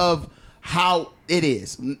epitome of how it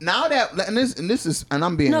is. Now that and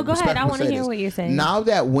I'm being no, go ahead. I want to hear what you're saying. Now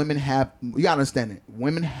that women have, you gotta understand it.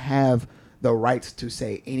 Women have the rights to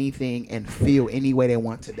say anything and feel any way they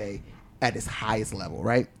want today at its highest level,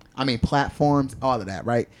 right? I mean, platforms, all of that,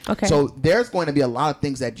 right? Okay. So there's going to be a lot of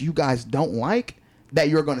things that you guys don't like that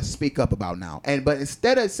you're going to speak up about now. But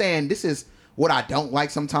instead of saying this is what I don't like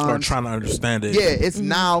sometimes. Or trying to understand it. Yeah, it's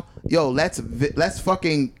now, let's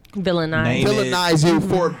fucking villainize you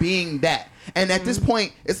for being that. And at this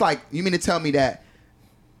point, it's like, you mean to tell me that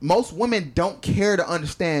most women don't care to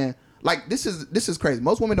understand? Like, this is crazy.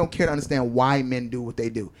 Most women don't care to understand why men do what they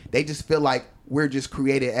do. They just feel like we're just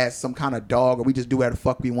created as some kind of dog, or we just do whatever the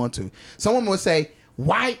fuck we want to. Some women would say,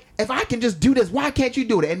 why, if I can just do this, why can't you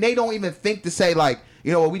do it? And they don't even think to say, like,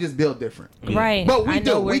 you know what, we just build different. Right. But we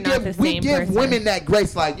do. We give women that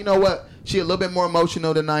grace, like, you know what, she a little bit more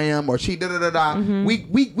emotional than I am, or she da-da-da-da.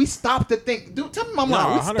 We stop to think. Dude, tell me my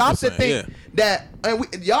mind. We stop to think that,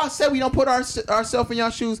 and y'all said we don't put ourselves in y'all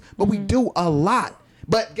shoes, but we do a lot.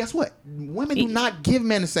 But guess what? Women do not give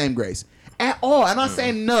men the same grace at all. I'm not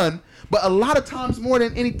saying none, but a lot of times, more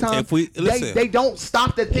than any time, they don't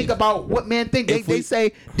stop to think about what men think. They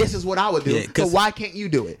say, this is what I would do. Yeah, so why can't you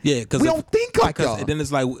do it? Yeah, because we don't think like y'all. Then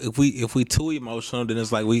it's like, if we too emotional, then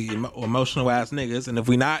it's like we emotional ass niggas, and if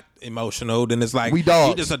we not emotional, then it's like we dogs.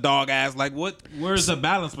 You just a dog ass. Like, what? Where's the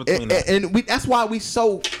balance between that? And that's why we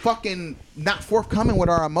so fucking not forthcoming with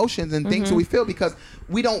our emotions and things that we feel, because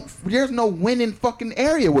there's no winning fucking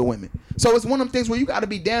area with women. So it's one of them things where you got to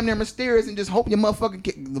be damn near mysterious and just hope the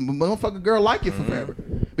motherfucking girl like you forever.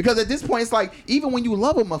 Because at this point, it's like, even when you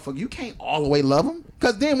love a motherfucker, you can't all the way love them.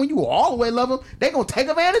 Because then when you all the way love them, they gonna take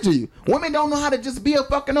advantage of you. Women don't know how to just be a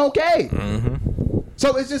fucking okay.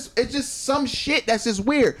 So it's just some shit that's just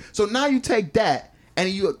weird. So now you take that and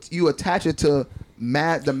you attach it to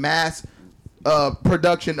the mass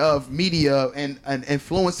production of media and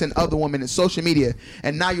influencing other women in social media,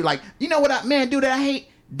 and now you're like, you know what, man, dude, I hate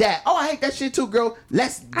that. Oh, I hate that shit too, girl.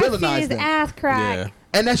 Let's villainize I see his them. ass crack. Yeah.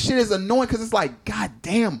 And that shit is annoying, because it's like, god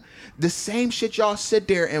damn, the same shit y'all sit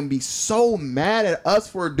there and be so mad at us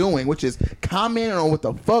for doing, which is commenting on what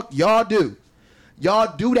the fuck y'all do.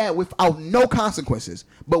 Y'all do that without no consequences,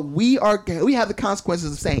 but we have the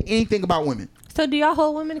consequences of saying anything about women. So do y'all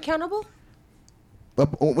hold women accountable? But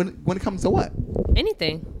when it comes to what?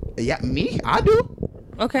 Anything. Yeah, me? I do.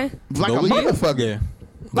 Okay. Like a motherfucker. Yeah.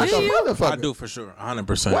 Like a motherfucker. I do for sure,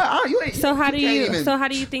 100%. Well, so how do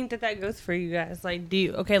you think that goes for you guys? Like, do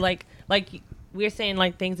you like we're saying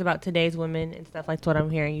like things about today's women and stuff, like what I'm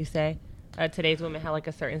hearing you say. Today's women have like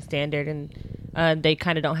a certain standard, and they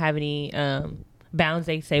kind of don't have any bounds.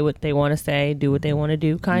 They say what they want to say, do what they want to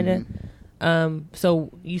do, kind of.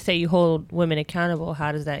 So you say you hold women accountable.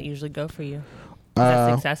 How does that usually go for you? Is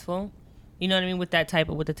that successful? You know what I mean? With the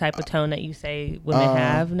type of tone that you say women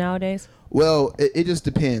have nowadays? Well, it just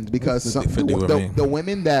depends, because the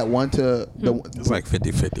women that want to... It's like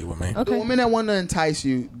 50-50 with me. Okay. The women that want to entice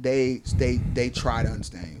you, they try to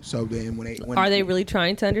understand you. So then when are they really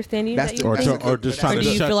trying to understand you? Or just trying to shut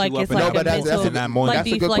you up. Do you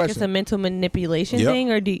feel like it's a mental manipulation thing?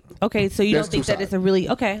 Or so you don't think that it's a really...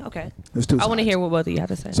 Okay. I want to hear what both of you have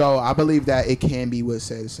to say. So I believe that it can be what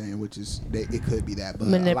Seth is saying, which is it could be that. But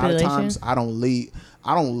a lot of times I don't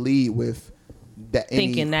lead with...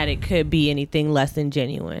 thinking that it could be anything less than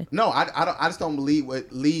genuine. No, I just don't lead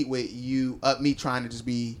with you me trying to just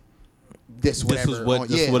be this whatever. What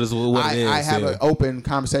it is. I have an open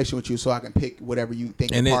conversation with you, so I can pick whatever you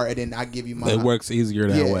think apart, and then I give you my. It works easier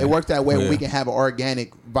that way. It works that way. We can have an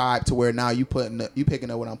organic vibe to where now you picking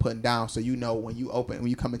up what I'm putting down, so you know when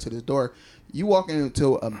you come into this door, you walk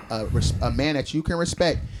into a man that you can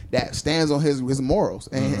respect, that stands on his morals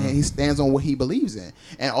and he stands on what he believes in,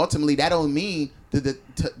 and ultimately that don't mean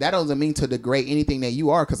to degrade anything that you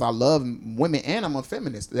are, because I love women and I'm a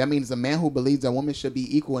feminist. That means a man who believes that women should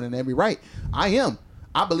be equal and in every right. I am.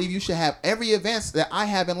 I believe you should have every advance that I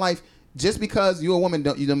have in life. Just because you're a woman,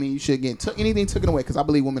 don't mean you should get anything taken away, because I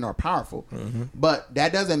believe women are powerful. But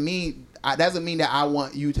that doesn't mean that I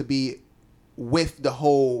want you to be with the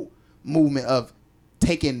whole movement of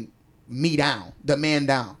taking me down, the man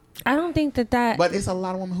down. I don't think that. But it's a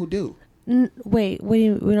lot of women who do. Wait, we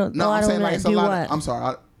don't. No, I'm saying like it's a lot. What? I'm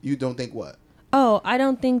sorry. You don't think what? Oh, I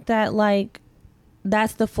don't think that like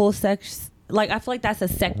that's the full sex. Like I feel like that's a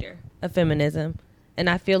sector of feminism, and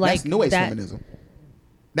I feel like that's new age feminism.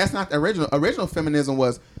 That's not the original. Original feminism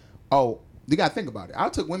was, you gotta think about it. I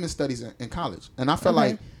took women's studies in college, and I felt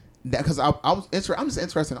like that because I'm just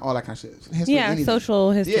interested in all that kind of shit. History, anything.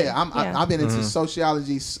 Social history. I've been into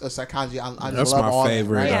sociology, psychology. That's love my all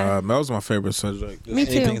favorite. That, right? That was my favorite subject. Me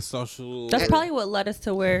too. Anything social. That's probably what led us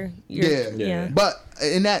to where you're. Yeah. But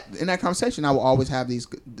in that conversation, I would always have these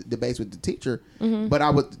debates with the teacher.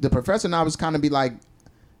 But the professor and I was kind of be like,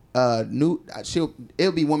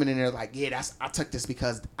 it'll be women in there like, I took this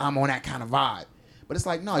because I'm on that kind of vibe. But it's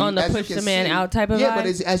like, no, on the push the man out type of vibe. Yeah, but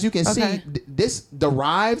as you can see, this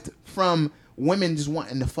derived from women just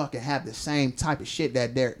wanting to fucking have the same type of shit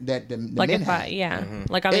that the like men if have.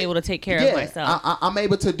 like I'm able to take care of myself. I'm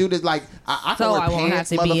able to do this. Like I can So wear I won't pants,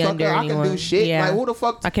 have to be under motherfucker. I can anyone. do shit. Yeah. Like who the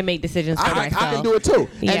fuck? I can make decisions for myself. I can do it too.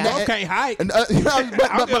 Yeah. Okay, hi.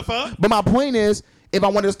 But my point is, if I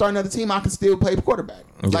wanted to start another team, I can still play quarterback.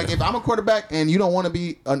 Yeah. Like if I'm a quarterback and you don't want to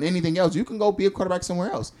be on anything else, you can go be a quarterback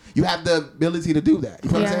somewhere else. You have the ability to do that.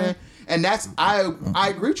 You know what I'm saying? And that's I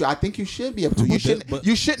agree with you. I think you should be able to.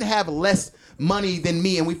 You shouldn't have less money than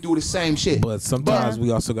me and we do the same shit. But sometimes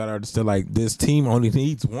we also got to understand like this team only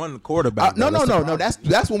needs one quarterback. No.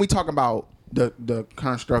 That's when we talk about the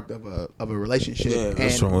construct of a relationship. Yeah,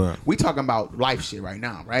 and true. we talking about life shit right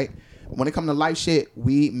now, right? When it comes to life shit,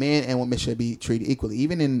 we men and women should be treated equally.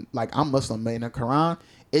 Even in like I'm Muslim, but in the Quran,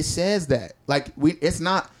 it says that like it's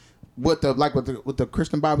not what the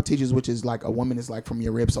Christian Bible teaches, which is like a woman is like from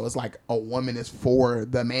your rib, so it's like a woman is for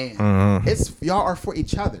the man. Mm-hmm. It's y'all are for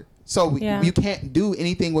each other, so you can't do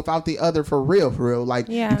anything without the other for real. Like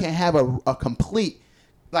you can't have a complete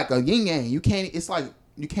like a yin yang. You can't. It's like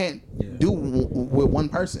you can't do with one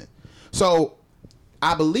person. So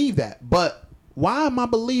I believe that, but why am I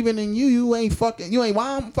believing in you? You ain't.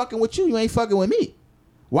 Why I'm fucking with you? You ain't fucking with me.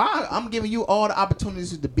 Why I'm giving you all the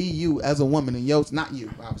opportunities to be you as a woman in your, not you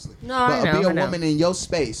obviously, but be a woman in your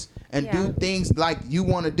space and do things like you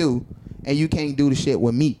want to do, and you can't do the shit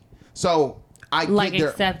with me. So I like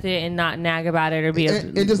accept it and not nag about it or be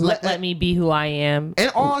and just let me be who I am in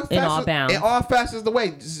all bounds. In all facets of the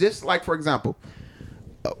way. Just like for example,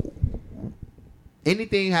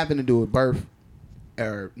 anything having to do with birth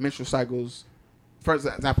or menstrual cycles. For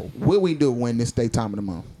example, what we do when it's daytime of the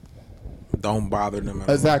month? Don't bother them.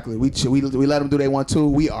 Exactly. We let them do they want to.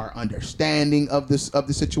 We are understanding of the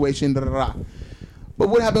situation. Da, da, da. But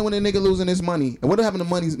what happened when a nigga losing his money? And what happened to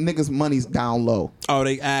niggas' money's down low? Oh,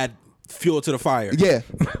 they add fuel to the fire. Yeah.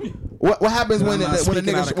 What happens when a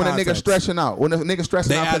nigga stressing out? When a nigga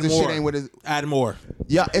stressing out because his shit ain't with his. Add more.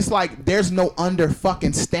 Yeah, it's like there's no under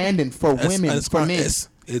fucking standing for women, for men.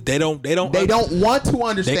 They don't want to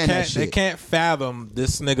understand that shit. They can't fathom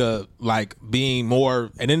this nigga like being more,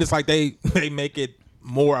 and then it's like they make it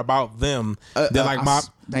more about them than like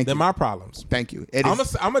my problems. Thank you. I'm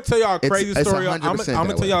gonna tell y'all a crazy story. I'm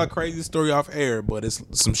gonna tell y'all a crazy story off air, but it's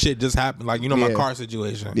some shit just happened. Like my car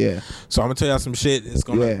situation. Yeah. So I'm gonna tell y'all some shit. It's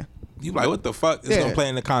gonna. Yeah. You like what the fuck? It's gonna play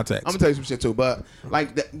in the context. I'm gonna tell you some shit too, but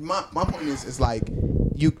like my point is like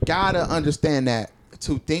you gotta understand that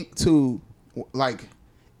to think to like.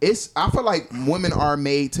 I feel like women are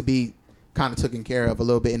made to be kind of taken care of a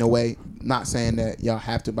little bit in a way. Not saying that y'all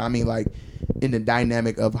have to, but I mean like in the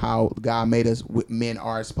dynamic of how God made us, men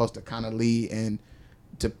are supposed to kind of lead and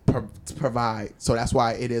to provide. So that's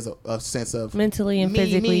why it is a sense of mentally and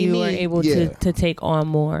physically you are able to take on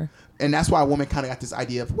more. And that's why women kind of got this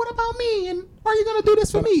idea of what about me and are you gonna do this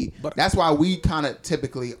for me? But that's why we kind of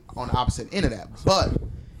typically on the opposite end of that. But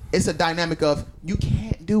it's a dynamic of you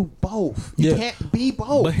can't do both. You can't be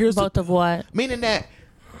both. But here's both of what? Meaning that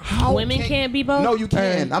women can't be both? No, you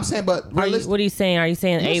can. I'm saying, but what are you saying? Are you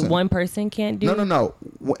saying one person can't do? No.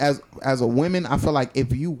 As a woman, I feel like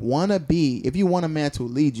if you want a man to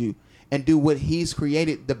lead you and do what he's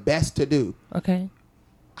created the best to do. Okay.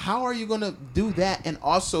 How are you gonna do that and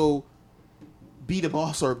also be the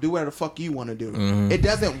boss or do whatever the fuck you want to do? Mm-hmm. It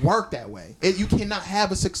doesn't work that way. You cannot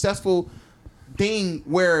have a successful thing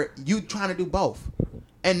where you trying to do both,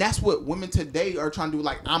 and that's what women today are trying to do.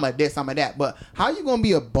 Like I'm a this, I'm a that, but how you gonna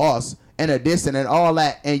be a boss and a this and all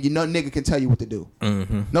that, and nigga can tell you what to do.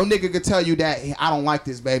 Mm-hmm. No nigga can tell you that hey, I don't like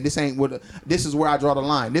this, babe. This ain't what. This is where I draw the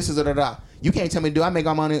line. This is da. You can't tell me do I make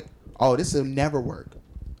all money? Oh, this will never work.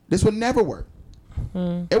 This would never work.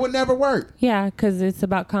 It would never work. Yeah, because it's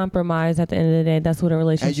about compromise. At the end of the day, that's what a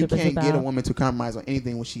relationship is about. And you can't get a woman to compromise on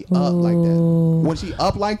anything when she up like that. When she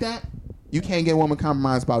up like that. You can't get a woman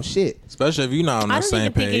compromised about shit. Especially if you're not on the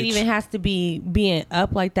same page. I don't think it even has to be being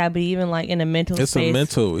up like that, but even like in a mental space. It's a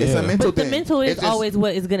mental thing. But the mental is always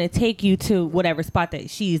what is going to take you to whatever spot that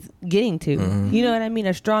she's getting to. Mm-hmm. You know what I mean?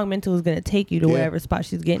 A strong mental is going to take you to whatever spot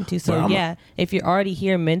she's getting to. So if you're already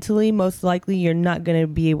here mentally, most likely you're not going to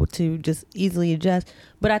be able to just easily adjust.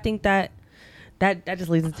 But I think that just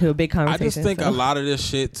leads into a big conversation. I just think a lot of this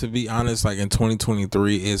shit, to be honest, like in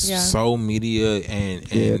 2023, is so media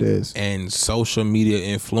and social media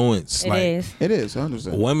influence. It is.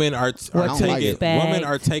 100%. Women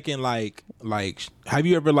are taking like. Have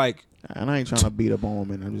you ever like And I ain't trying to beat up on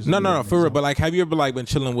women. I'm just No, for real. But like, have you ever like been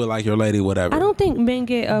chilling with like your lady, whatever? I don't think men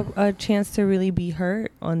get a chance to really be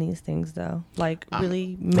hurt on these things though. Like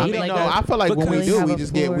really, maybe like. I feel like when we do, we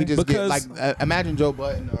just get like imagine Joe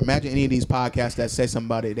Budden or imagine any of these podcasts that say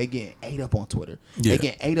somebody they get ate up on Twitter. Yeah. They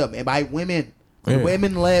get ate up and by women. Yeah.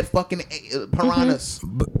 Women-led fucking piranhas.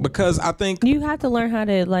 Because I think you have to learn how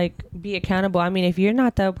to like be accountable. I mean, if you're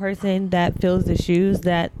not the person that fills the shoes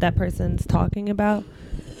that person's talking about,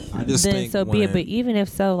 then so be it. But even if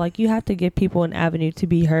so, like you have to give people an avenue to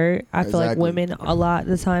be heard. I feel like women a lot of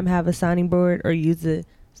the time have a sounding board or use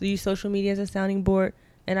social media as a sounding board,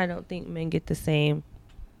 and I don't think men get the same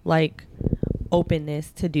like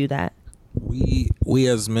openness to do that. We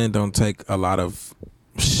as men don't take a lot of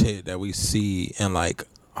shit that we see and like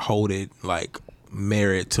hold it like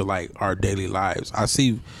merit to like our daily lives. I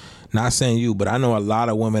see, not saying you, but I know a lot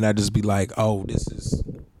of women that just be like, oh, this is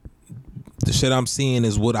the shit I'm seeing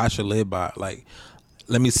is what I should live by. Like,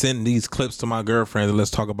 let me send these clips to my girlfriend and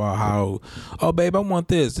let's talk about how, oh babe, I want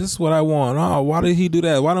this. This is what I want. Oh, why did he do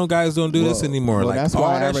that? Why don't guys do this anymore? Well, like that's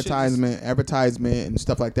why advertisement and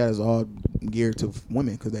stuff like that is all geared to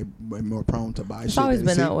women because they're more prone to buy shit. It's always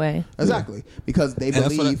been that way. Exactly. Because they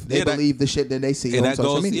believe the shit that they see on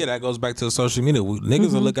social media. Yeah, that goes back to the social media.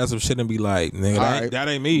 Niggas will look at some shit and be like, nigga, that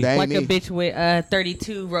ain't me. Like a bitch with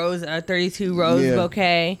 32 rose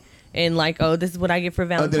bouquet. And like, oh, this is what I get for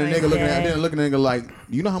Valentine's Day. Then a nigga like,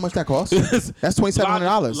 you know how much that costs? That's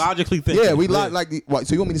 $2,700. Logically thinking. Yeah,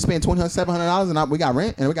 so you want me to spend $2,700 and we got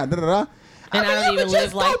rent and we got da-da-da? And I don't even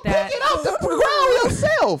live like that. Pick it off the ground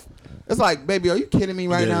yourself. It's like, baby, are you kidding me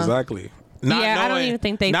right now? Exactly. I don't even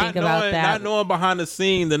think they think about that. Not knowing behind the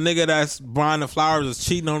scene, the nigga that's buying the flowers is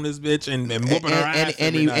cheating on this bitch and whooping her ass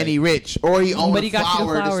and he rich or he owns a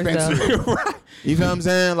flower dispensary. Right. You feel what I'm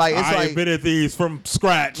saying? Like it's I invented these from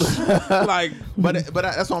scratch. Like, but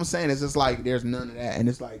that's what I'm saying. It's just like there's none of that, and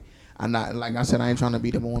it's like I'm not like I said. I ain't trying to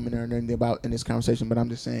beat up a woman or anything about in this conversation, but I'm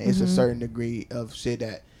just saying it's a certain degree of shit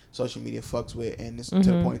that social media fucks with, and it's to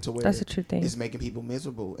the point to where that's a true thing. It's making people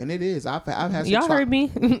miserable, and it is. I've had y'all heard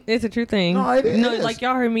me. It's a true thing. No, it is. No, like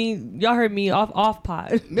y'all heard me off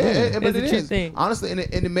pod. Yeah, but it's a true thing. Honestly, and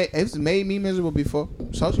it's made me miserable before.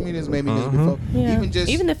 Social media has made me miserable before. Yeah.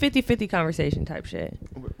 Even the 50-50 conversation type shit.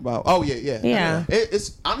 Wow. Oh yeah.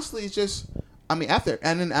 It's honestly, it's just. I mean, after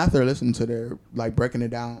listening to their like breaking it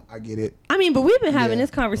down, I get it. I mean, but we've been having this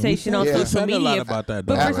conversation on social media. A lot about that,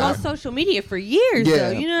 but on social media for years,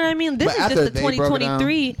 though. You know what I mean? This is just the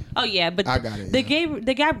 2023. Oh yeah, but I got it.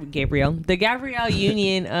 The Gabrielle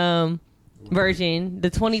Union version, the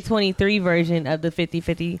 2023 version of the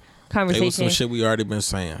 50-50 conversation. It was some shit we already been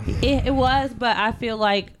saying. It was, but I feel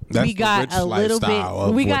like we got a little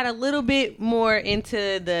bit. We got a little bit more into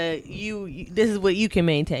the this is what you can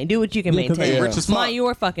maintain. Do what you can maintain. Mind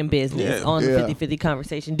your fucking business on the 50-50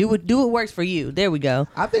 conversation. Do what works for you. There we go.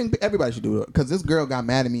 I think everybody should do it because this girl got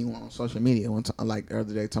mad at me on social media one time, like the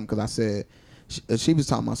other day, because I said. She was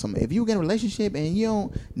talking about something. If you get in a relationship and you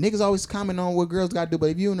don't, niggas always comment on what girls got to do. But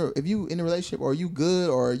if you in a relationship or you good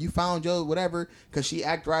or you found your whatever because she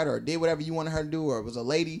act right or did whatever you wanted her to do or was a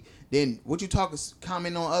lady, then what you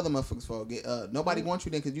comment on other motherfuckers for? Nobody wants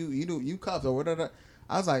you then because you cuffed or whatever.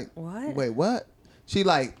 I was like, what? Wait, what? She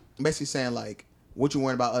like basically saying like, what you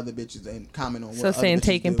worrying about other bitches and comment on what so saying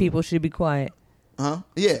taking people should be quiet. Huh?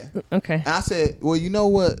 Yeah. Okay. And I said, well, you know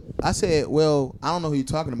what? I said, well, I don't know who you're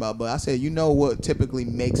talking about, but I said, you know what typically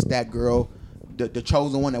makes that girl the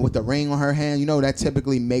chosen one that with the ring on her hand? You know that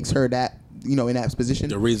typically makes her that, you know, in that position.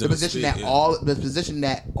 The position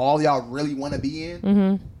that all y'all really want to be in.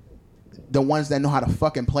 Mm-hmm. The ones that know how to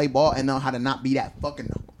fucking play ball and know how to not be that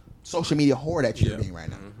fucking social media whore that you're being right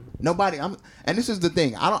now. Mm-hmm. Nobody. And this is the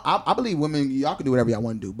thing. I believe women. Y'all can do whatever y'all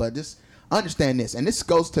want to do, but just understand this, and this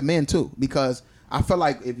goes to men too, because. I feel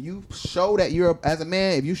like if you show that as a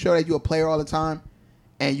man, if you show that you're a player all the time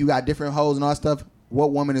and you got different hoes and all that stuff,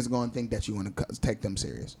 what woman is going to think that you want to take them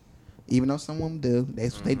serious? Even though some women do. They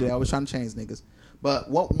do. They always trying to change niggas.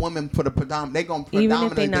 But what woman for the predominant, they going to predominantly.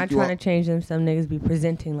 Even if they're not trying to change them, some niggas be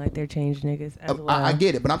presenting like they're changed niggas as well. I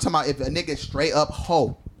get it. But I'm talking about if a nigga straight up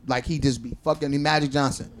hoe, like he just be fucking Magic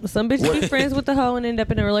Johnson. Some bitches be friends with the hoe and end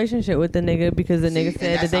up in a relationship with the nigga because the nigga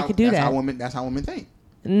said that they could do that. That's how women think.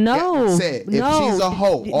 No, if she's a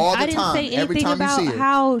hoe all the time, I didn't say every anything time about you see her,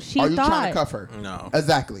 how she are you thought. trying to cuff her? No,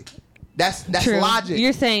 exactly. That's True. logic.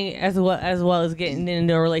 You're saying as well as getting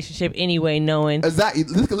into a relationship anyway, knowing exactly.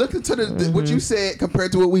 Look into what you said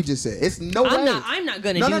compared to what we just said. It's no way. I'm not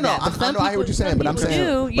gonna do that. No. I hear what you're saying, but I'm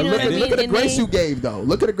saying. You know what I mean? Look at the grace you gave, though.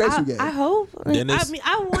 Look at the grace you gave. I hope.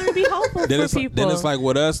 I want to be hopeful for people. Then it's like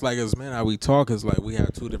with us, like as men, how we talk is like we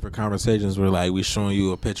have two different conversations where like we showing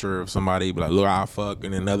you a picture of somebody, be like, look, I fuck,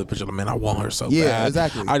 and then another picture, like, man, I want her so bad. Yeah,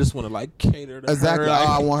 exactly. I just want to like cater to exactly. her. Like,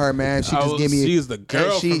 I want her, man. She just give me. She's the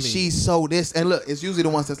girl. She's so this, and look, it's usually the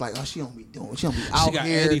ones that's like, oh, she don't be doing. She don't be out she got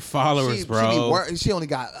here. 80 followers, bro. She only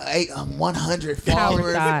got 100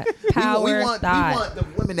 followers. We want the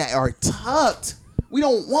women that are tucked. We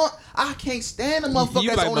don't want. I can't stand the motherfucker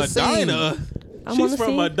that's like on the scene. She's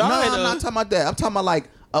from Medina. No, I'm not talking about that. I'm talking about like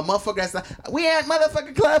a motherfucker that's like, we at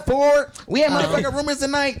motherfucking Club Ford. We at motherfucking Rumors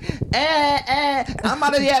tonight. I'm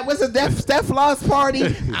out of here. What's the Steph Loss party?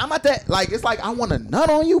 I'm at that. Like, it's like, I want to nut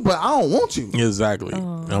on you, but I don't want you. Exactly. I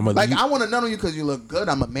want to nut on you because you look good.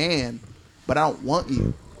 I'm a man, but I don't want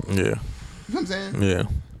you. Yeah. You know what I'm saying? Yeah.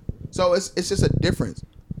 So it's just a difference.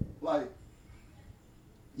 Like,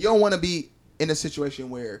 you don't want to be in a situation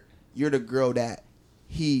where you're the girl that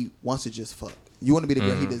he wants to just fuck. You want to be the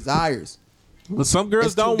girl he desires. But some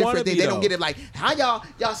girls don't want to be. They don't get it. Like, how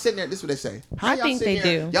y'all sitting there? This is what they say. How I y'all think they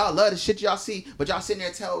there, do. Y'all love the shit y'all see, but y'all sitting there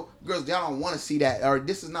and tell girls y'all don't want to see that, or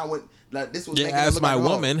this is not what. Like, this was making as look my like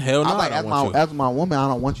woman, hell no, like, I don't want you. As my woman, I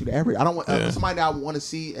don't want you to ever. I don't want somebody that I want to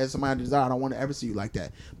see as somebody I desire. I don't want to ever see you like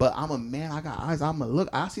that. But I'm a man. I got eyes. I'm a look.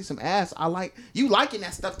 I see some ass. I like you liking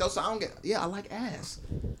that stuff though. So I don't get. Yeah, I like ass.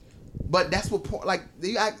 But that's what porn, like.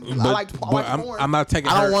 I like porn. I'm not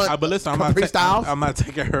taking her. I don't want but listen, I'm not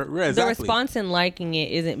taking her. Exactly. The response in liking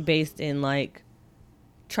it isn't based in like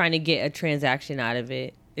trying to get a transaction out of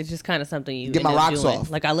it. It's just kind of something you get my rocks doing. off.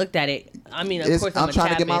 Like I looked at it. I mean, of course, I'm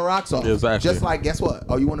trying to get my rocks off. Exactly. Just like, guess what?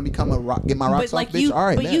 Oh, you want to become get my rocks like off, bitch? All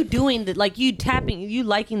right, but man. you doing the like you tapping, you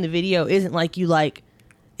liking the video isn't like you like.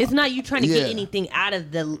 It's not you trying to get anything out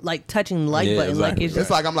of the like touching the like button. Exactly. Like it's It's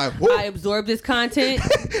like I'm like, whoa. I absorb this content.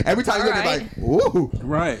 Every time you look at Right. like, whoa.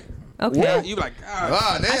 Right. Okay. Yeah, you like,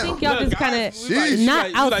 Ah, damn. I think y'all just kind of Sheesh. not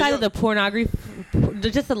You outside like, of the pornography,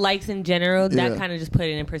 just the likes in general. Yeah. That kind of just put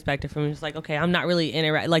it in perspective for me. Just like, okay, I'm not really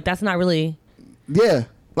like that's not really. Yeah.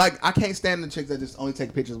 Like, I can't stand the chicks that just only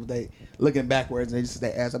take pictures with they looking backwards and they just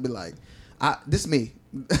their ass. I'll be like, this me.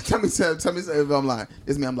 tell me if I'm lying.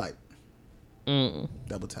 This me. I'm like,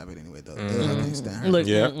 double tap it anyway though. I can't stand her. Look,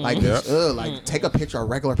 Yeah. Like, like take a picture, a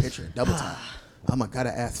regular picture, double tap. Oh my god,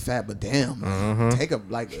 ass fat, but damn, take a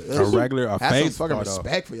regular have face some fucking photo.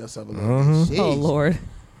 respect for yourself a little bit. oh Jeez. Lord.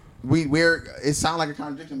 We're it sounds like a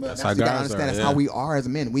contradiction, but That's that's how you gotta guys understand. are, That's yeah. how we are as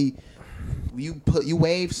men. You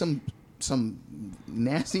wave some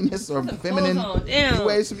nastiness or feminine. Damn. You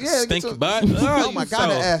wave some Stink butt. Oh my god,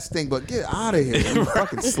 that ass stink. But get out of here, you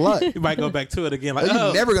fucking slut. You might go back to it again. Like,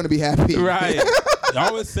 You're never gonna be happy. right.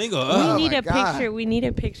 Always single. Oh We need my a God. picture. We need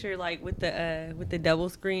a picture like with the double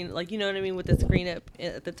screen, like you know what I mean, with the screen up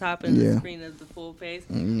at the top and the screen of the full face,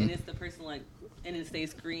 and it's the person like, and it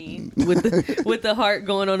stays green with the heart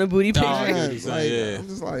going on a booty picture. Yeah. I'm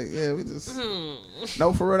just like, we just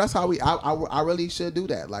no, for real. That's how I really should do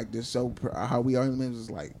that. Like, just show how we are. Just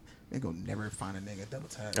like, they gonna never find a nigga double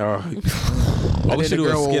tap. Oh, we should do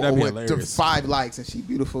a skit. That'd be went to hilarious. 5 likes and she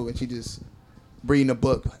beautiful and she just reading a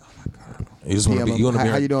book. Like, oh my god. You just want to be. You want to be.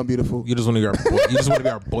 How you doing, beautiful? You just want to be our. You just want to be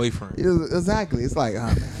our boyfriend. Exactly. It's like, oh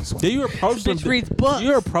man. Then you approach them. Bitch reads books.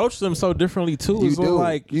 You approach them so differently too. You It's do.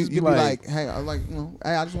 like You be like, hey, I like,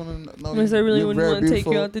 hey, I just want to know. Unless I really you're want very to take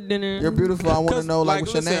you beautiful. out to dinner. You're beautiful. I want to know like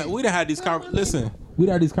what's your listen, name. We'd have had these we'd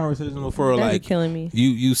had these conversations before. That'd be Like killing me.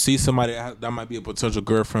 You see somebody that might be a potential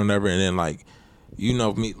girlfriend, or whatever, and then like. You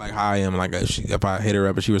know me, like how I am. Like if I hit her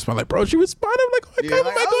up and she respond, like, bro, she responded. I'm like, oh my god,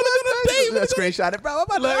 like, am I going to the date? Let's screenshot it,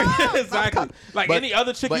 bro. Exactly. Like But- any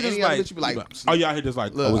other chick, but you just any other like, bitch, you be like, oh yeah, I hit just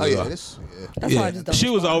like, Look, oh, yeah. this. Yeah. That's why I just don't. She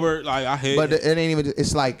was over. Like I hit. But it ain't even.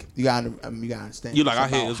 It's like you gotta understand. You like,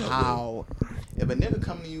 it's I hit, about it's over. how if a nigga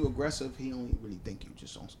come to you aggressive, he only really think you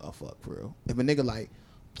just on a fuck for real. If a nigga like,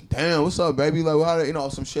 damn, what's up, baby? Like, how,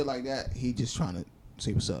 some shit like that. He just trying to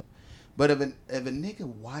see what's up. But if a nigga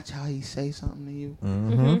watch how he say something to you,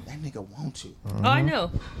 that nigga want you. Oh, I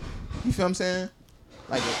know. You feel what I'm saying?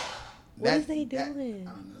 Like, What is they doing?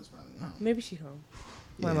 I don't know. It's probably, I don't know. Maybe she home.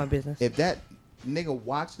 Mind my business. If that nigga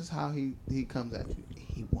watches how he comes at you,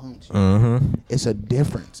 he wants you. It's a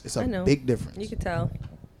difference. It's I a know. big difference. You could tell.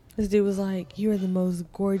 This dude was like, "You are the most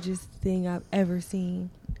gorgeous thing I've ever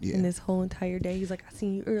seen in this whole entire day." He's like, "I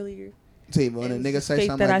seen you earlier." See, when a And nigga it's say fake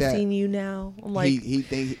something that like I that, seen you now. I'm like, he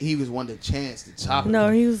think he was wanting the chance to chop it. no,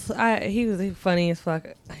 he was funny as fuck.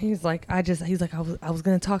 He's like, I was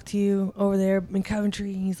gonna talk to you over there in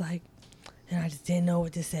Coventry. And he's like, and I just didn't know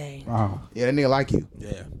what to say. Oh. Yeah, that nigga like you.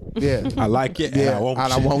 Yeah. Yeah. I like it. Yeah, And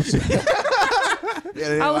I won't. you.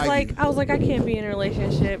 Yeah, I was like, I can't be in a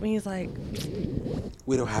relationship. And he's like,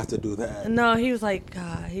 We don't have to do that. no, he was like,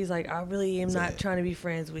 I really am not trying to be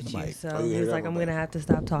friends with you. Like, So oh, you he hear was that like, I'm one? going to have to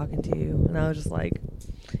stop talking to you. And I was just like,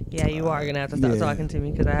 yeah, you are going to have to stop talking to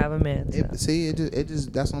me because I have a man. So. It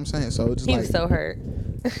just that's what I'm saying. So it just He like was so hurt.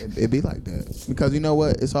 it be like that because you know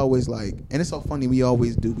what? It's always like, and it's so funny. We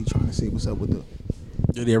always do be trying to see what's up with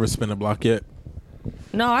the. Did he ever spin the block yet?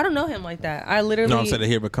 No, I don't know him like that. I literally. No, I'm saying that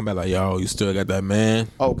he ever come back like, yo, you still got that man?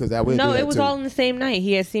 Oh, because that would. No, do that it was too. all in the same night.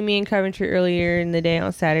 He had seen me in Coventry earlier in the day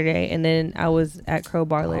on Saturday, and then I was at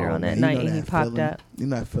Crowbar later on that man, night, you know and he that popped feeling. up. You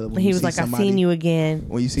know that feeling. He was like, "I seen you again."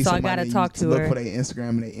 When you see so I somebody, gotta talk to look her. for their Instagram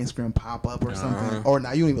and their Instagram pop up or something, or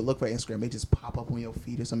now you don't even look for Instagram; they just pop up on your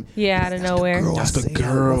feed or something. Yeah, out of nowhere. That's the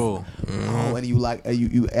girl. Oh, and you like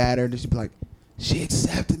you add her, and she be like, she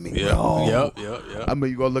accepted me. Yep. I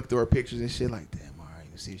mean, you go look through her pictures and shit like, damn, all right,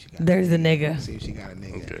 you see if she got. There's a nigga. See if she got a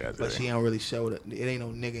nigga, Okay, but she don't really show it. It ain't no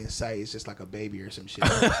nigga in sight. It's just like a baby or some shit. She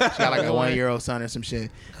got like a 1-year-old son or some shit.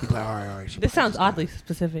 You be like, all right. This sounds oddly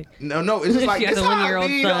specific. No, it's just like She has this a how I 1-year-old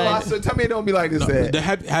be, son. So tell me it don't be like this.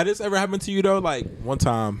 Had this ever happened to you though? Like one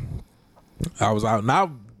time, I was out.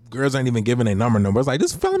 Now girls ain't even giving a number. It's like,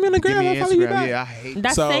 just follow me on the Give gram. me I'll follow you Instagram. back. Yeah, I hate.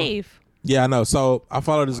 That's safe. Yeah, I know. So I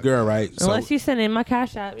follow this girl, right? So, Unless you send in my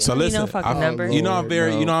Cash App. so you listen, know fucking number. you know I'm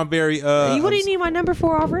very. What do you need my number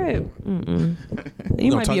for off rip?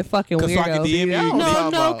 You might be a fucking So I can weirdo. DM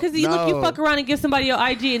you. No, because you No. fuck around and give somebody your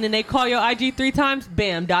IG and then they call your IG 3 times.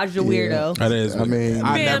 Bam, dodge the weirdo. That is. I mean,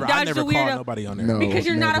 I Bam, never dodge called the weirdo. nobody on there. No. Because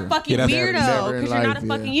you're not a Never. fucking Yeah, that's weirdo. never in Because you're not a life,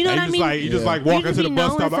 fucking. yeah. You know what I mean? You just like You walk just into the be bus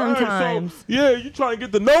knowing stop. Like, sometimes. hey, so you trying to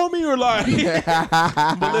get to know me or like?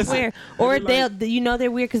 But listen, Weird. Or they'll,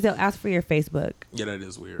 they're weird because they'll ask for your Facebook. yeah, that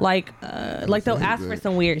is weird. Like they'll ask for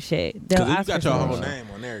some weird shit. They'll Because you ask got for your some whole shit. name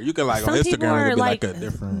on there. You can like Some on people Instagram, are it'll be like a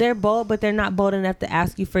different. they're bold, but they're not bold enough to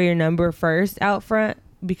ask you for your number first out front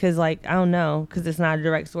because, like, I don't know, because it's not a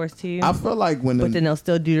direct source to you. I feel like when but then they'll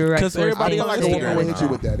still do direct 'Cause source. everybody things like to Instagram. your woman will number. hit you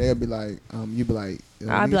with that. They'll be like, you be like,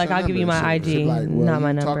 I'll be like, I'll give you my IG, not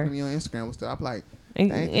my number. Talking to me on Instagram and stuff. I'm like,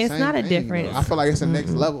 And that ain't the it's same not a thing, difference. though. I feel like it's the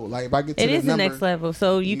next level. Like if I get to It the is the number, next level,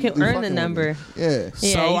 so you can you earn fucking the with number. me. Yeah. Yeah,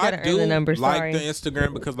 So you I gotta do earn the number. like Sorry. the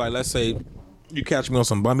Instagram because, like, let's say you catch me on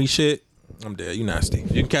some bummy shit, I'm dead. You nasty.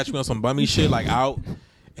 You can catch me on some bummy shit, like out,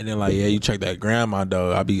 and then like, yeah, you check that grandma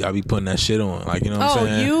though. I be putting that shit on, like, you know what I'm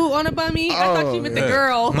saying? You on a bummy? I thought you meant the Yeah.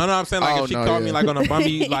 girl. No, I'm saying like Oh, if she no, called yeah. me like on a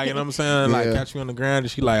bummy, like, you know what I'm saying, like Yeah. catch me on the ground, and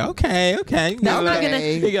she like, okay. You I'm got not a little- gonna.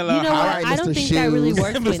 Hey, you got a You little know what? Alright, I don't Mr. think that really Shoes.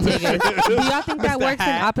 works with niggas. Do y'all think that works in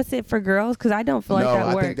opposite for girls? Because I don't feel like no, that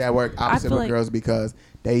I works. think that work I opposite feel with like- girls because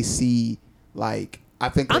they see like I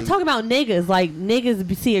think I'm talking about niggas. Like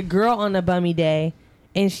niggas see a girl on a bummy day,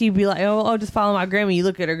 and she be like, "Oh, just follow my grandma." You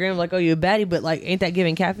look at her grandma like, "Oh, you a baddie," but like, ain't that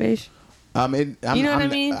giving catfish? You know what I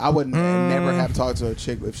mean? I would never have talked to a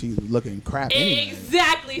chick if she was looking crap. Anyway.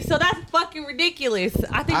 Exactly. So that's fucking ridiculous.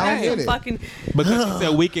 I think I don't that's get some it. fucking. Because she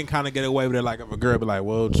said we can kind of get away with it, like if a girl be like,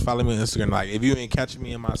 well, just follow me on Instagram, like if you ain't catching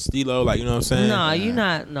me in my stilo, like, you know what I'm saying? No, you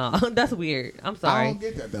not. No, that's weird. I'm I sorry. don't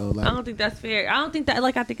get that though. Like, I don't think that's fair. I don't think that.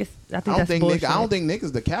 Like, I think that's think bullshit. I don't think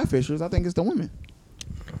niggas the catfishers. I think it's the women.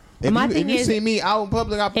 If My you, thing if you is, see me out in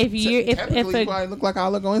public, I if technically a- probably look like I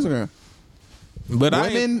look on Instagram. But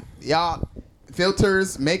Women, y'all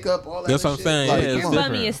filters, makeup, all that. That's what I'm shit. saying, Like, yeah, come it's your on.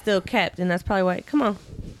 different. bummy is still kept, and that's probably why. Come on.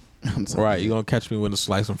 I'm sorry. right, you gonna catch me with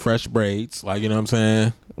some fresh braids, like, you know what I'm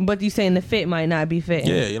saying? But you saying the fit might not be fitting.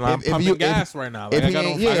 Yeah, you know, I'm If pumping you- gas right now. Like, If I he got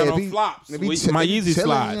ain't- on, yeah, I got if on he- flops, if he my if he Yeezy chilling,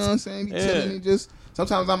 slides. You know what I'm saying? He Yeah. chilling. He just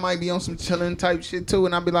sometimes I might be on some chilling type shit too,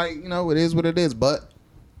 and I'll be like, you know, it is what it is. But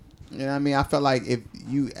you know what I mean? I felt like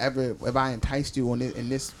if I enticed you in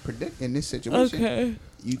this situation,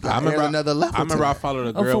 you got another level. I remember I to that. followed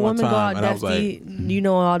a Oh, girl for one women go out time, and I was dusty, like, you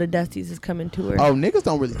know all the dusties is coming to her. Oh, niggas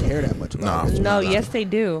don't really care that much about it. No, yes they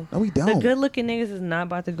do. No, we The don't. good looking niggas is not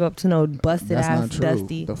about to go up to no busted That's ass not true.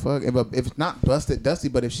 dusty. The fuck? If it's not busted dusty,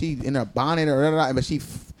 but if she in her bonnet or but she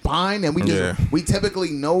fine, and we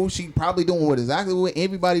typically know she probably doing exactly what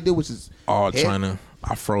everybody do, which is oh, China.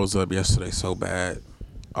 I froze up yesterday so bad.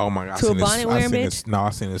 Oh my god! To a bonnet wearing bitch? I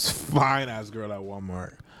seen this fine ass girl at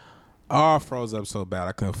Walmart. Oh, I froze up so bad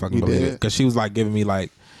I couldn't fucking believe it because she was like giving me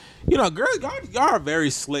like, you know, girl, y'all are very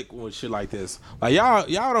slick with shit like this. Like y'all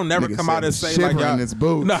don't never Nigga come out and said say like shivering y'all. in its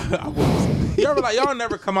boots. No, y'all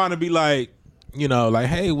never come out and be like, you know, like,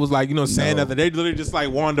 hey, was like, you know, saying nothing. They literally just like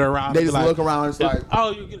wander around. They just like, look around. It's like,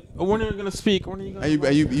 oh, when are you gonna speak? When are you gonna?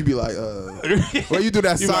 And you be like, well, you do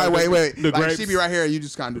that sideways. Wait, the like grapes. she be right here, and you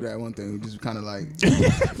just kind of do that one thing. You just kind of like,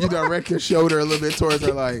 you direct your shoulder a little bit towards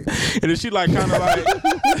her, like, and then she like kind of like,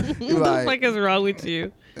 you What the fuck is wrong with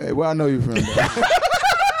you? Hey, where I know you from?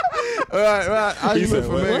 Right. You look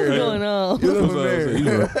familiar. What's going on? You look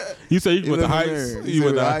familiar. You say you went to Heights? You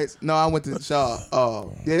went to Heights? No, I went to Shaw.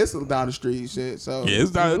 Oh, yeah, it's down the street, shit. So yeah,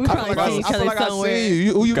 it's down. We probably see each other somewhere.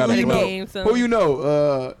 Who you know? Who you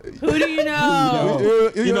know? Who do you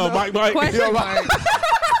know? You know Mike. Question You know mark.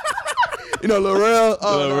 You know Laurel?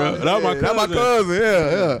 Oh, Laurel. no, That was my cousin.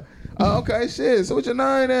 Yeah. Oh, okay, shit. So what's your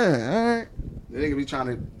name then? All right. They could be trying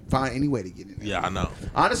to find any way to get in there. Yeah, I know.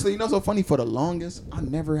 Honestly, you know, so funny. For the longest, I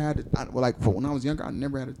never had to. For when I was younger, I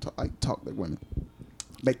never had to talk like women.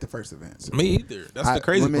 Make the first advance. Me either. That's the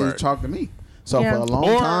crazy women part. Talk to me. So Yeah. for a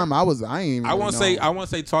long time, I ain't. I won't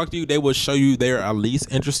say talk to you. They will show you they're at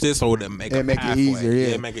least interested, so it make it easier.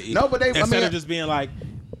 Yeah, make it easier. No, but they instead of just being like.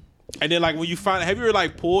 And then like when you find, have you ever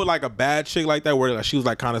like pulled like a bad chick like that where like she was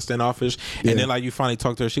like kind of standoffish, and then like you finally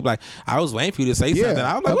talk to her, she be like, I was waiting for you to say something.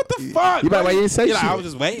 I was like, what the fuck? You like, why you didn't say shit? I was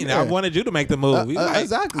just waiting. I wanted you to make the move. Like,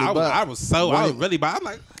 exactly. I was really, but I'm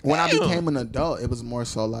like, when I became an adult, it was more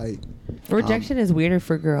so like Rejection is weirder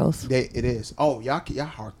for girls. it is. Oh, y'all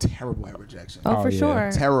are terrible at rejection. Oh, for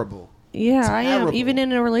sure. Terrible. Yeah, Terrible. I am. Even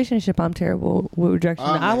in a relationship, I'm terrible with rejection.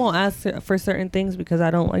 I won't ask for certain things because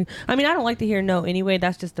I don't like. I mean, I don't like to hear no anyway.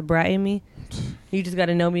 That's just the brat in me. You just got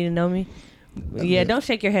to know me to know me. Yeah, don't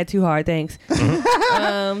shake your head too hard. Thanks. So,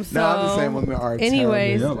 No, I'm just saying women are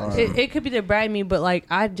anyways, terrible. it could be the brat in me, but like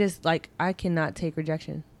I just like I cannot take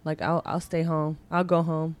rejection. Like I'll stay home. I'll go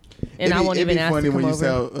home, and I won't even ask to come over. It'd be funny when you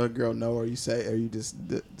tell a girl no, or you just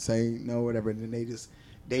say no, whatever, and then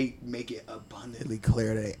they make it abundantly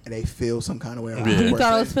clear that they feel some kind of way. You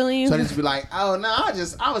thought I was feeling you? So they just be like, oh no,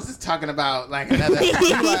 I was just talking about like another.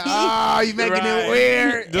 You're like, oh, you making it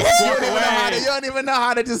weird. You don't even know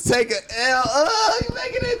how to just take it. You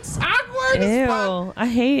making it awkward. Ew, I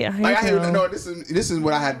hate. Like no, this is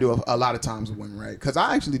what I had to do a lot of times with women, right? Because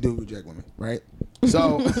I actually do reject women, right?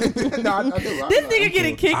 So no, I do. This nigga get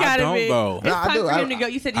a kick out of it. It's time for him to go.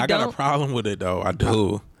 You said you don't. I got a problem with it though. I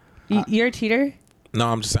do. You're a cheater? No,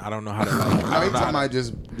 I'm just. I don't know how to. Like, I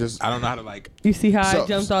don't know how to like. You see how I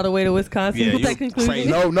jumped all the way to Wisconsin with that conclusion? Crazy.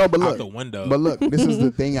 No, but look. Out the window. But look, this is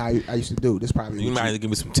the thing I used to do. This probably you might give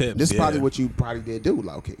me some tips. This is probably what you probably did do.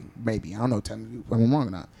 Like, okay, maybe I don't know. Tell me if I'm wrong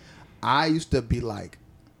or not. I used to be like,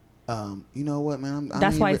 you know what, man?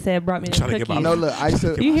 That's why I said brought me them cookies. No, look, I used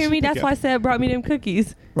to. You hear me? That's why I said brought me them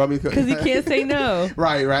cookies. Because you can't say no.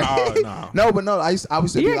 Right. Oh, no. No, but no, I used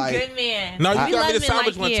to You're be like. You're a good man. No, you got me the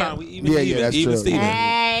sandwich one time. We even that's true. Steven.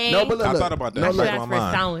 Hey. No, but look, I thought about that. I should ask for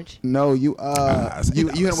a sandwich. No, you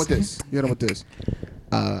hit him with this. You hit him with this.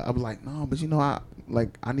 I was like, no, but you know,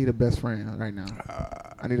 I need a best friend right now.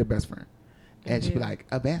 I need a best friend. And she'd be like,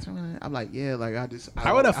 a best friend? I'm like, yeah, like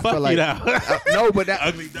I would have fucked you now. No, but that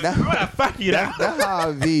ugly. I would have fucked you now. That's how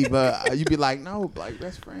I be. But you'd be like, no, like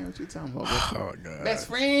best friend. What you talking about? Oh god. Best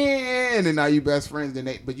friend. And now you best friends. Then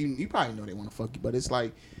but you probably know they want to fuck you. But it's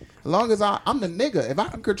like, as long as I'm the nigga, if I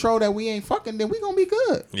can control that we ain't fucking, then we gonna be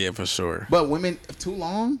good. Yeah, for sure. But women, too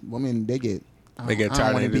long, they get. They get tired. I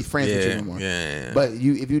don't want to be friends with you anymore. Yeah. But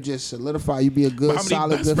if you just solidify, you be a good,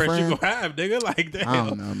 solid, good friend. You gonna have, nigga? Like, damn. I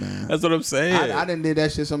don't know, man. That's what I'm saying. I done did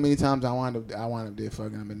that shit so many times. I wound up did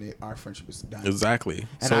fucking them, and our friendship is done. Exactly.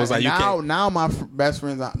 And so it's like now my best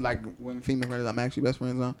friends, like when female friends, I'm actually best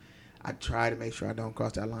friends on. I try to make sure I don't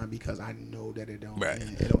cross that line because I know that it don't. Right.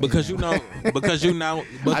 It don't because you know. I try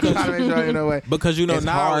to make sure you know what. Because you know it's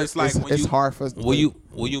now hard, it's like it's hard for us. Will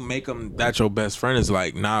you make them that your best friend is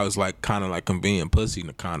like now it's like kind of like convenient pussy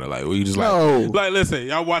kind of like where you just like listen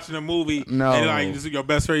y'all watching a movie and like just your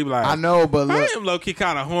best friend you be like I know but look, I am low key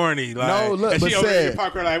kind of horny like no look and but she over here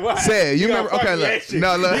parker like what said you remember okay look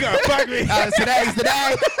no look you gonna fuck me today's the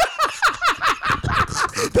day.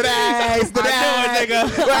 Today's the day. I know it, nigga.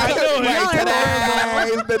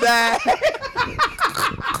 Today's the day.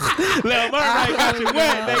 Lil Mermaid got you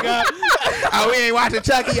wet, nigga. Oh, we ain't watching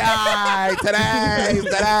Chucky. Today's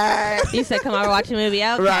the day. You said come over watch a movie.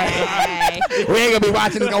 Okay. Right. We ain't gonna be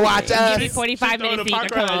watching. It's gonna watch us. Give me 45 minutes so you can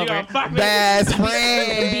come over. Best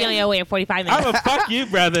friend. Be on your way in 45 minutes. I'm gonna fuck you,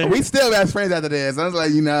 brother. We still best friends after this. I was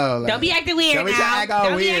like, you know. Like, don't be acting weird now.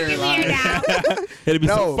 Don't be acting weird now. It'll be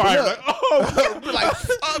some fire. Like, like,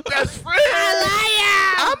 fuck best friend. I love you.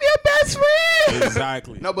 I'm your best friend.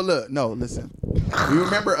 Exactly. No, but look, listen. You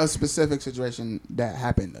remember a specific situation that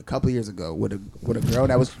happened a couple years ago with a girl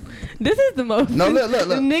that was. This is the most. No, look.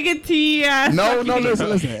 Nigga T ass. No,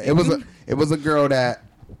 listen. It was a girl that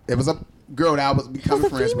I was becoming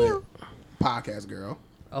friends with. female. Podcast girl.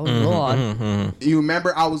 Oh Lord. You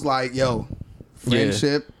remember I was like, yo,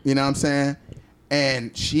 friendship, you know what I'm saying?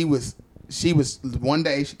 And she was one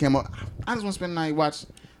day she came up, I just want to spend the night let's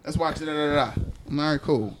watch it. I'm like, all right,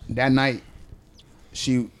 cool. That night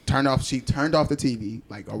she turned off the TV,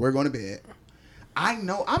 like, oh, we're going to bed. I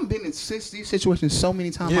know I've been in these situations so many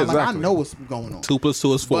times. Yeah, exactly. Like, I know what's going on. 2 + 2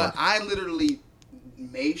 is 4. But I literally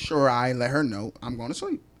made sure I let her know I'm going to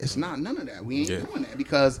sleep. It's not none of that. We ain't doing that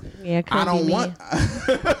because I don't want.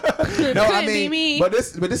 No, I mean, me. but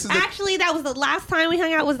this is Actually, that was the last time we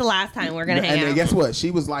hung out. Was the last time we're gonna hang out. And guess what? She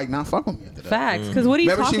was like, "Nah, fuck with me." After that. Facts. Because what are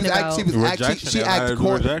you talking about?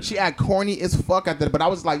 She act corny as fuck after that. But I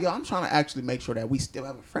was like, "Yo, I'm trying to actually make sure that we still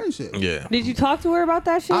have a friendship." Yeah. Did you talk to her about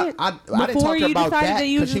that shit? I didn't talk to her about that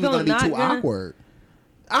because she was gonna be too awkward.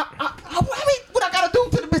 I mean, what I gotta do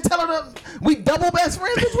to the bitch? Tell her we double best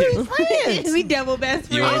friends, bitch. We friends. We double best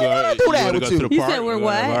friends. I don't want to do that with you. You said we're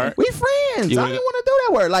what? We friends. I don't want to do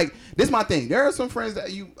that word. Like, this is my thing. There are some friends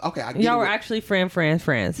that y'all were actually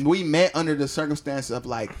friends. We met under the circumstances of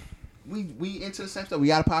like, we into the same stuff. We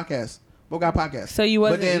got a podcast. We got a podcast. So you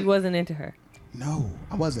wasn't into her? No,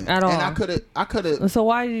 I wasn't at all. And I could have. So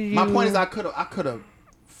why did you? My point is, I could have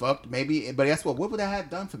fucked maybe, but guess what? What would that have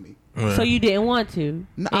done for me? So you didn't want to?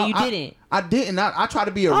 No, and you didn't. I didn't. I try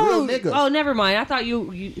to be a real nigga. Oh, never mind. I thought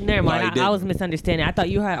you never mind. I was misunderstanding. I thought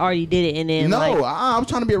you had already did it, and then no, I was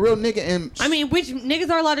trying to be a real nigga. And I mean, which niggas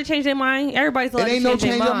are allowed to change their mind. Everybody's allowed to change their mind. It ain't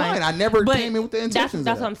no change of mind. I never came in with the intentions.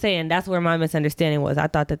 That's what I'm saying. That's where my misunderstanding was. I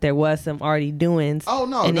thought that there was some already doings. Oh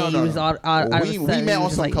no, and no. We met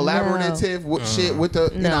on some collaborative shit with the.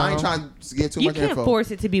 You know, I ain't trying to get too much info. You can't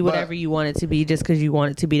force it to be whatever you want it to be just because you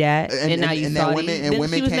want it to be that. And now you saw it. Then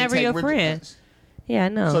she was never your friend. Yeah, I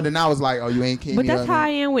know. So then I was like, oh, you ain't kidding me. But that's how I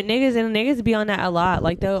am with niggas, and niggas be on that a lot.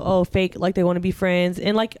 Like, they'll fake, like they want to be friends.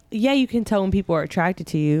 And like, yeah, you can tell when people are attracted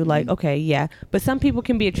to you. Like, okay, yeah. But some people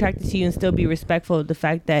can be attracted to you and still be respectful of the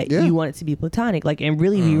fact that you want it to be platonic. Like, and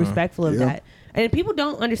really be respectful of that. And people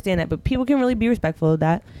don't understand that, but people can really be respectful of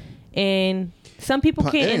that. And some people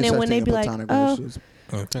can't. And then when they be like, oh.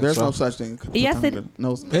 There's no such thing. Yes, it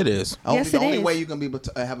is. The only way you can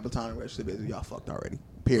have a platonic relationship is if y'all fucked already.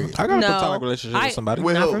 Period. I got a platonic relationship with somebody.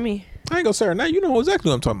 Not for me. I ain't gonna say her now. You know exactly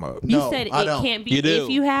what I'm talking about. You said it can't be if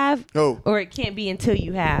you have, or it can't be until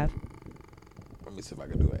you have. Let me see if I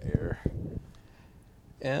can do an error.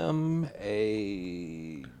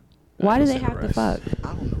 M-A. Why do they have to fuck?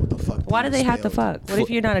 I don't know what the fuck. Why do they have to fuck? What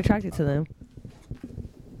if you're not attracted to them?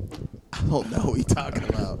 I don't know what you're talking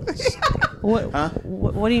about. What? Huh?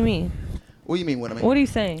 What do you mean? What do you mean? What I mean? What are you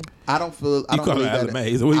saying? I don't believe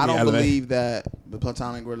that the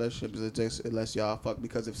platonic relationship is just unless y'all fuck,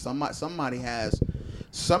 because if somebody has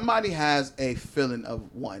a feeling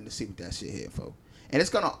of wanting to see what that shit here for, and it's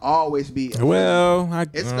gonna always be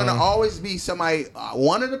gonna always be somebody,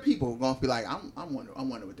 one of the people gonna be like, I'm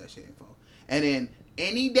wondering what that shit here for, and then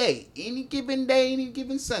any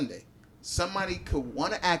given Sunday, somebody could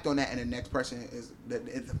want to act on that, and the next person is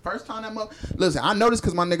the first time I'm up. Listen, I know this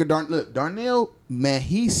because my nigga Darnell, man,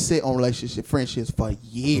 he sit on friendships for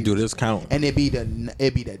years. Do this count? And it be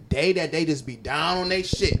the day that they just be down on their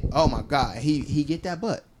shit. Oh my God, he get that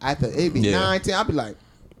butt after it be 9, 10. I'll be like,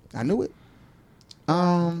 I knew it.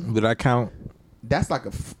 Did I count? That's like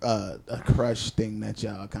a crush thing that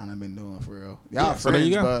y'all kind of been doing for real. Y'all friends, so there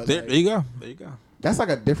you go. But there you go. There you go. That's like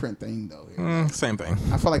a different thing, though. Same thing.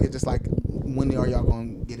 I feel like it's just like, when are y'all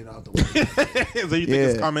gonna get it out the way? So you think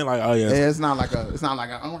it's coming? Like, oh yeah. It's not like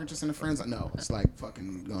I'm interested in friends. No, it's like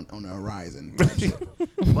fucking on the horizon.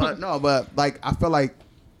 but like I feel like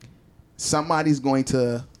somebody's going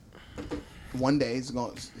to one day. It's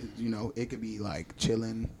going, it could be like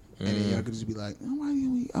chilling, and then y'all could just be like,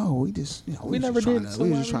 we just never did.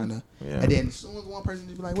 We were just trying to. Yeah. And then as soon as one person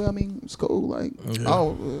just be like, well, I mean, it's cool. Like,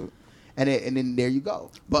 and then there you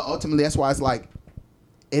go. But ultimately, that's why it's like,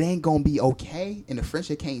 it ain't gonna be okay, and the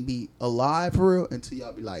friendship can't be alive for real until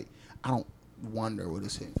y'all be like, I don't wonder what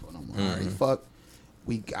it's hitting for no more. Already fuck.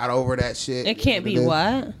 We got over that shit. It can't be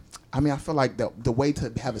what? I mean, I feel like the way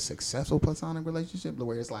to have a successful platonic relationship, the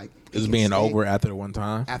way it's like, it's being over after the one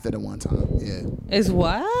time. After the one time, yeah. Is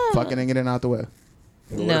what? Fucking and getting out the way.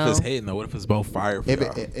 What if it's hitting though? What if it's both fire?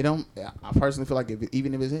 It don't. I personally feel like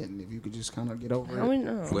even if it's hitting, if you could just kind of get over it.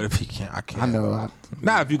 Know. What if you can't? I can't. I know.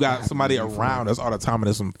 Not if you got somebody around that's all the time and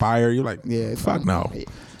there's some fire. You're like, fuck no.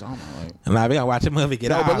 And like, we gotta watch a movie.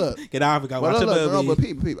 Get off. Get off. We gotta watch a movie. But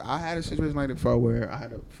people, I had a situation like that before where I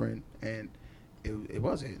had a friend and it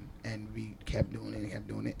was hitting. and we kept doing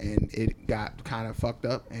it, and it got kind of fucked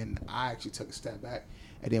up, and I actually took a step back.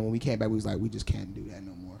 And then when we came back, we was like, we just can't do that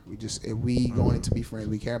no more. If we going to be friends,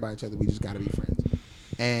 we care about each other, we just got to be friends.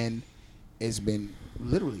 And it's been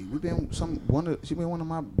literally, she's been one of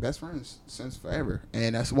my best friends since forever.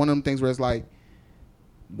 And that's one of them things where it's like,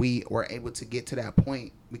 we were able to get to that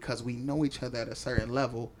point because we know each other at a certain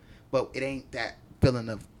level, but it ain't that feeling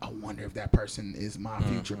of, I wonder if that person is my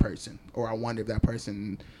future person, or I wonder if that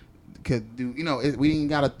person could do, we ain't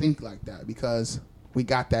got to think like that because we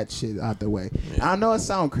got that shit out the way. Yeah. I know it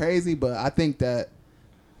sounds crazy, but I think that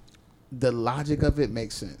the logic of it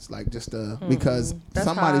makes sense. Like just because that's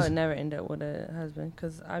how I would never end up with a husband,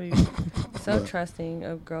 because I be so trusting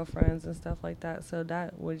of girlfriends and stuff like that. So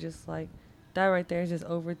that would just like, that right there is just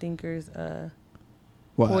overthinkers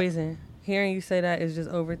poison. Hearing you say that is just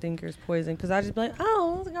overthinkers poison, because I just be like,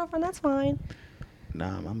 oh, it's a girlfriend, that's fine.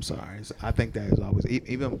 Nah, I'm sorry. I think that is always,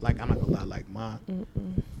 even like, I'm not gonna lie, like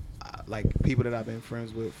like people that I've been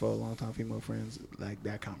friends with for a long time, female friends, like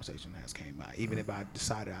that conversation has came by. Even if I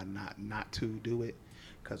decided not to do it,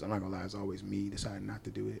 because I'm not gonna lie, it's always me deciding not to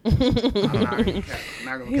do it. I'm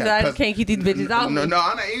not gonna cap. I just can't keep these bitches off me. No,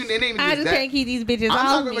 I'm not even. It ain't even I just can't keep these bitches off me.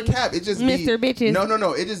 I'm not gonna cap. It just Mr. Bitches.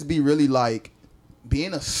 No. It just be really like,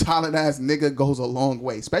 being a solid ass nigga goes a long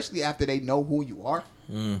way, especially after they know who you are.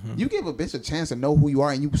 Mm-hmm. You give a bitch a chance to know who you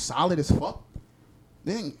are, and you solid as fuck.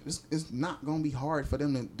 Then it's not gonna be hard for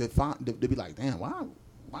them to be like, damn,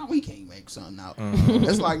 why we can't make something out? Mm-hmm.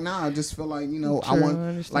 It's like, nah, I just feel like,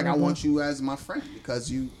 I want you as my friend,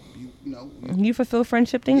 because you fulfill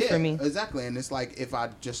friendship things for me. Exactly. And it's like, if I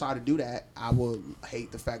just try to do that, I will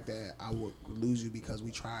hate the fact that I will lose you because we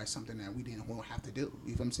tried something that we won't have to do.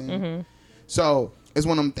 You know what I'm saying? Mm-hmm. So it's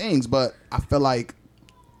one of them things, but I feel like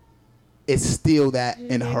it's still that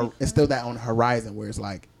it's still that on the horizon, where it's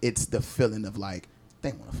like, it's the feeling of like,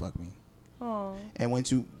 they want to fuck me. Aww. And when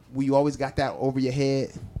you always got that over your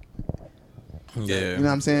head. Yeah. You know what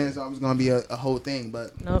I'm saying? It's always going to be a whole thing,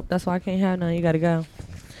 but. Nope, that's why I can't have none. You got to go.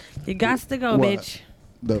 You got to go, what?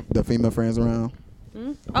 Bitch. The female friends around?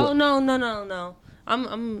 Hmm? Oh, no.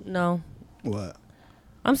 I'm no. What?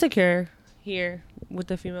 I'm secure here with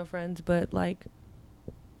the female friends, but like,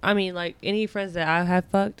 I mean, like, any friends that I have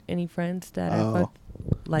fucked, any friends that I fucked,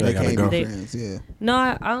 like, they can't be friends, yeah. No,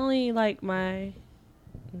 I only like my.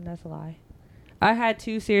 That's a lie. I had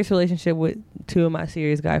 2 serious relationships with 2 of my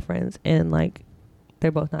serious guy friends, and like, they're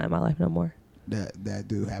both not in my life no more. That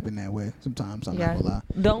do happen that way sometimes. I'm not gonna lie.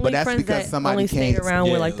 The only friends that only stayed around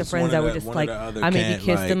were like the friends that were just like, I maybe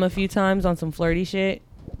kissed them a few times on some flirty shit.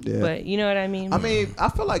 Yeah. But you know what I mean? I mean, I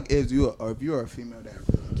feel like if you're a female that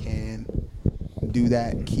really can do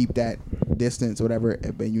that, keep that distance or whatever,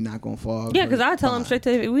 but you're not gonna fall. Yeah, because I tell them straight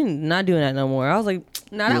to, we not doing that no more. I was like,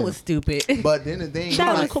 nah, that was stupid. But then the thing, come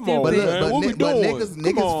on, but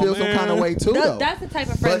niggas feel some kind of way too, though. That's the type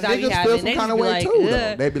of friends I be having. Feel some kind of way too,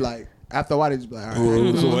 though. They be like, after a while, they just be like, all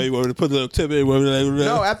right. So why you want to put the tip in?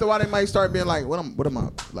 No, after a while, they might start being like, what am I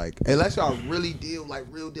like? Unless y'all really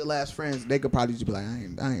real deal ass friends, they could probably just be like,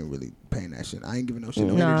 I ain't really paying that shit. I ain't giving no shit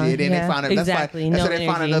no energy. And then they find they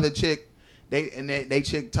find another chick. They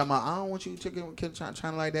chick talking about, I don't want you chicken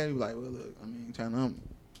trying like that. You be like, well, look, I mean,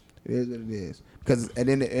 it is what it is. Because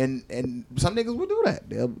and some niggas will do that.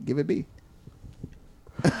 They'll give it B.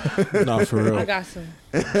 No, for real. I got some.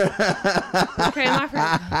 Okay, my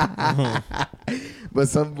friend. But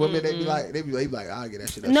some women, they be like, I'll get that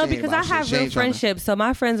shit up. No, because I have real friendships. So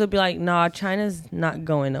my friends will be like, nah, China's not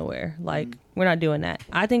going nowhere. Like, we're not doing that.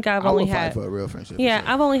 I think I would fight for a real friendship. Yeah,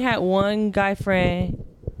 I've only had one guy friend.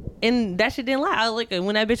 And that shit didn't lie. I was like,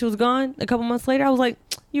 when that bitch was gone, a couple months later, I was like,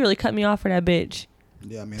 you really cut me off for that bitch.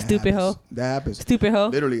 Yeah, I mean, stupid hoe. That happens. Stupid hoe.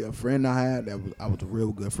 Literally, a friend I had I was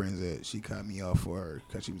real good friends with. She cut me off for her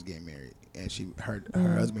because she was getting married, and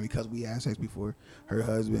her husband, because we had sex before, her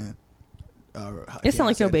husband. It sounds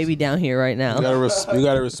like your baby down here right now. You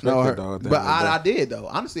gotta respect her, dog. But I did though.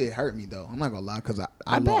 Honestly, it hurt me though. I'm not gonna lie, because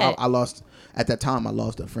I lost at that time. I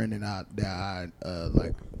lost a friend that I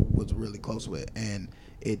like was really close with, and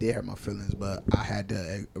it did hurt my feelings. But I had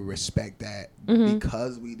to respect that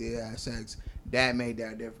because we did have sex. That made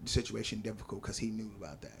that situation difficult because he knew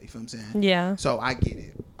about that. You feel what I'm saying? Yeah. So I get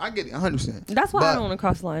it 100%. That's why I don't want to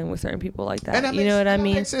cross the line with certain people like that. You know what I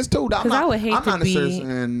mean? That makes sense too. Because I would hate to be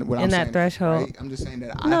in that threshold. Right? I'm just saying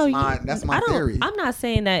that that's my theory. I'm not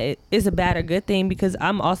saying that it's a bad or good thing, because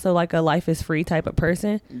I'm also like a life is free type of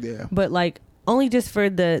person. Yeah. But like, only just for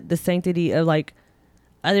the sanctity of like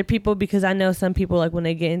other people, because I know some people, like when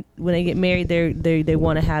they get married, they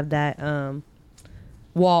want to have that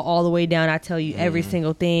wall all the way down. I tell you every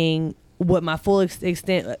single thing what my full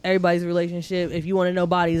extent, everybody's relationship. If you want to know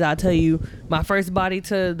bodies, I'll tell you my first body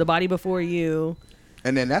to the body before you.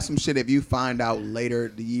 And then that's some shit. If you find out later,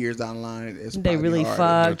 the years down the line, it's They really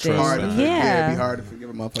fucked. Hard to forget. Yeah, It'd be hard to forgive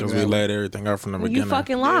a motherfucker. Because we laid everything out from the beginning. You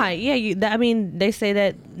fucking lie. Yeah. I mean, they say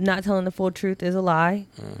that not telling the full truth is a lie.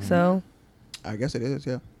 Mm-hmm. So, I guess it is.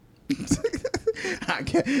 Yeah. I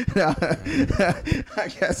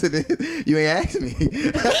guess it is. You ain't asked me.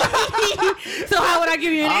 so how would I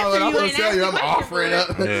give you an answer? I'm gonna tell you. I'm offering up.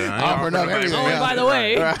 Offering up everything. Oh, and by the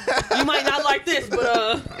way, you might not like this,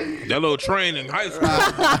 but that little train in high school.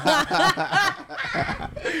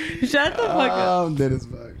 Shut the fuck up. I'm dead as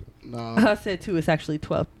fuck. No. I said 2. It's actually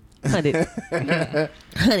 1,200.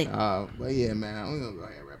 But yeah, man, we're gonna go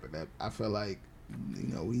ahead and wrap it up. I feel like,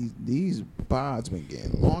 these pods been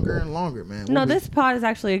getting longer and longer, man. No, this pod is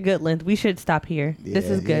actually a good length. We should stop here. Yeah, this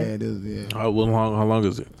is good. Yeah, it is. Yeah. How long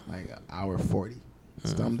is it? Like an hour 40.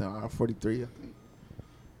 Something hour 43, I think.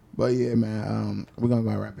 But yeah, man, we're gonna go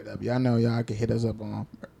and wrap it up. Y'all know y'all can hit us up on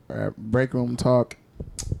Breakroom Talk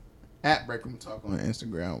at Breakroom Talk on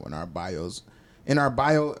Instagram when our bios. In our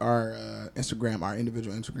bio, our Instagram, our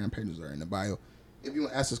individual Instagram pages are in the bio. If you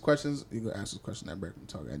want to ask us questions, you can ask us questions at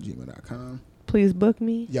breakroomtalk@gmail.com. Please book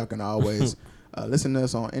me. Y'all can always listen to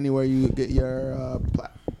us on anywhere you get your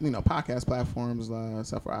podcast platforms,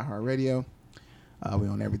 except for iHeartRadio. We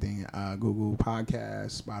on everything: Google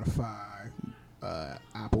Podcasts, Spotify,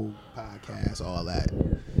 Apple Podcasts, all that.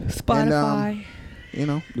 Spotify.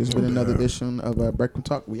 And, this has been another edition of Breakroom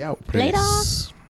Talk. We out. Later. Peace.